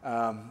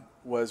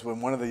was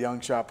when one of the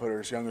younger shot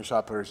putters,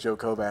 Joe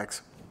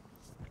Kovacs,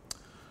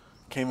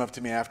 came up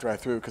to me after I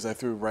threw, because I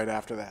threw right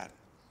after that.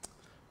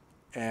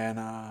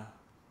 And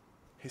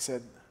he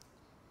said,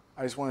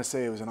 "I just want to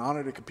say it was an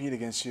honor to compete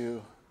against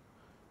you,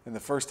 and the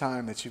first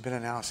time that you've been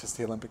announced as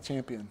the Olympic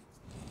champion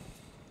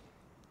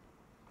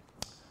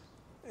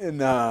in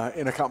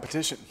a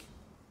competition."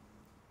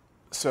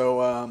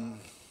 So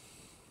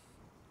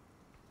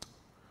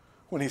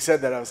when he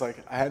said that, I was like,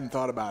 I hadn't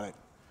thought about it.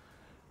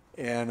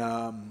 And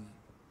I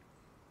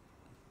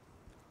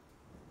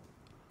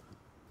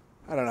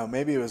don't know,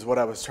 maybe it was what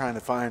I was trying to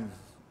find.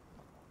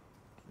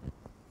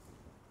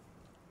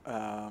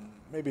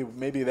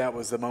 Maybe that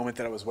was the moment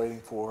that I was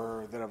waiting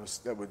for,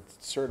 that would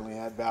certainly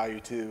add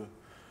value to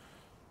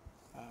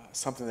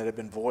something that had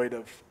been void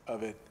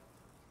of it.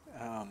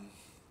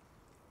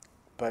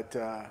 But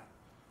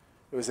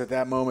it was at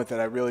that moment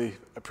that I really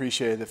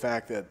appreciated the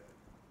fact that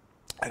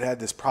I'd had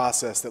this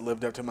process that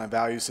lived up to my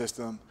value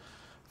system,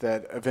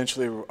 that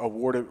eventually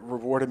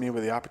rewarded me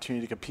with the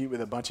opportunity to compete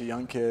with a bunch of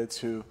young kids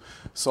who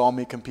saw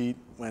me compete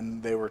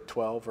when they were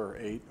 12 or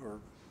 8 or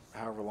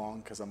however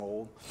long because I'm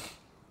old.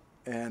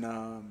 And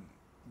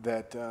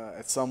that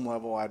at some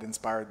level I'd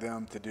inspired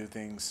them to do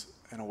things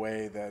in a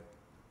way that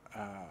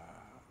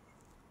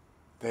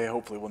they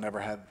hopefully will never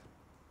have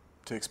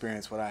to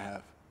experience what I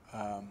have.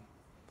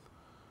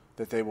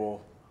 That they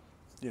will,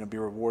 be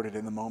rewarded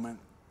in the moment.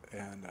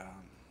 And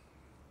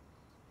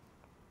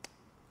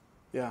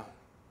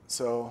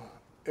so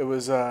it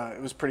was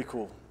pretty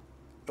cool.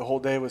 The whole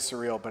day was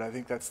surreal, but I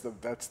think that's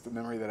the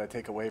memory that I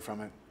take away from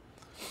it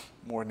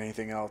more than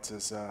anything else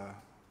is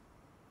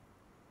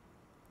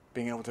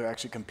being able to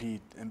actually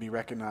compete and be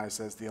recognized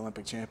as the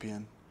Olympic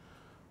champion,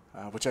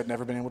 which I'd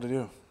never been able to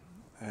do.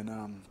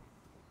 And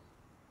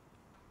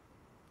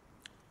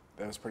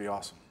that was pretty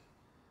awesome.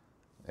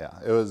 Yeah,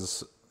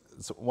 it's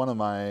one of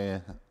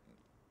my,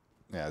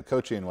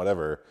 coaching,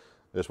 whatever,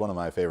 just one of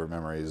my favorite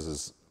memories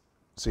is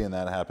seeing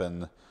that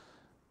happen.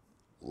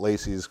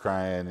 Lacey's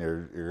crying,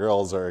 your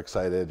girls are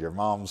excited, your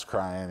mom's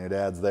crying, your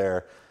dad's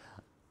there.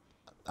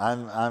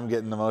 I'm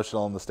getting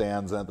emotional in the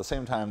stands, and at the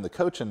same time, the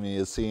coach in me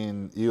is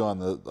seeing you on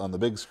the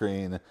big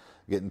screen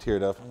getting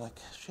teared up. I'm like,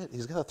 shit,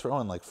 he's got to throw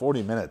in like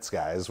 40 minutes,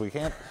 guys. We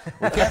can't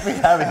be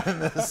having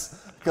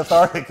this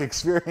cathartic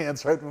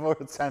experience right before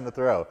it's time to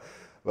throw.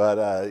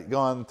 But go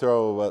on,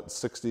 throw about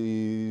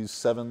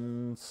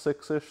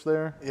 67.6-ish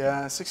there.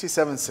 Yeah,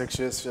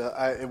 67.6-ish.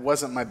 It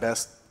wasn't my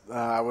best.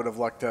 I would have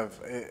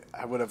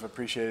I would have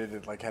appreciated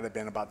it had it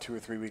been about 2 or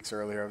 3 weeks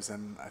earlier. I was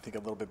in, I think, a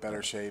little bit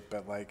better shape.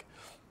 But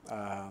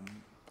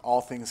all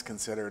things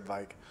considered,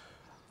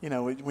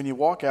 when you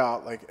walk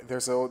out,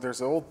 there's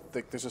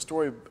a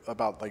story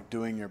about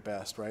doing your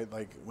best, right?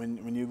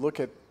 When you look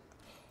at,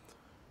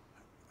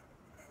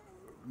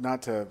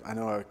 I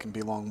know I can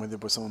be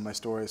long-winded with some of my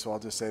stories, so I'll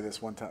just say this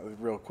one time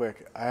real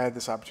quick. I had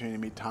this opportunity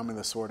to meet Tommy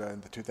Lasorda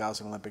in the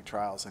 2000 Olympic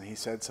trials, and he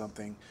said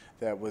something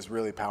that was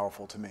really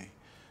powerful to me.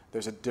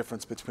 There's a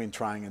difference between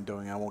trying and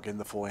doing. I won't get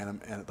into the full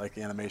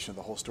animation of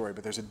the whole story,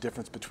 but there's a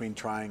difference between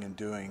trying and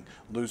doing.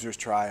 Losers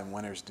try and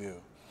winners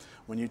do.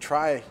 When you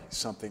try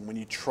something, when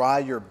you try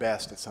your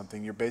best at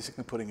something, you're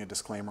basically putting a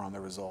disclaimer on the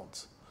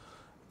results.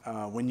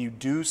 When you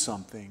do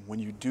something,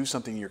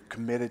 you're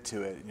committed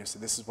to it, and you say,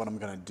 this is what I'm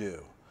going to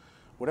do.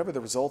 Whatever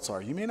the results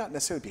are, you may not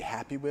necessarily be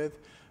happy with,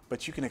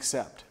 but you can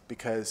accept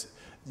because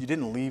you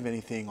didn't leave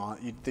anything on.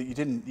 You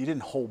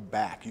didn't hold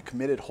back. You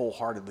committed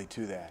wholeheartedly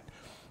to that.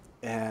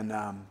 And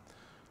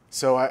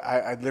so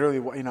I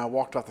literally, I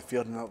walked off the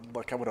field and I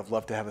would have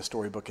loved to have a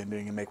storybook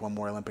ending and make one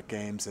more Olympic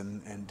Games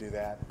and do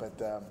that. But,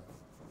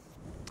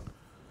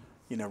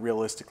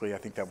 realistically, I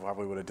think that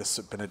probably would have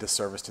been a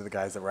disservice to the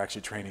guys that were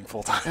actually training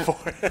full time for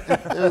it.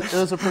 It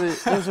was a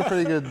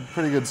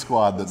pretty good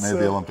squad that made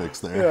the Olympics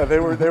there. Yeah, they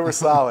were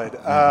solid.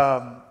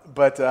 I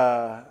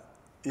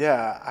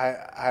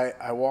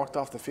walked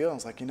off the field and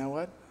was like, you know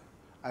what?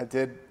 I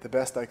did the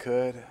best I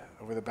could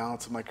over the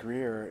balance of my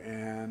career,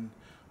 and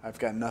I've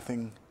got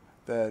nothing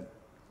that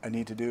I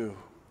need to do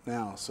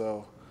now.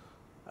 So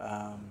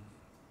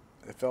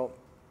it felt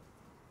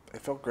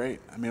great.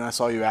 I mean, I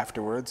saw you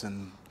afterwards,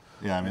 and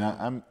yeah,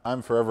 I mean,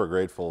 I'm forever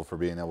grateful for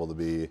being able to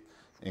be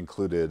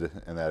included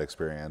in that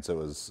experience. It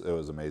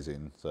was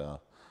amazing. So,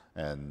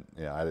 and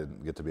I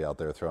didn't get to be out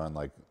there throwing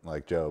like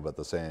Joe, but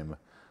the same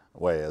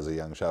way as a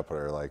young shot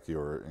putter, you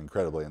were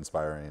incredibly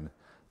inspiring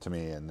to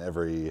me. And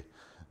every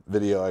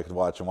video I could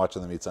watch and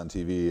watching the meets on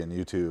TV and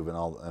YouTube and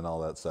all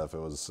that stuff, it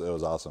was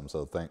awesome.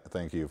 So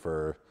thank you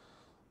for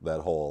that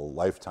whole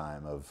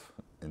lifetime of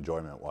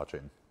enjoyment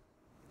watching.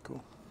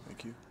 Cool,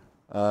 thank you.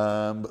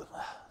 All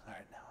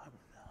right,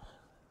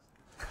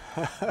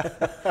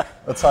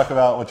 let's talk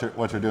about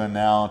what you're doing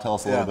now. Tell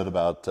us a little bit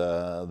about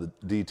the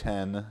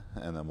D10,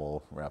 and then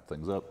we'll wrap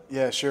things up.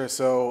 Yeah, sure.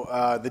 So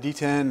the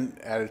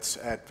D10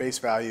 at face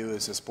value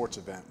is a sports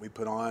event. We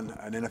put on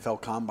an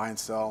NFL combine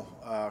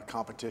style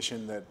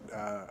competition that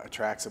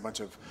attracts a bunch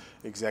of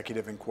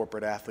executive and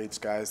corporate athletes,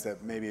 guys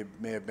that may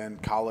have been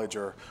college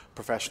or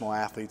professional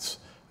athletes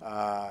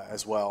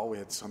as well. We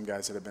had some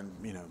guys that have been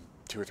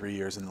 2 or 3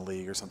 years in the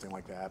league or something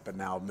like that, but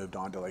now moved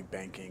on to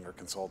banking or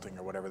consulting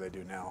or whatever they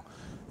do now.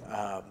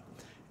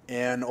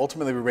 And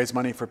ultimately, we raise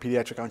money for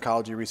pediatric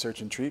oncology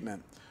research and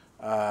treatment.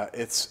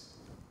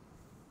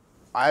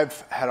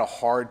 I've had a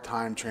hard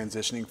time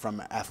transitioning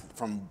from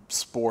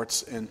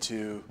sports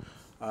into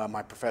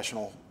my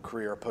professional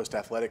career,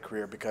 post-athletic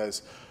career,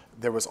 because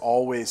there was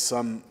always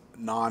some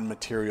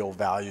non-material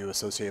value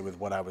associated with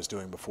what I was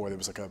doing before. There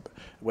was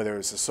whether it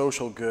was a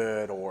social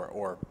good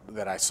or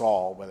that I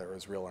saw, whether it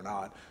was real or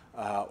not,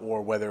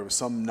 or whether it was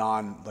some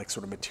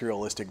sort of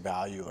materialistic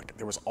value.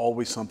 There was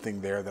always something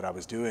there that I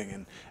was doing.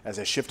 And as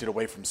I shifted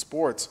away from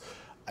sports,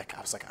 I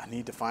was like, I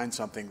need to find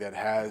something that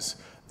has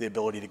the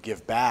ability to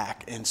give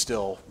back and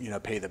still,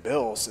 pay the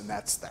bills. And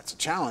that's a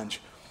challenge.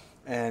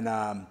 And,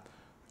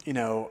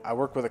 I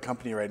work with a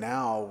company right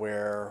now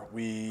where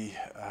we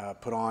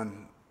put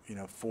on,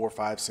 4,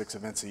 5, 6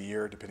 events a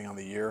year, depending on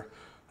the year.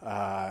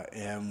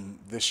 And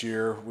this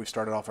year, we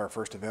started off our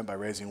first event by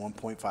raising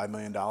 $1.5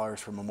 million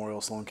for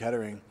Memorial Sloan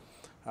Kettering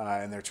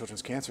and their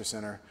Children's Cancer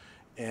Center.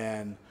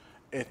 And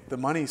the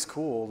money's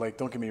cool. Like,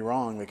 don't get me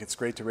wrong. Like, it's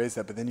great to raise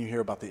that, but then you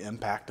hear about the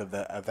impact of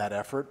that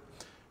effort,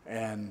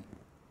 and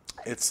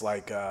it's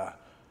like,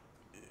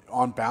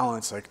 on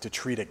balance, like to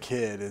treat a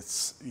kid,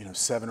 it's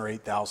 $7,000 or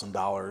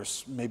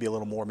 $8,000, maybe a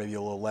little more, maybe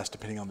a little less,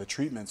 depending on the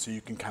treatment. So you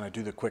can kind of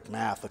do the quick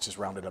math. Let's just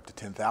round it up to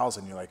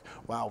 10,000. You're like,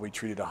 wow, we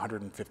treated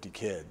 150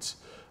 kids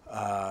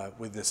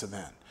with this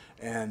event,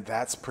 and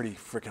that's pretty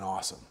freaking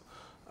awesome.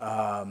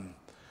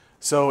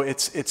 So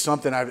it's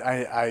something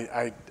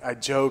I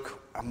joke.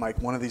 I'm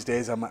like, one of these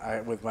days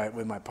with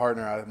my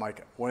partner, I'm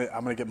like, I'm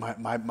gonna get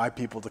my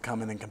people to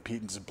come in and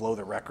compete and just blow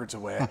the records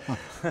away.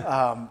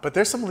 But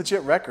there's some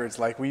legit records.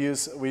 Like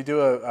we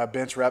do a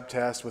bench rep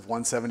test with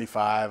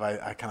 175.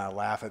 I kind of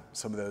laugh at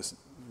some of those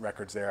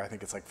records there. I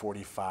think it's like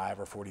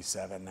 45 or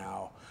 47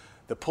 now.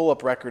 The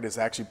pull-up record is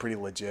actually pretty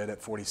legit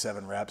at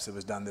 47 reps. It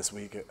was done this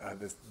week,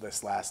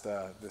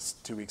 this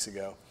 2 weeks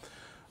ago.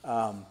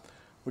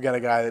 We got a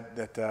guy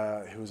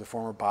who was a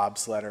former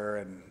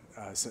bobsledder, and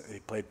he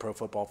played pro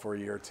football for a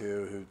year or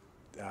two, who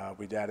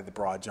we added the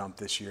broad jump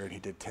this year, and he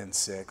did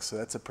 10.6, so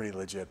that's a pretty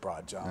legit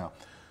broad jump.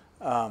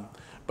 Yeah.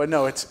 But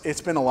no,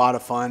 it's been a lot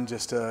of fun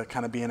just to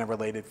kind of be in a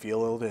related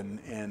field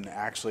and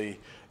actually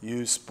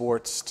use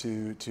sports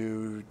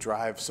to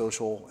drive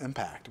social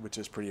impact, which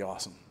is pretty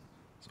awesome.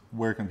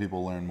 Where can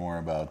people learn more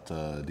about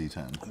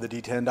D10?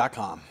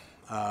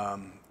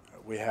 TheD10.com.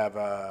 We have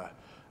our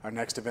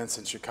next event's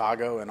in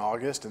Chicago in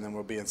August, and then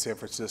we'll be in San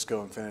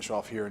Francisco and finish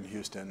off here in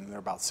Houston. They're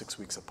about 6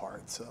 weeks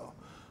apart. So,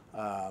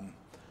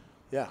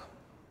 yeah.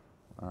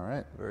 All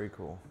right. Very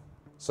cool.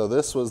 So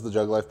this was the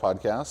JuggLife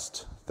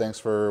podcast. Thanks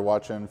for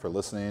watching, for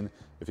listening.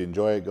 If you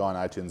enjoy it, go on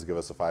iTunes, give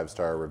us a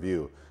 5-star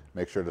review.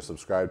 Make sure to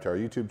subscribe to our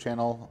YouTube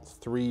channel.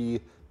 3+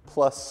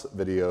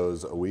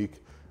 videos a week.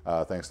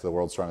 Thanks to the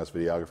world's strongest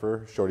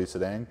videographer, Shorty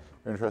Sedang. If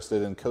you're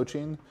interested in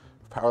coaching,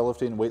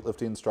 powerlifting,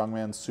 weightlifting,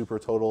 strongman, super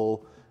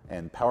total,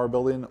 and power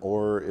building,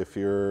 or if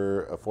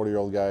you're a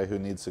 40-year-old guy who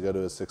needs to go to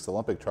his 6th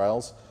Olympic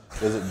trials,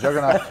 visit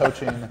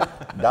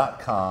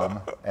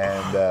juggernautcoaching.com,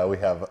 and we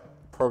have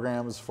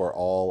programs for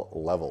all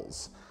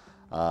levels.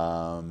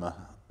 Beyond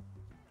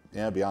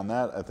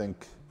that, I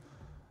think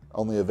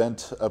only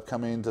event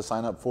upcoming to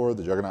sign up for,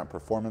 the Juggernaut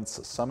Performance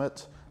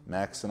Summit.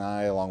 Max and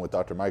I, along with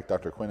Dr. Mike,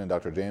 Dr. Quinn, and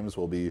Dr. James,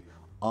 will be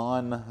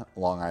on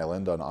Long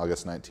Island on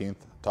August 19th,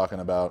 talking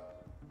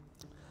about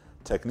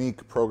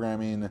technique,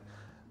 programming,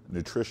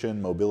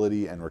 nutrition,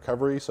 mobility, and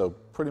recovery. So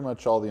pretty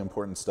much all the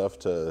important stuff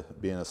to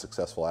being a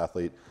successful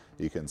athlete.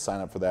 You can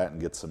sign up for that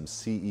and get some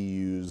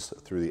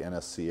CEUs through the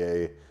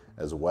NSCA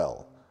as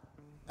well.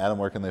 Adam,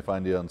 where can they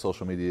find you on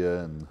social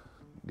media and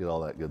get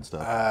all that good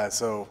stuff?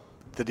 So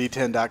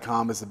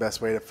TheD10.com is the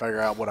best way to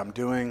figure out what I'm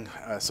doing.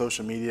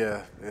 Social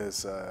media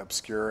is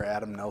obscure.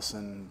 Adam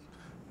Nelson,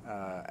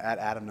 at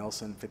Adam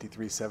Nelson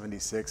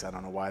 5376. I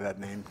don't know why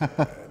that name.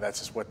 That's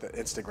just what the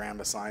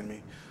Instagram assigned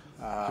me.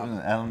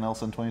 Adam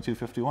Nelson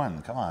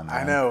 2251. Come on, man.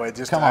 I know. I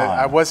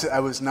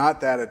was not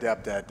that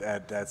adept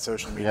at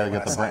social media. We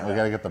got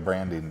to get the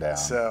branding down.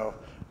 So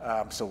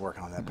I'm still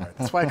working on that part.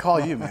 That's why I call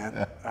you,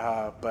 man.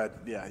 But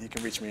yeah, you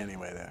can reach me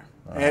anyway there.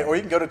 Right. Or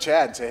you can go to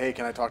Chad and say, hey,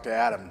 can I talk to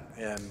Adam?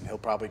 And he'll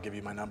probably give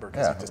you my number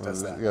because he just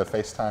does that. You got a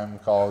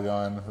FaceTime call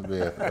going.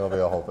 It'll be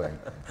a whole thing.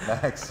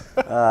 Max?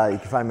 You can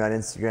find me on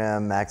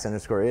Instagram,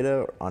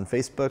 Max_Ada, on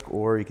Facebook,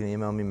 or you can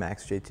email me,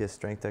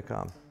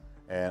 maxjtsstrength.com.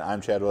 And I'm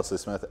Chad Wesley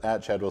Smith,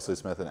 at Chad Wesley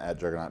Smith, and at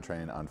Juggernaut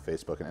Training on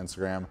Facebook and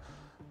Instagram.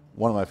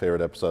 One of my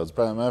favorite episodes,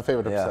 probably my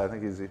favorite episode. I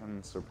think he's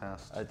even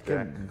surpassed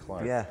Jack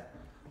Clark. Yeah.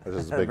 Which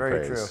is a big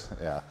Very praise. true.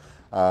 Yeah.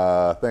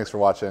 Thanks for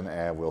watching,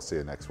 and we'll see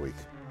you next week.